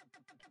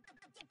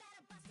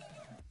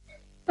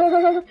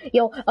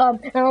 Yo,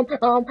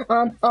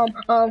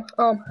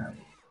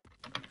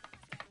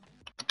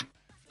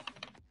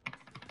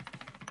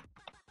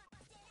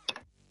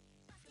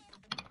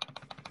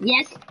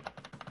 Yes.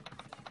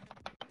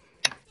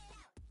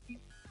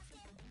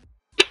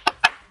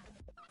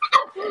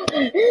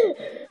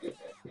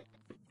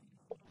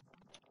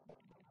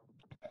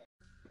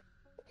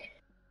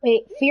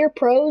 Wait, Fear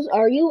Pros,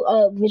 are you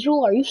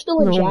Visual? Are you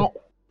still in chat?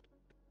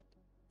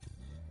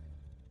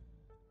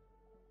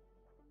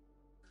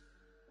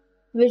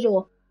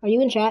 Visual, are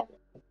you in chat?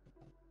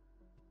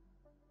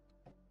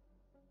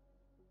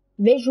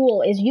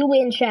 Visual, is you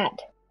in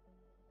chat?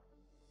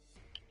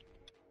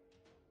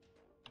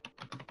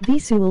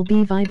 Visu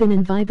be vibin'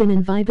 and vibin'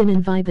 and vibin'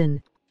 and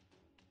vibin'.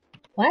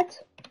 What?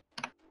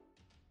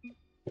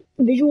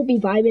 Visual be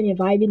vibin' and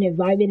vibin' and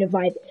vibin' and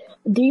vibin'.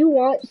 Do you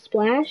want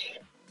Splash?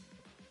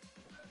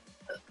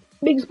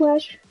 Big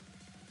Splash?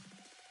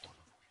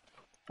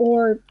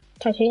 Or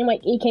Titanium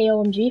like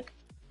EKOMG?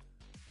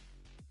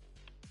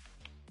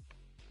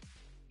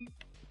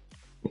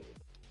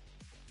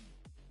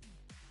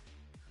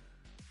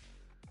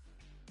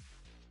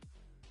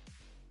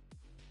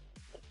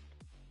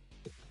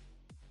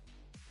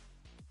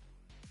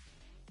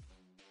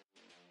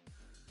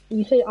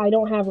 You say I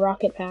don't have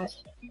Rocket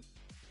Pass.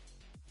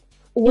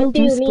 You'll What do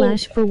do you mean?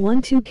 Splash for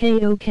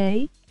 1-2K,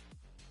 okay?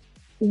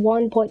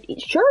 1 point.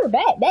 Sure,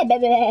 bet.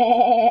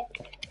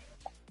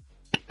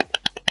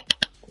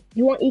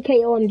 You want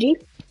EKOMG?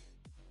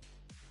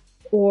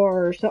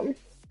 Or something?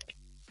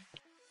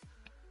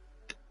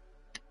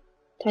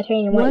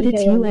 Titanium, What,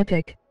 it's you, EKOMG?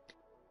 Epic?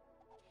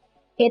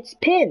 It's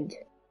pinned.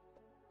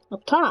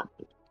 Up top.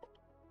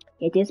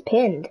 It is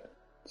pinned.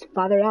 It's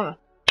fathered off.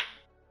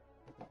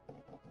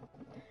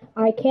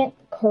 I can't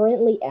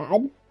currently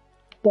add,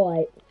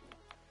 but...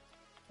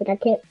 Like, I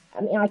can't...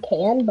 I mean, I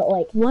can, but,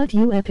 like... What,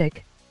 you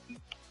Epic?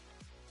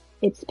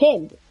 It's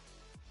pinned.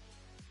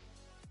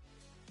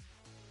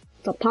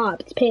 It's up top.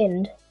 It's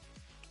pinned.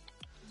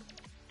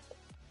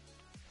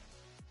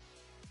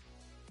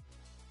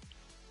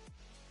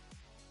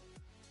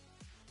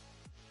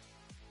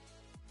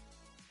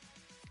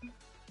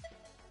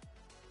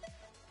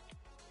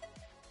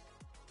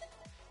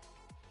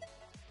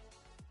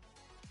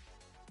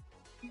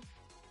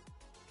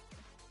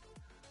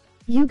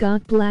 You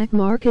got black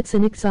markets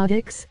and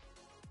exotics?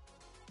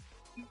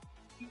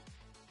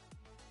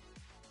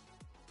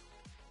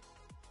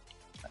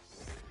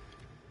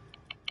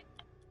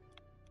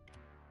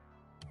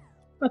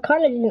 I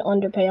kinda didn't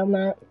underpay on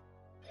that.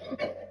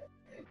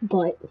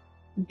 But...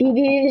 I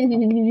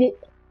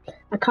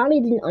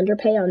kinda didn't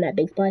underpay on that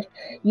big splash.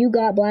 You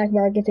got black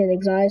markets and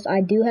exotics.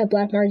 I do have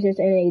black markets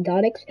and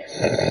exotics.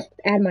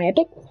 Add my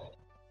epic.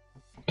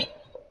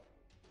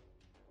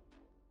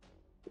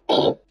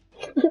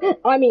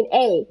 I mean,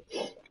 A.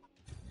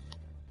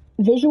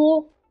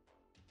 Visual.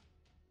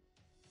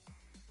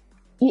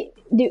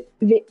 Dude,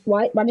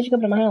 why did you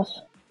come to my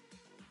house?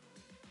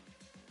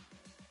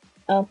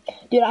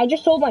 Dude, I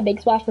just sold my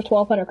big splash for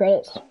 1,200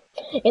 credits.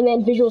 And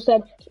then Visual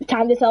said,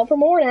 time to sell for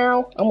more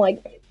now. I'm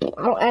like,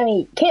 I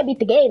mean, can't beat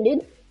the game,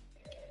 dude.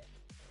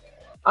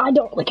 I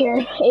don't really care.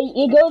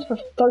 It goes for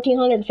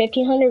 1,300,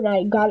 1,500, and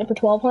I got it for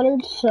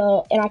 1,200,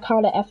 so, and I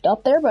kinda effed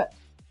up there, but,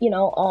 you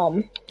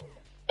know,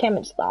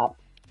 Cameron, stop.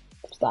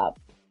 Stop.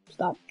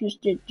 Just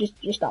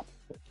stop.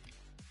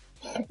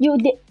 You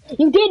did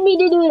mean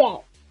to do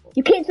that.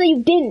 You can't say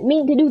you didn't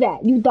mean to do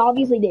that. You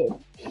obviously did.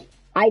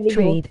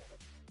 Visual.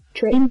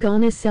 Trade. I'm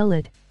gonna sell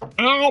it.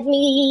 Add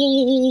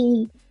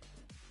me.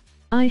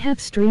 I have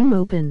stream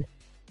open.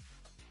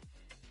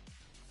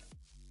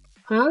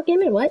 Huh? Give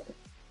me what?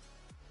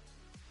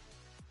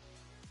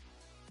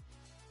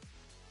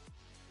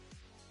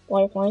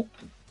 Wi-Fi.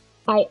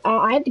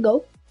 I have to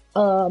go.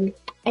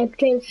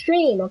 Entertain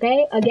stream,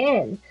 okay?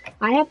 Again.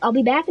 I'll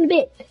be back in a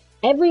bit.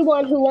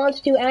 Everyone who wants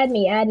to add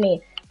me.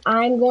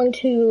 I'm going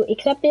to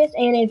accept this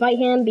and invite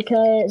him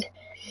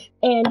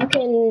and you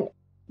can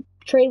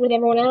trade with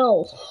everyone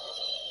else.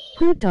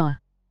 Puta.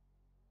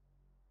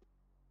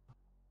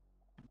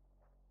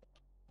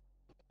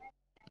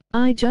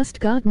 I just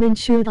got min.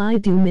 Should I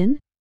do min?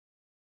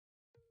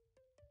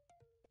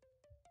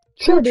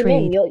 Sure, do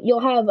min. You'll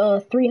have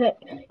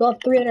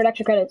 300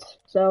 extra credits.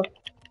 So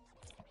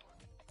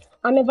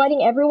I'm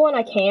inviting everyone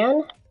I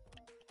can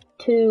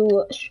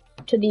to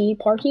the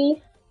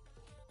party.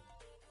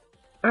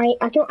 I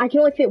can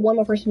only fit one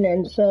more person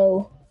in,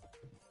 so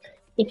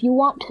if you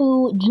want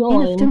to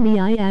join, After me,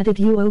 I added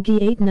you,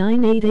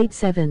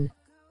 Ogi89887.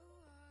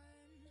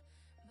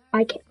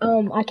 I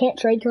can't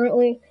trade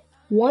currently.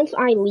 Once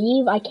I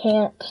leave, I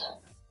can't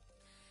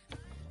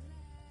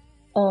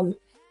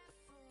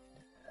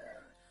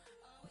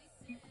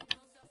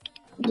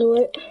do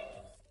it.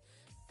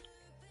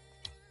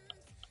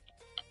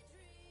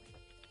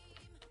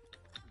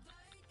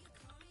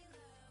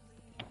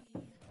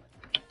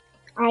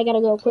 I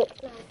gotta go quick.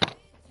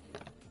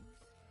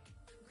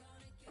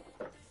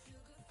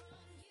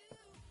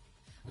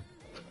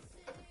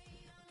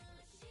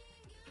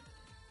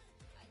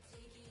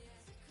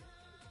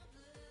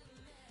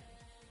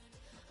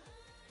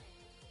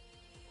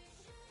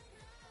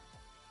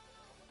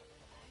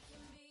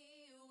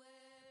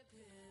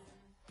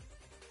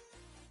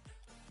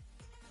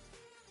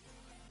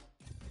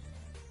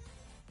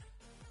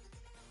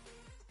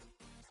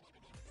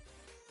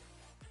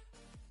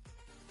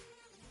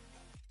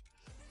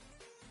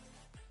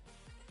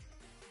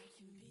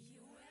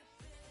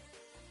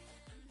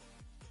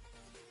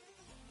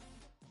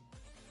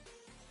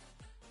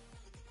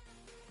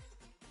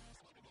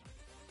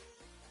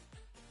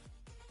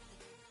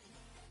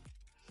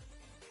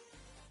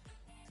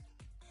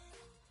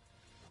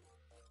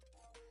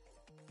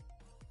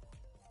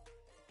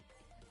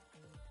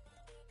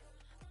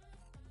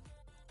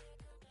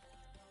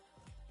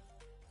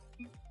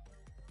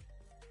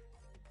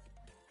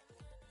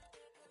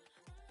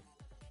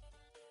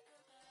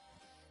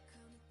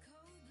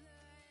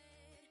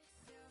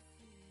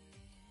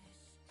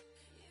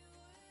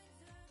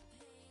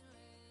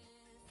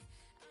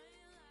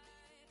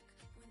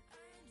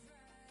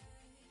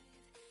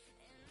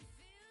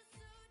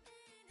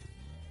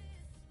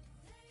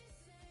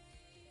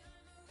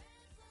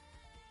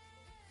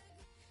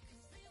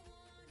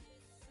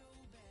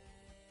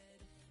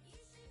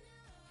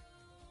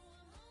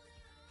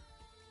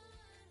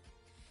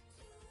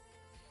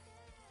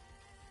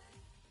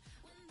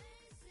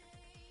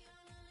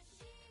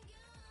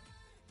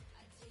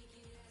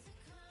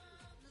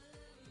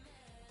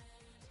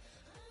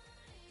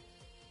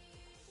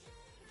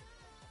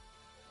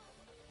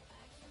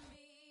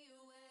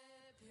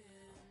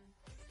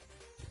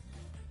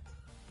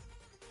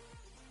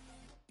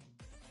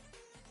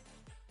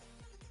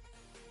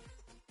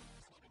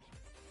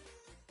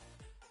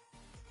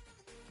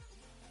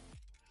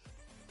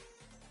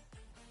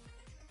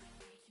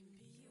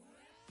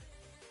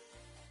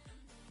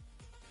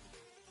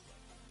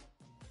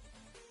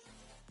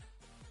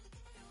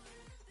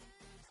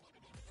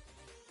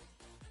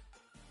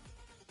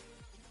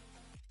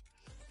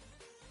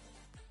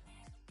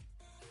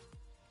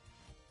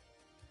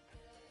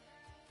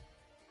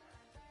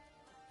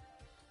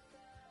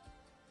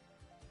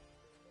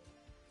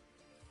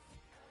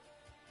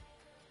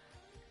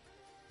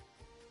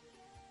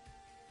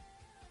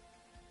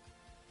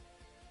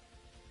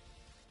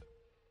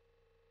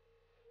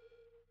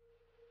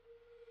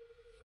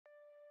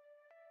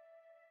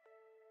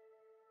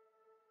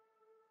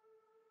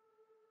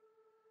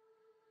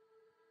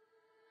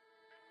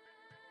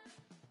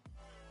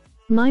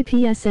 My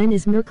PSN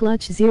is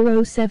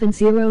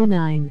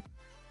Merkluch0709.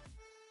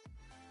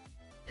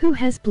 Who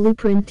has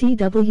Blueprint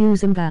TW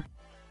Zumba?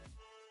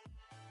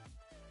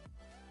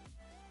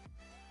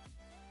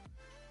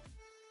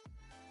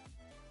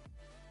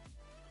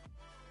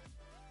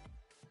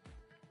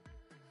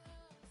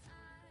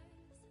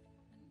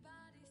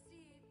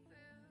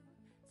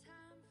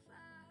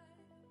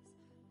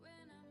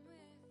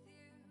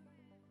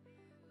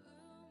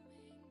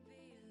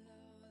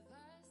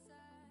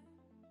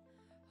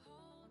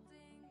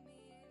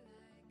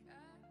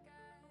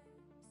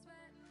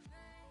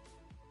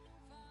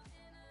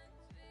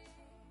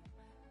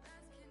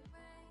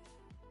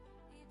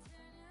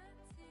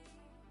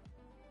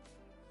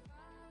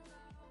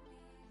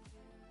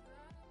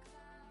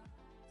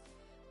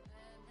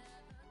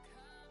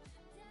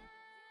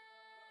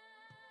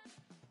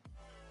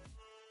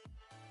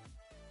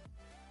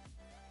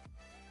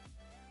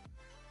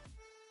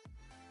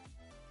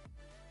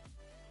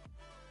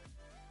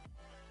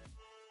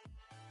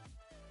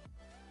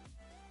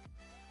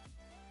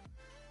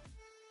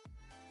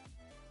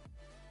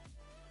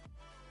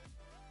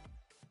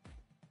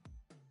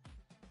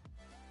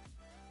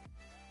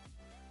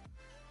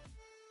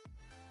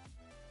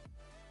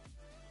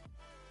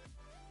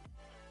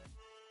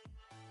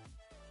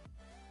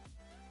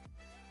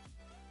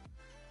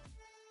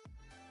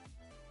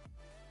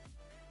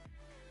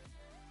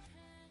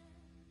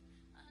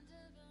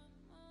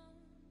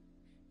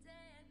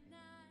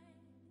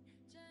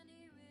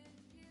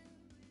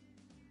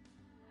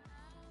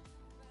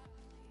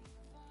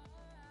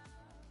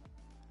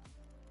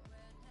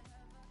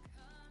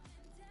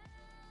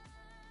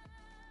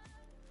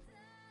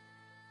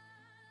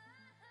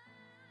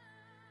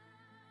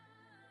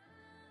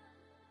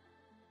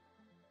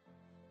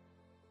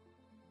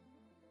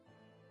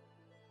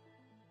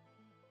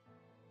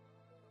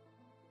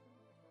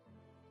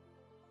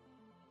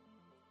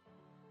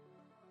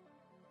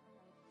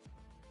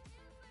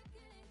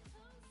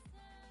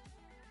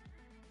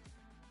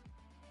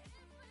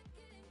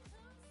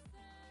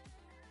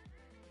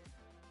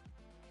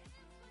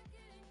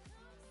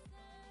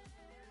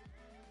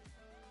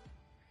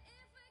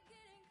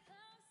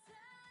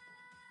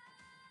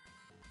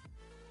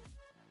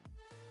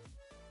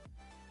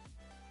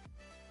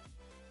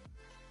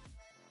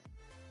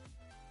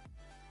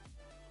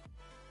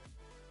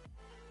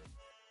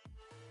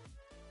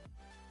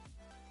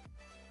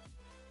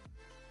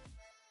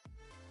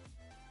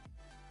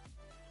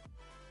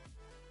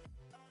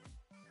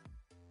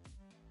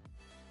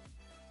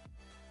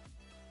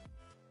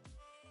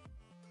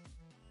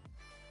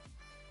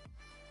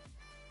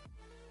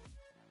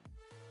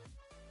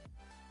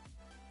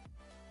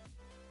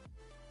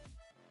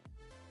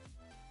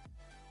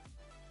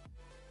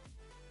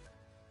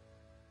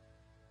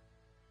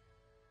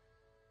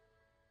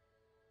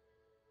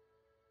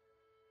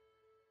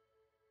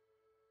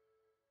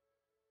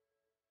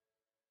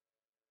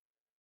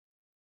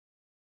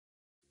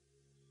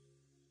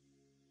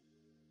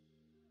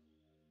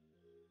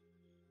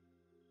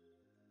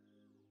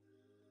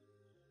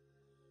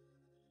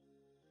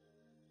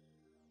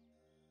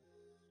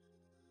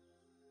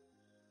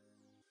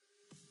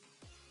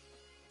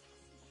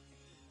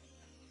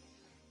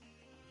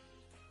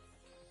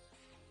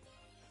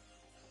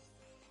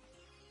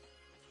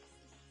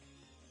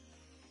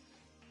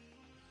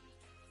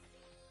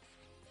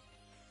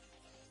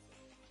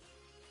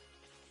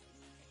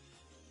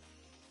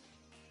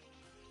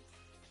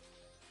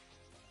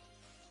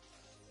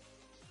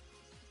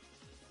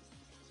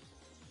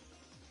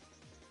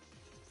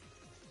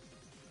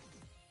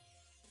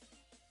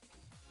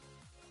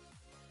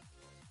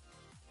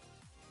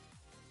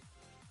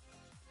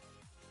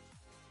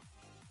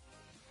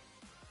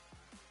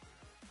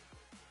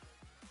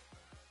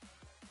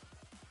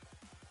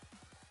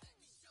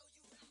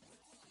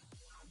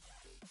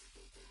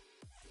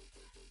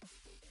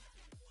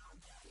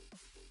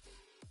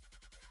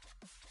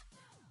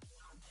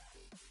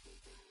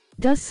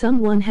 Does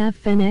someone have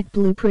Fennec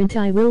Blueprint?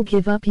 I will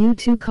give up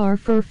U2 car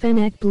for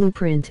Fennec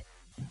Blueprint.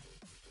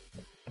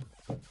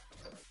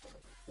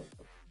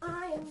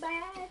 I am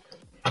back.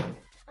 I am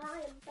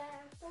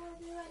back. Oh,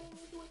 you're running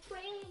into a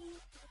train.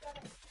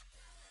 Got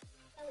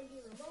a LED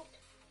remote.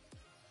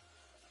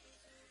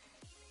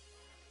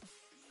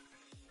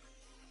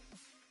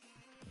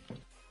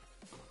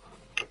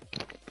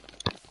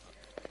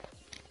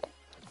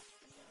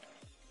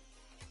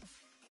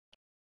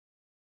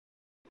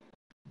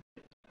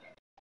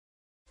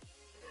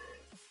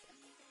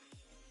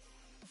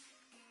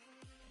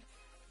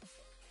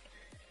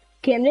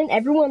 Camden,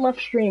 everyone left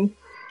stream.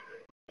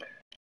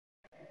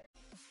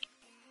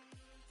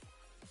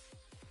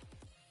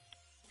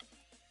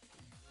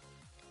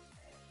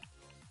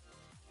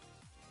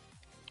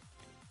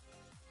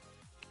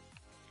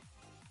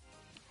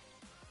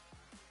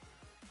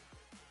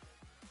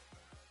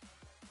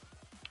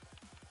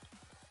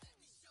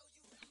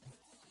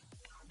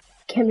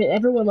 Camden,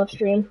 everyone left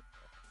stream.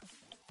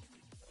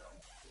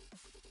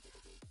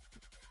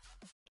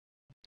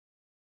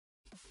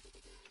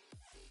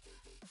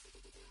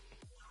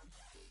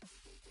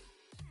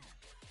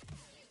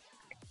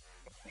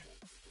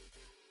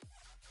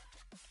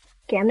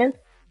 Camden?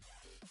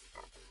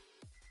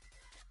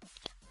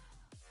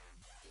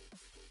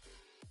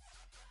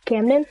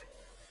 Camden?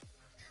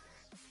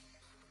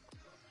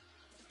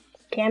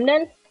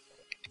 Camden?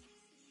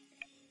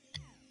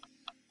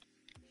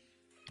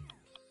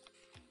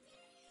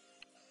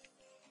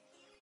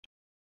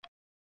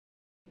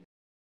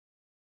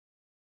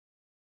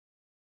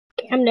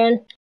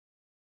 Camden?